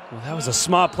 Well, that was a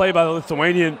smart play by the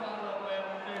Lithuanian.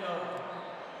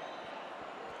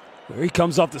 There he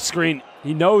comes off the screen.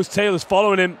 He knows Taylor's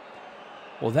following him.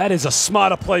 Well, that is a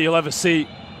smarter play you'll ever see.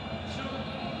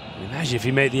 Imagine if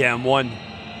he made the M1.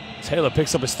 Taylor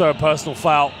picks up his 3rd personal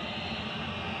foul.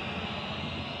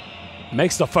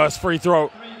 Makes the first free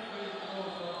throw.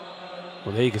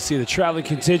 Well, there you can see the traveling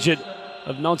contingent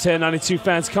of Nanterre 92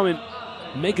 fans coming,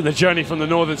 making the journey from the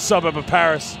northern suburb of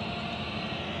Paris.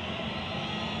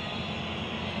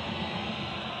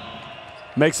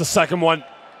 Makes the second one.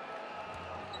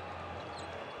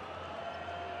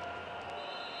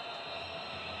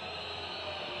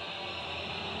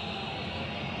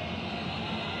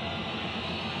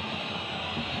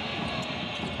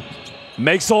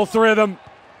 Makes all 3 of them.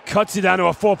 Cuts it down to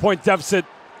a 4-point deficit.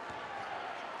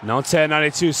 Nanterre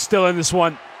 92 still in this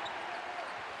one.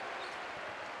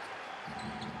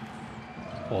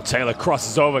 Well, Taylor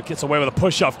crosses over, gets away with a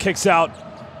push-off, kicks out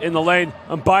in the lane.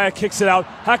 Mbaya kicks it out.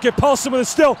 Hackett Paulson with a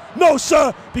steal. No,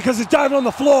 sir, because he's diving on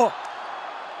the floor.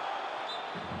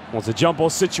 Well, it's a jump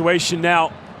ball situation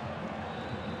now.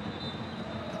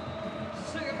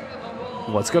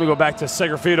 Well, it's going to go back to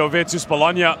Segafredo versus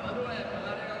Bologna.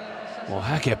 Well,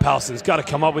 Hackett Paulson's got to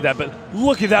come up with that, but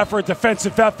look at that for a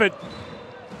defensive effort.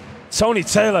 Tony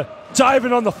Taylor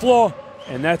diving on the floor,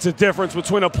 and that's a difference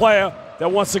between a player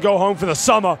that wants to go home for the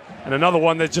summer and another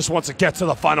one that just wants to get to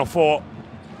the Final Four.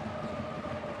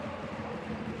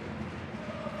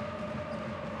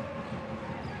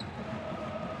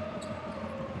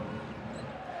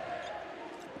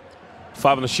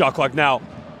 Five on the shot clock now.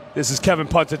 This is Kevin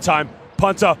Punter time.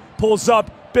 Punter pulls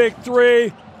up, big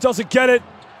 3, doesn't get it.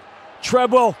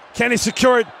 Treadwell, can he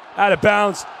secure it? Out of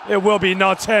bounds. It will be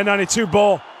Nanterre 92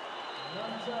 ball.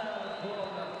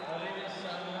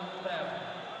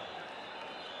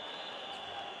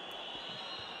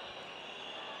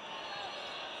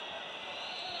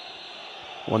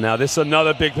 Well, now this is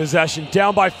another big possession.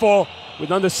 Down by 4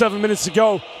 with under 7 minutes to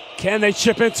go. Can they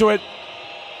chip into it?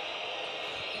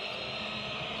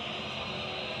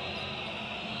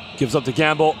 Gives up to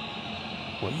Gamble.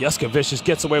 Well, Jaskevicius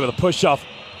gets away with a push-off.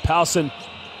 Paulson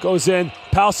goes in.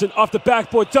 Paulson off the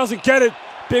backboard, doesn't get it.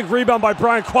 Big rebound by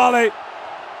Brian Quale.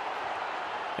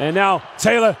 And now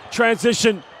Taylor,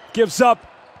 transition, gives up.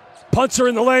 Punter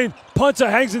in the lane. Punter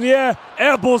hangs in the air,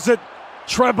 airballs it.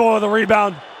 Treadwell with the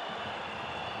rebound.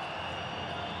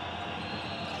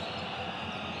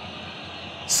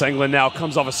 Sengland now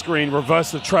comes off a screen,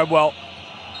 reverse to Treadwell.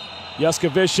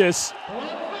 Jaskevicius.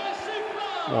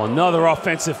 Well, another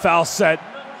offensive foul set.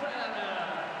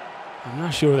 I'm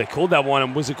not sure they called that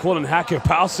one. Was it called on Hackett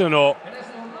Paulson or?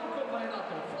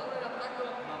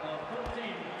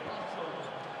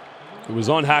 It was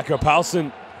on Hackett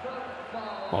Paulson.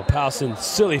 Well, Paulson,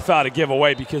 silly foul to give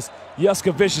away because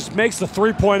Jaskevicius makes the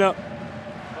 3-pointer.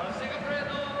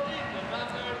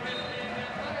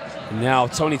 And now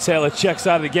Tony Taylor checks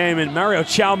out of the game, and Mario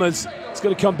Chalmers is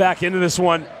going to come back into this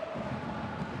one.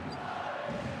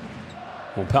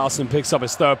 Well, Paulson picks up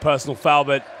his 3rd personal foul,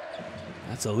 but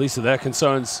that's the least of their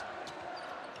concerns.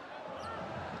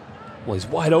 Well, he's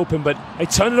wide open, but they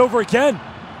turn it over again.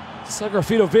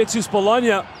 Segafredo versus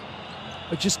Bologna are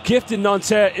just gifted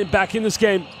Nanterre back in this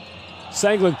game.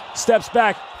 Sengland steps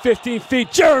back 15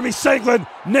 feet. Jeremy Sengland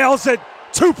nails it.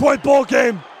 2-point ball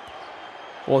game.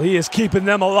 Well, he is keeping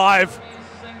them alive.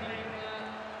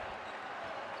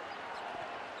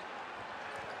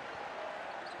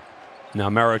 Now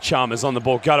Mario Chalmers on the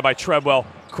ball, got it by Treadwell,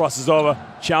 crosses over,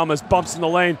 Chalmers bumps in the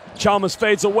lane, Chalmers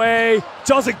fades away,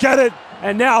 doesn't get it,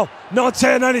 and now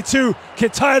Nanterre 92 can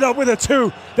tie it up with a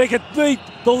 2. They can lead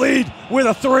the lead with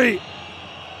a 3.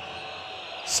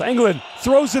 Senglin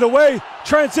throws it away,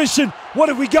 transition, what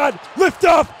have we got? Lift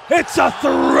off, it's a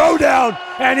throwdown,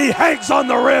 and he hangs on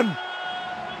the rim.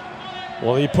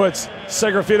 Well, he puts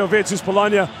Segafredo Virtus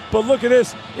Bologna, but look at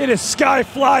this, it is sky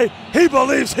fly, he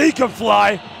believes he can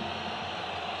fly.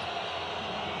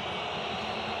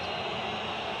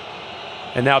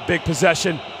 And now big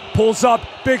possession, pulls up,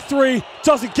 big 3,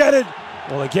 doesn't get it.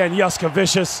 Well, again, Juska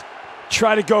Vicious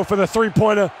tried to go for the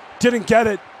 3-pointer, didn't get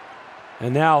it.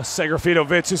 And now Segafredo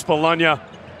Virtus Bologna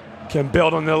can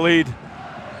build on the lead.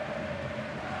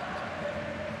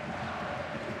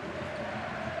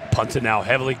 Punter now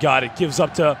heavily guarded, gives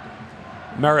up to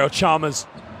Mario Chalmers.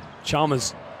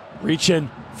 Chalmers reach in,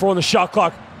 throwing the shot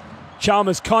clock.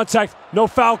 Chalmers contact, no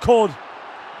foul called.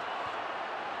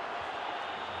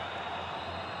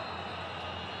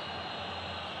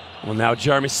 Well, now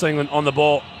Jeremy Senglin on the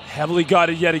ball, heavily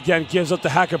guarded yet again, gives up to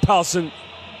Hacker Paulson.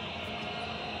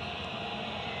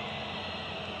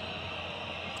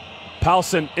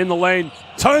 Paulson in the lane,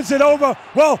 turns it over.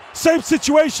 Well, same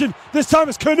situation. This time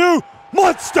it's Canoe.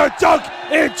 Monster dunk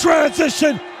in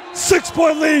transition.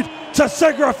 6-point lead to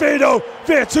Segafredo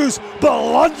Virtus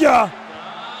Bologna.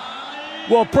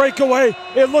 Well, breakaway.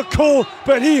 It looked cool,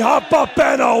 but he hopped up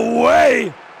and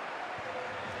away.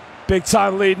 Big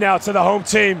time lead now to the home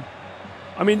team.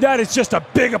 I mean, that is just a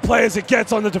bigger play as it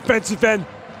gets on the defensive end.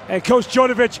 And Coach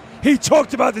Jordovich, he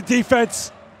talked about the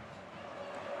defense.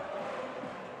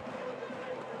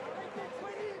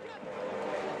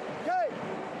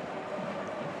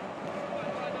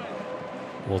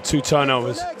 Well, 2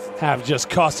 turnovers have just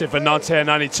cost it for Nanterre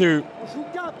 92. On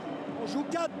joue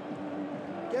 4.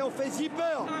 Okay, on fait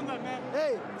zipper.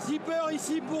 Hey, zipper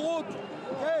ici pour Haute.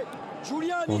 Okay,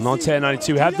 Julien. Well, Nanterre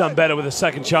 92 have done better with the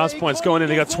second chance points going in.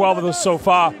 They got 12 of those so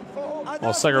far.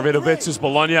 While Segafredo Virtus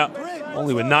Bologna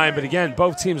only with 9. But again,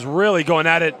 both teams really going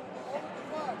at it.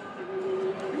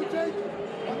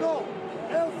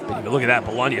 But look at that,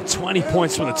 Bologna 20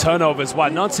 points from the turnovers,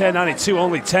 while Nanterre 92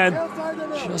 only 10.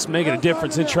 Just making a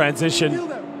difference in transition.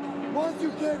 Once you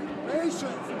get patience,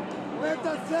 let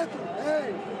that settle.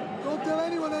 Hey, don't tell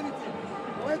anyone anything.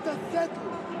 Let that settle.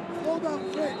 Slow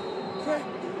down, fake. Wait.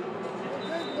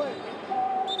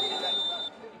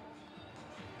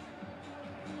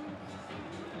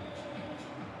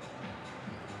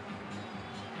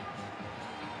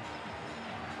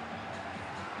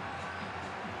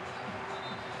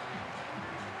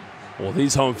 Well,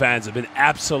 these home fans have been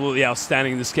absolutely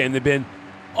outstanding in this game. They've been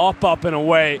up, and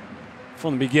away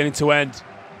from the beginning to end.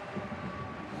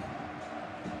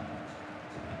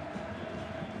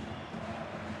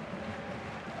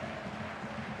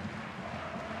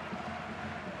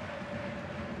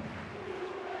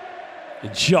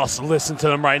 And just listen to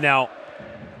them right now.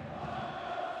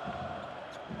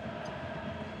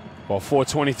 Well,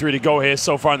 4:23 to go here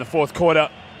so far in the fourth quarter.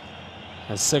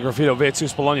 As Segafredo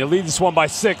Virtus Bologna lead this one by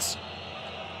 6.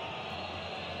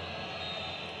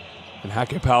 And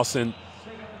Hacker Paulson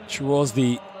draws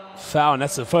the foul, and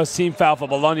that's the first team foul for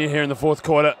Bologna here in the fourth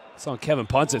quarter. It's on Kevin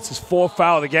Punter. It's his 4th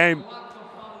foul of the game.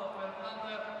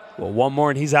 Well, one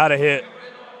more and he's out of here.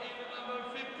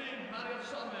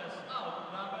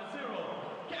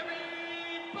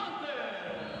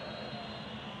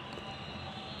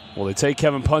 Well, they take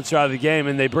Kevin Punter out of the game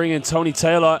and they bring in Tony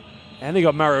Taylor, and they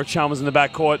got Mario Chalmers in the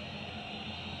backcourt.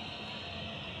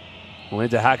 Well,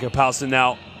 into Hacker Paulson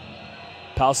now.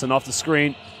 Paulson off the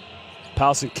screen.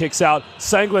 Paulson kicks out.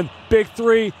 Senglin, big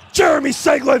 3. Jeremy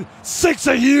Senglin sinks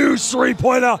a huge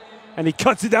 3-pointer, and he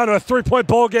cuts it down to a 3-point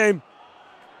ball game.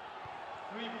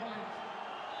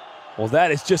 Well, that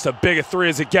is just a bigger 3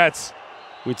 as it gets.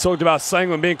 We talked about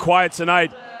Senglin being quiet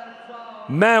tonight.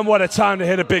 Man, what a time to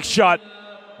hit a big shot.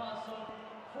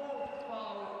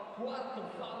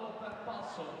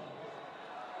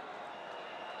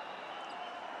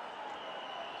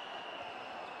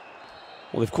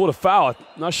 Well, they've called a foul. I'm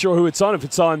not sure who it's on, if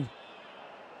it's on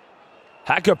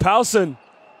Hacker Paulson.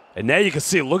 And there you can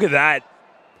see, look at that.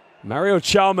 Mario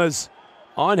Chalmers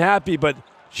unhappy, but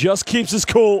just keeps his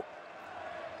cool.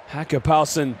 Hacker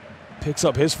Paulson picks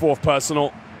up his 4th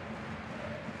personal.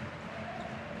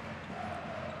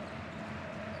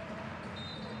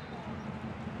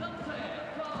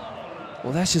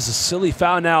 Well, that's just a silly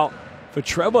foul now for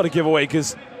Treadwell to give away,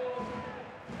 because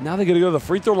now they're going to go to the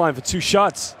free throw line for 2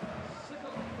 shots.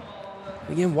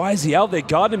 Again, why is he out there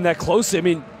guarding him that close? I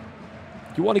mean,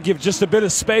 you want to give just a bit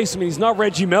of space. I mean, he's not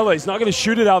Reggie Miller. He's not going to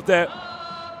shoot it out there.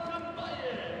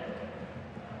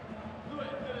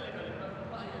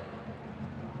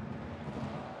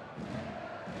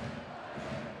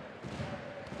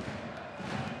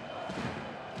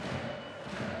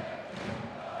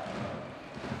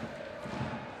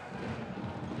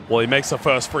 Well, he makes the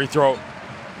first free throw.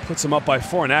 Puts him up by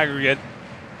 4 in aggregate.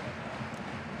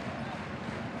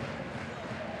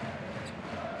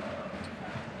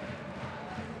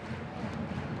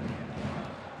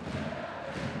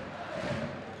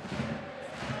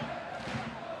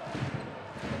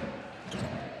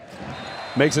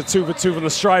 Makes it 2 for 2 from the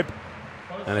stripe.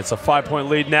 And it's a 5-point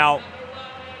lead now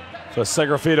for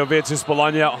Segafredo Virtus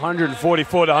Bologna,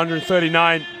 144 to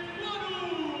 139.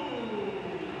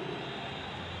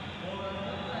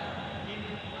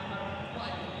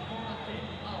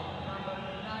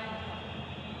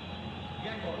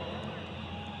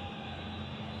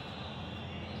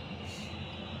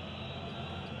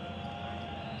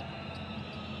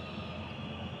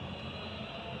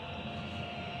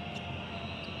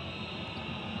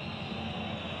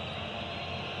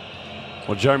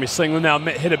 Well, Jeremy Singler now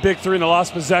hit a big 3 in the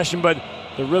last possession, but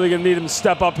they're really going to need him to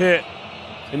step up here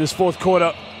in this fourth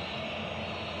quarter.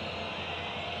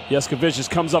 Jeskavicius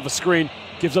comes off a screen,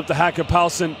 gives up to Hacker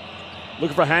Paulson,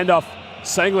 looking for a handoff.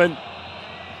 Sanglin,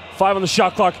 5 on the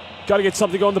shot clock, got to get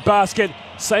something on the basket.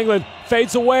 Sanglin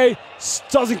fades away,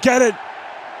 doesn't get it.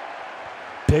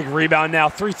 Big rebound now,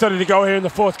 3:30 to go here in the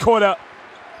fourth quarter.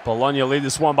 Bologna lead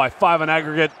this one by 5 on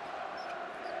aggregate.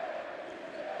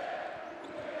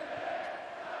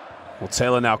 Well,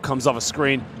 Taylor now comes off a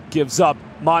screen, gives up.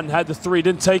 Martin had the 3,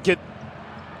 didn't take it.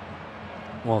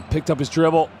 Well, picked up his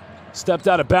dribble, stepped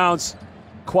out of bounds.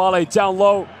 Quale down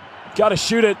low, got to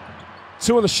shoot it.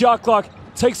 2 on the shot clock,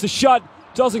 takes the shot,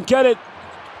 doesn't get it.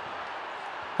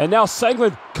 And now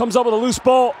Sanglin comes up with a loose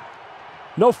ball.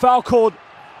 No foul called.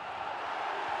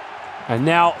 And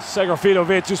now Segafredo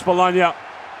Virtus Bologna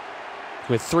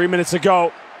with 3 minutes to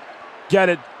go. Get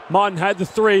it. Martin had the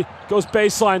 3, goes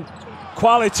baseline.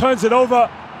 Quale turns it over.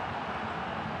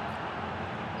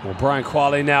 Well, Brian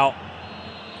Quale now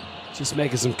just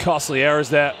making some costly errors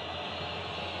there.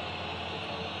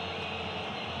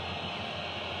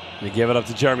 They give it up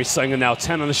to Jeremy Sanglin now,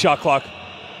 10 on the shot clock.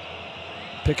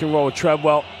 Pick and roll with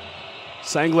Treadwell.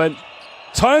 Sanglin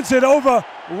turns it over.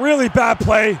 Really bad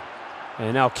play.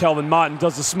 And now Kelvin Martin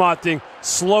does the smart thing,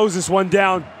 slows this one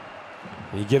down.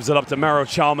 And he gives it up to Maro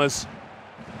Chalmers.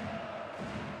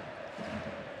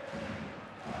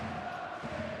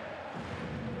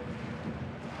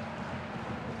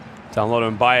 Down low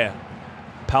to Mbaya.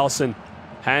 Paulson,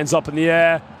 hands up in the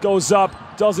air, goes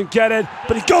up, doesn't get it,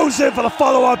 but he goes in for the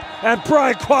follow-up, and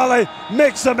Brian Quale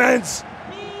makes amends.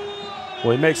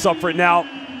 Well, he makes up for it now.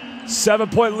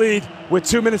 7-point lead with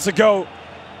 2 minutes to go.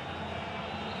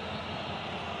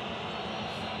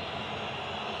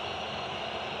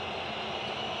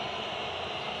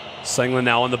 Sanglin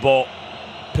now on the ball.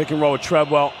 Pick and roll with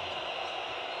Treadwell.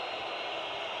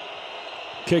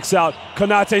 Kicks out.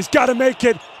 Konate's got to make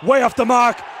it. Way off the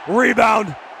mark.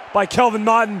 Rebound by Kelvin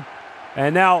Martin.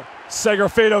 And now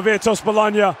Segafredo Virtus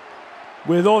Bologna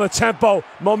with all the tempo,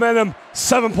 momentum,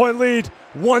 7-point lead.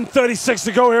 1:36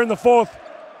 to go here in the fourth.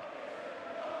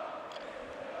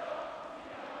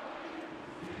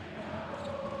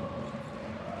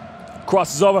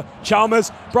 Crosses over.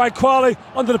 Chalmers. Brian Quale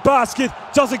under the basket.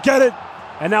 Doesn't get it.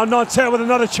 And now Nanterre with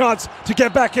another chance to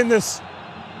get back in this.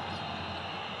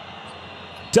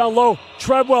 Down low,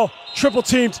 Treadwell, triple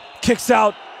teamed, kicks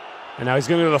out. And now he's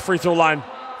going to go to the free throw line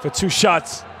for 2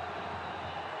 shots.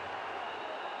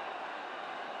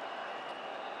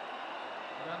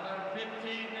 Number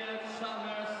 15,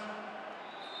 Summers.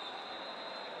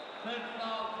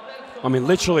 I mean,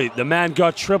 literally, the man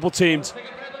got triple teamed.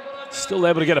 Still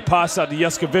able to get a pass out to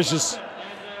Jeskavicius.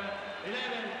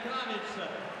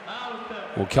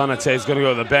 Well, Konate is going to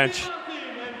go to the bench,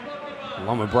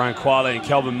 along with Brian Quale and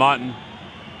Kelvin Martin.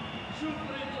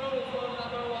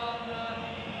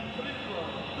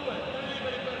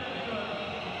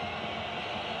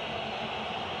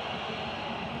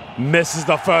 Misses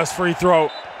the first free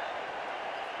throw.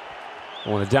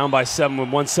 Well, they're down by 7 with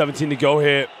 1:17 to go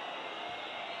here.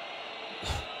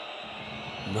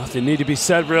 Nothing need to be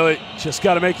said, really. Just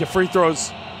got to make your free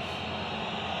throws.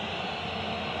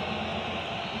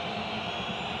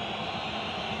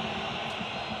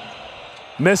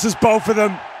 Misses both of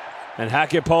them. And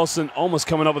Hackett Paulson almost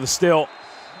coming up with a steal.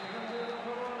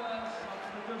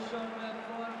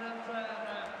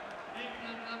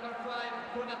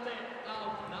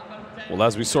 Well,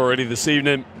 as we saw already this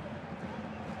evening,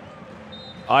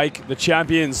 Ike, the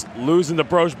champions, losing to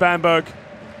Broge Bamberg.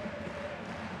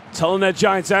 Telling their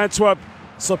Giants Antwerp,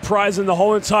 surprising the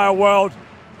whole entire world.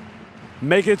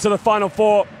 Making it to the Final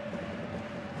Four.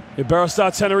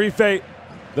 Iberostar Tenerife,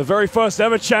 the very first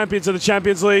ever champions of the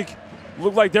Champions League,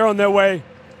 look like they're on their way.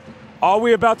 Are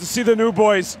we about to see the new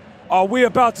boys? Are we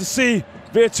about to see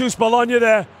Virtus Bologna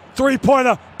there?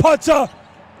 Three-pointer. Punter.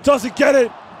 Doesn't get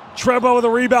it. Treadwell with a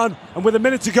rebound. And with a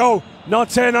minute to go,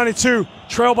 Nanterre 92.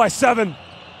 Trail by 7.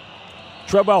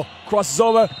 Treadwell crosses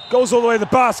over. Goes all the way to the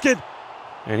basket.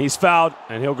 And he's fouled.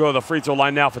 And he'll go to the free throw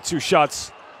line now for 2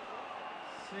 shots.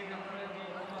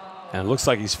 And it looks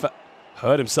like he's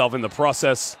hurt himself in the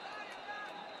process.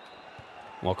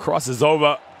 Well, crosses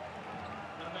over.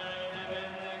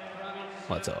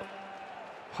 That's a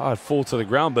hard fall to the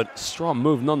ground, but strong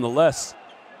move nonetheless.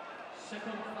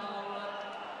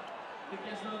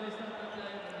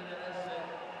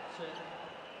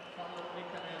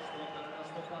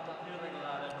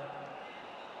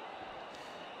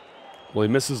 Well, he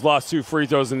missed his last 2 free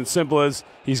throws, and it's simple as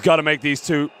he's got to make these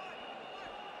 2.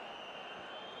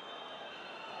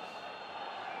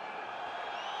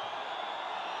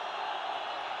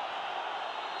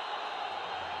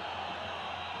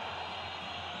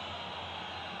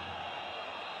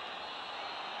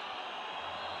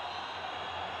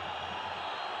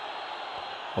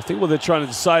 I think what they're trying to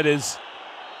decide is,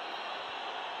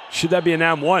 should that be an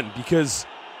and-1? Because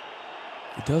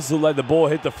it does look like the ball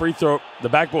hit the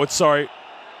backboard, sorry.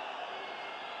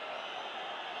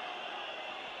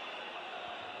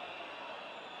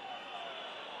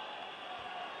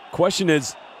 Question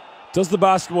is, does the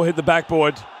basketball hit the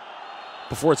backboard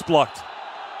before it's blocked?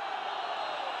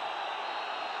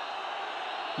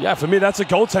 Yeah, for me, that's a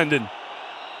goaltending.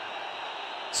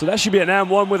 So that should be an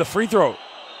and-1 with a free throw.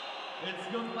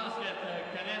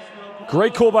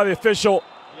 Great call by the official.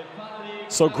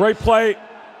 So great play.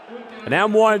 An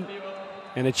and-1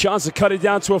 and a chance to cut it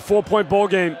down to a 4-point ball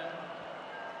game.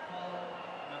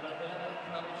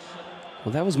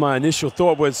 Well, that was my initial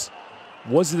thought, was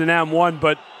it an and-1?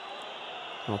 But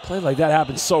a play like that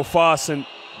happens so fast, and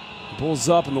the ball's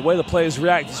up, and the way the players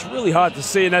react, it's really hard to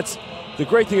see, and that's the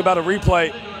great thing about a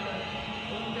replay.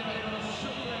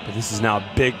 But this is now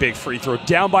a big, big free throw.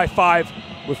 Down by 5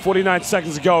 with 49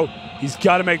 seconds to go. He's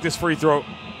got to make this free throw.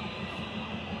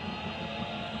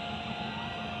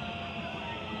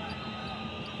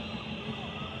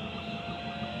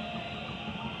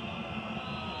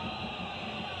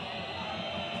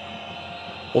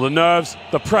 Well, the nerves,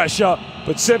 the pressure,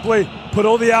 but simply put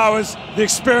all the hours, the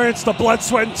experience, the blood,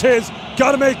 sweat, and tears.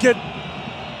 Got to make it.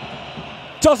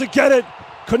 Doesn't get it.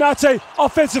 Konate,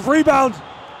 offensive rebound.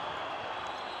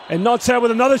 And Nanterre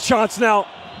with another chance now.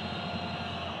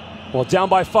 Well, down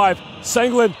by 5.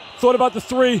 Senglin thought about the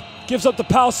 3, gives up to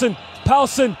Paulson.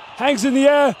 Paulson hangs in the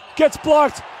air, gets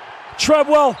blocked.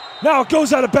 Treadwell, now it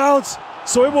goes out of bounds,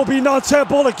 so it will be Nanterre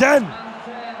ball again.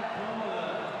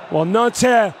 Well,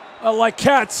 Nanterre are like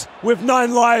cats with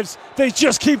 9 lives. They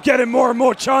just keep getting more and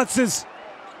more chances.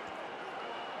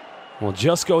 Well,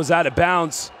 just goes out of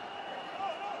bounds.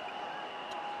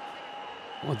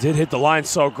 Well, did hit the line,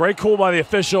 so great call by the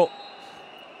official.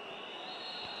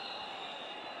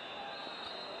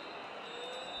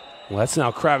 Well, that's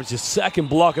now Kravitz's second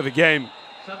block of the game.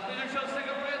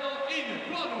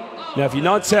 Now, if you're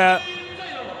Nanterre,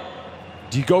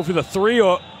 do you go for the 3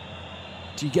 or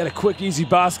do you get a quick, easy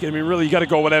basket? I mean, really, you got to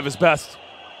go whatever's best.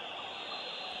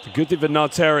 The good thing for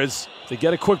Nanterre is they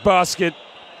get a quick basket.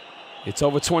 It's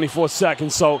over 24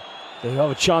 seconds, so they have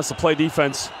a chance to play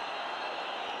defense.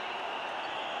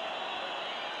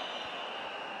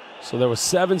 So there were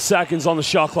 7 seconds on the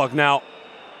shot clock now.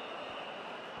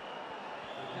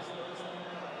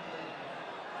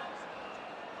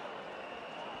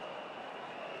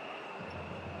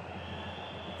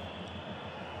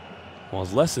 Well,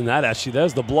 it's less than that, actually.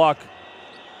 There's the block.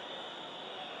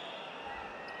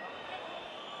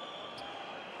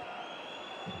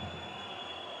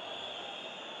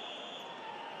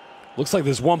 Looks like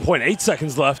there's 1.8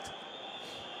 seconds left.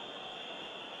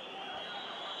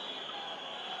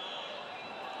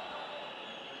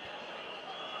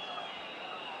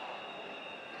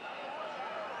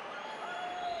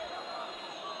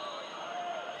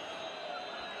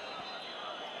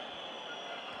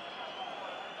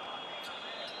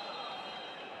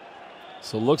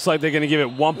 So it looks like they're going to give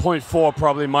it 1.4,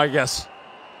 probably my guess.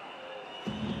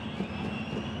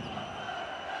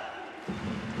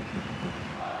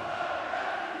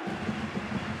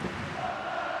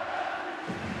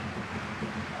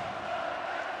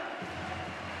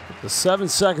 The 7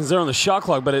 seconds there on the shot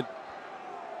clock, but it...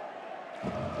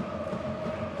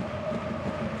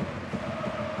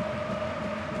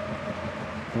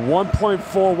 .4,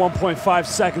 1.5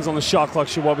 seconds on the shot clock,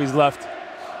 Shawabi's left.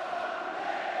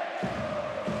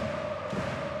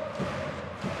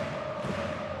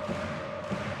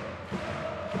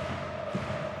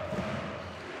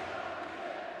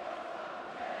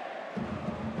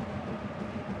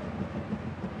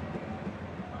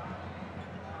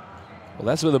 Well,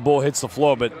 that's where the ball hits the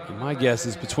floor, but my guess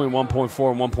is between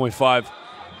 1.4 and 1.5.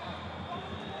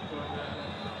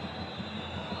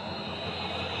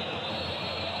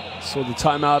 So the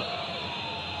timeout.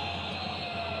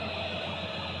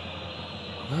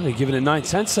 Well, they're giving it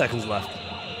 9-10 seconds left.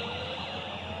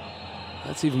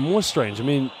 That's even more strange. I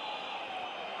mean,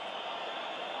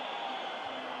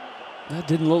 that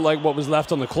didn't look like what was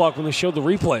left on the clock when they showed the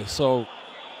replay, so.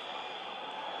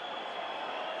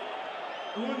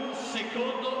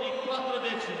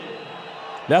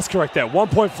 That's correct there,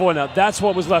 1.4 now. That's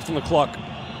what was left on the clock.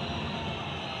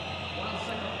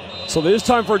 So there's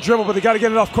time for a dribble, but they got to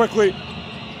get it off quickly.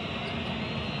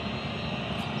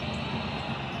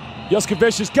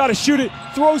 Juskovic has got to shoot it,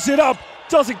 throws it up,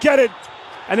 doesn't get it,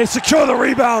 and they secure the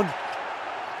rebound.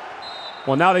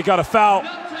 Well, now they got a foul,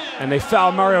 and they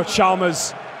foul Mario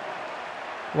Chalmers.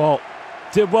 Well,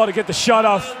 did well to get the shot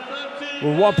off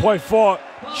with 1.4,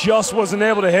 just wasn't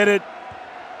able to hit it.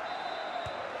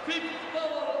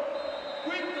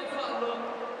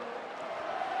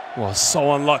 Well,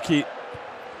 so unlucky.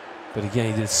 But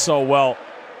again, he did so well.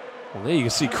 Well, there you can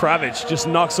see Kravic just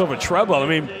knocks over Treble. I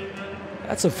mean,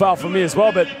 that's a foul for me as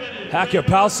well, but Hacker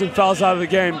Paulson fouls out of the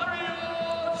game.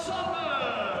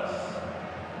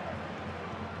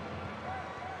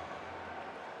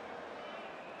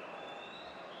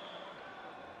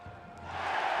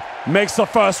 Makes the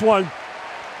first one.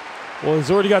 Well,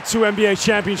 he's already got 2 NBA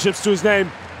championships to his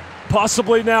name.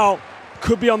 Possibly now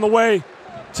could be on the way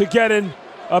to getting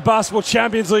a Basketball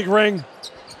Champions League ring.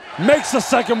 Makes the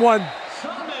second one.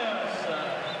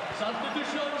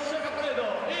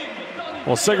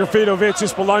 Well, Segafredo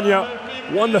Virtus Bologna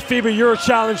won the FIBA Euro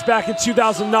Challenge back in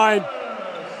 2009.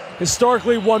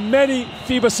 Historically won many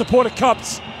FIBA Supporter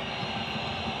Cups.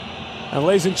 And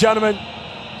ladies and gentlemen,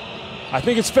 I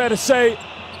think it's fair to say,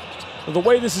 the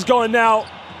way this is going now,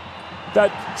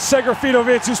 that Segafredo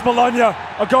Virtus Bologna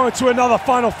are going to another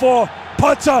Final Four.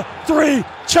 Punter, 3,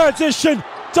 transition,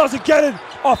 doesn't get it,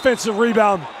 offensive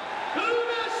rebound.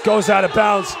 Goes out of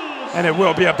bounds, and it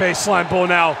will be a baseline ball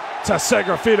now to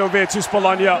Segafredo Virtus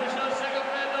Bologna.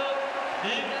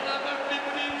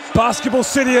 Basketball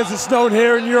City, as it's known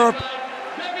here in Europe,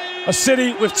 a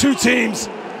city with 2 teams,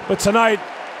 but tonight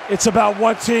it's about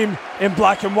 1 team in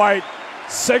black and white.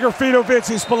 Segafredo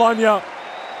Virtus Bologna.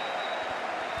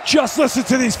 Just listen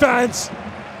to these fans.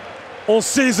 All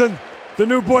season, the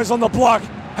new boys on the block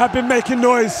have been making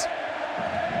noise.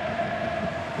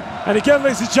 And again,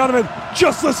 ladies and gentlemen,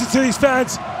 just listen to these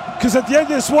fans, because at the end of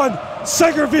this one,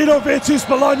 Segafredo Virtus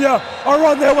Bologna are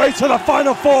on their way to the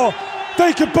Final Four.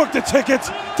 They can book the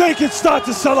tickets. They can start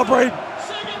to celebrate.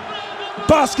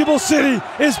 Basketball City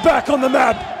is back on the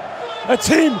map. A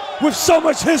team with so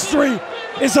much history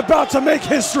is about to make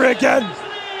history again.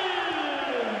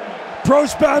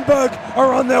 Pros Bamberg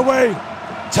are on their way.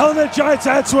 Telenet Giants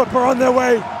Antwerp are on their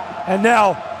way. And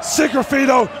now,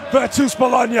 Segafredo Virtus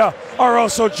Bologna are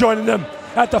also joining them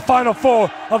at the Final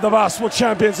Four of the Basketball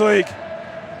Champions League.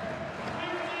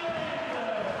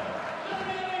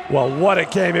 Well, what a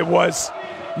game it was.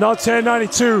 Nanterre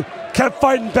 92 kept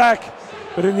fighting back,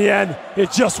 but in the end,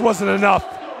 it just wasn't enough.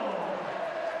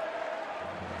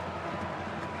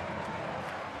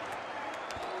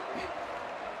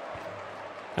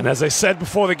 And as I said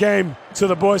before the game to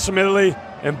the boys from Italy,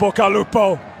 in Bocca al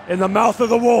Lupo, in the mouth of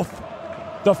the wolf,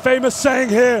 the famous saying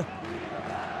here.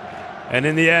 And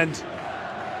in the end,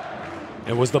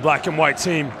 it was the black and white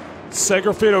team,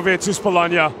 Segafredo Virtus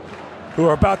Bologna, who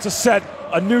are about to set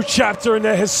a new chapter in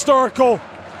their historical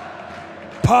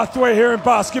pathway here in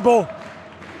basketball.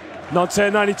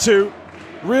 Nanterre 92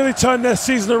 really turned their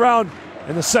season around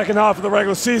in the second half of the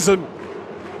regular season.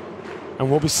 And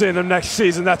we'll be seeing them next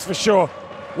season, that's for sure.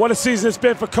 What a season it's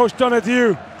been for Coach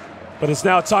Donadieu. But it's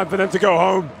now time for them to go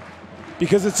home,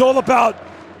 because it's all about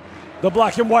the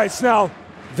black and whites now.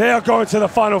 They are going to the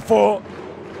Final Four.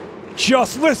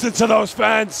 Just listen to those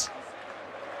fans.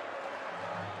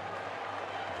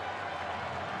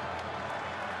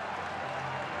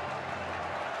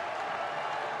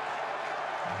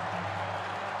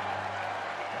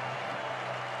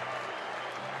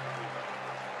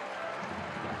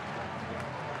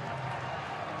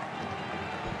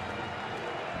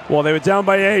 Well, they were down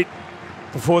by 8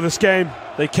 before this game.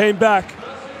 They came back.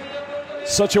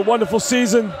 Such a wonderful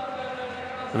season.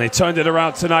 And they turned it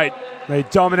around tonight. They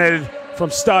dominated from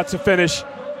start to finish.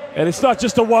 And it's not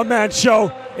just a one-man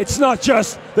show. It's not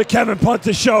just the Kevin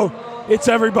Punter show. It's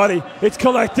everybody. It's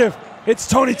collective. It's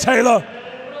Tony Taylor.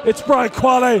 It's Brian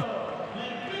Quale.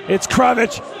 It's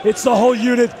Kravic. It's the whole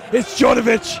unit. It's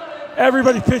Djordjevic.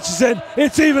 Everybody pitches in.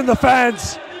 It's even the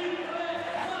fans.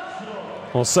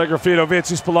 Well, Segafredo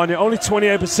Virtus Bologna only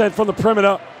 28% from the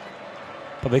perimeter,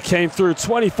 but they came through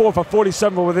 24 for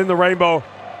 47 within the rainbow,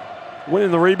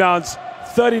 winning the rebounds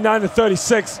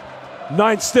 39-36.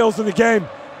 9 steals in the game,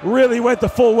 really went the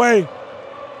full way.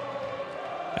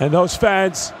 And those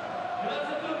fans,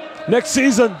 next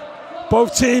season,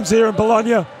 both teams here in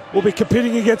Bologna will be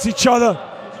competing against each other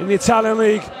in the Italian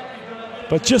League.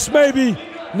 But just maybe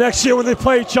next year when they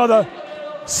play each other,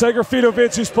 Segafredo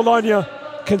Virtus Bologna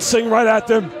can sing right at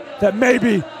them that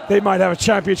maybe they might have a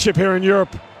championship here in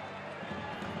Europe.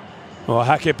 Well,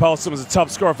 Hake Paulson was a top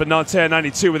scorer for Nanterre,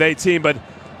 92 with 18, but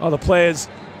other players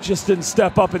just didn't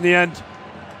step up in the end.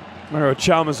 Mario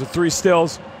Chalmers with 3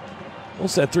 steals,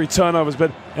 also had 3 turnovers,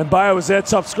 but Mbaye was their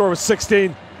top scorer with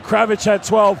 16. Kravic had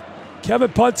 12.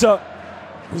 Kevin Punter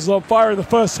was on fire in the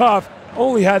first half,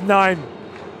 only had 9.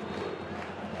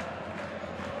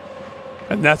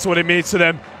 And that's what it means to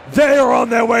them. They are on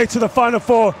their way to the Final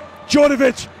Four.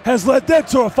 Djordjevic has led them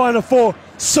to a Final Four,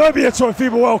 Serbia to a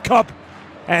FIBA World Cup,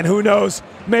 and who knows,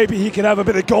 maybe he can have a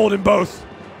bit of gold in both.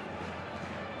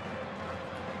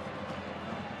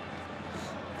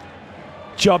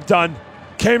 Job done.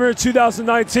 Came here in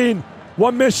 2019.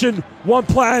 One mission, one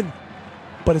plan,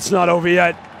 but it's not over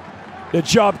yet. The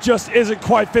job just isn't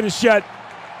quite finished yet.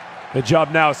 The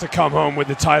job now is to come home with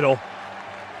the title.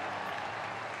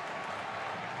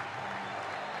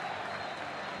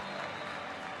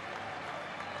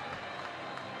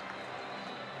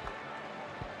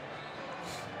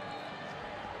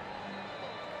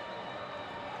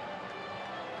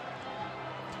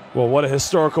 Well, what a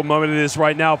historical moment it is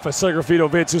right now for Segafredo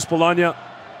Virtus Bologna,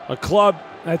 a club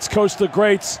that's coached the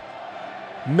greats.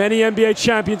 Many NBA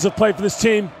champions have played for this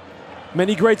team.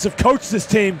 Many greats have coached this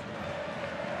team.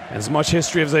 As much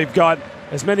history as they've got,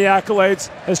 as many accolades,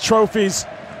 as trophies,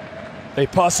 they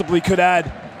possibly could add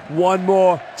one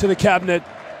more to the cabinet.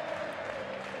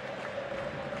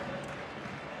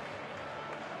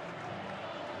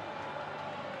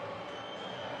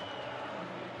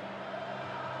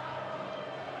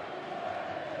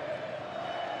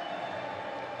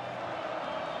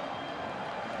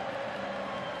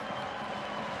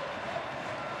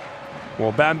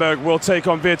 Well, Bamberg will take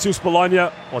on Virtus Bologna,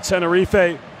 or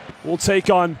Tenerife will take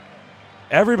on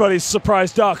everybody's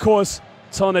surprise dark horse,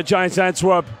 Telnet Giants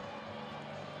Antwerp.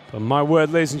 But my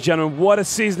word, ladies and gentlemen, what a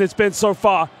season it's been so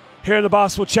far here in the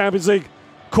Basketball Champions League.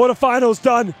 Quarterfinals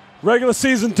done, regular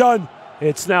season done.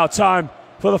 It's now time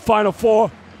for the Final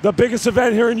Four, the biggest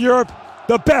event here in Europe,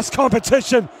 the best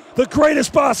competition, the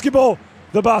greatest basketball,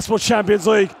 the Basketball Champions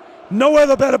League. No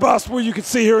other better basketball you can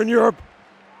see here in Europe.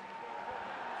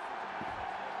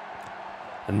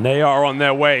 And they are on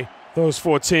their way, those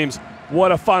 4 teams.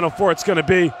 What a Final Four it's going to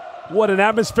be. What an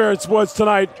atmosphere it was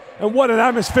tonight. And what an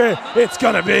atmosphere it's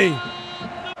going to be.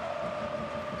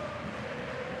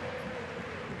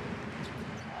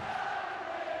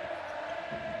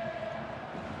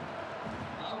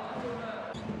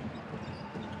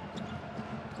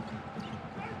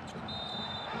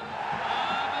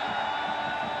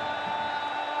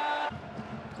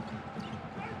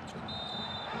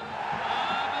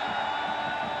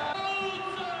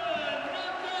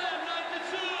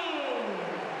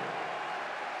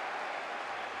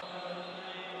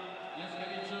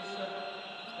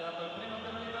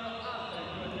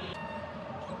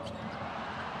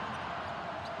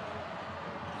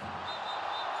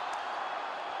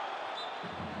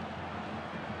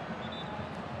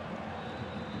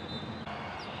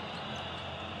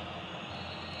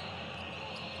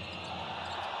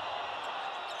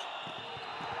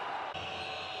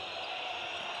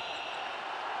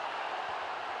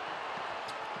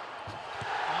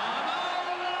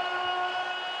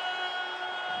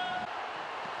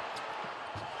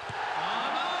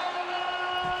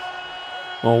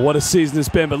 Oh, what a season it's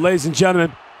been. But ladies and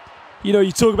gentlemen, you know,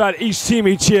 you talk about each team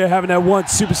each year having that one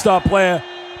superstar player,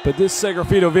 but this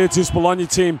Segafredo Virtus Bologna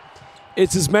team,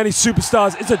 it's as many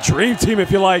superstars. It's a dream team,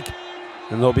 if you like.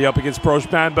 And they'll be up against Broch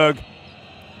Bamberg.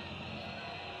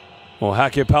 Well,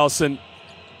 Hake Paulson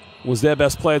was their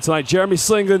best player tonight. Jeremy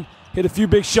Slingden hit a few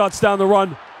big shots down the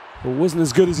run, but wasn't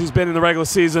as good as he's been in the regular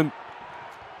season.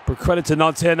 But credit to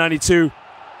Nanterre, 92.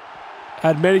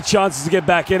 Had many chances to get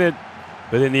back in it,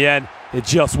 but in the end, it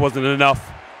just wasn't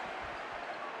enough.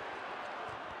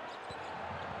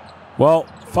 Well,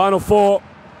 Final Four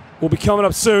will be coming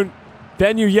up soon.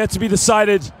 Venue yet to be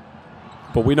decided,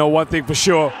 but we know one thing for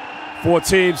sure. 4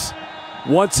 teams,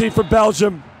 1 team from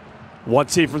Belgium, 1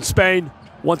 team from Spain,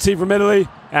 1 team from Italy,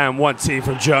 and 1 team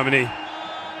from Germany.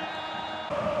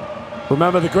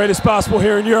 Remember, the greatest basketball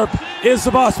here in Europe is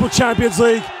the Basketball Champions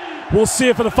League. We'll see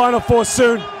it for the Final Four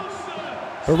soon.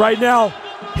 But right now,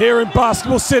 here in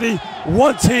Basketball City.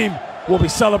 One team will be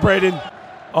celebrating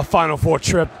a Final Four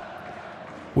trip.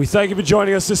 We thank you for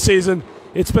joining us this season.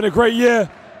 It's been a great year,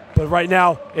 but right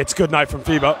now, it's good night from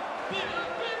FIBA.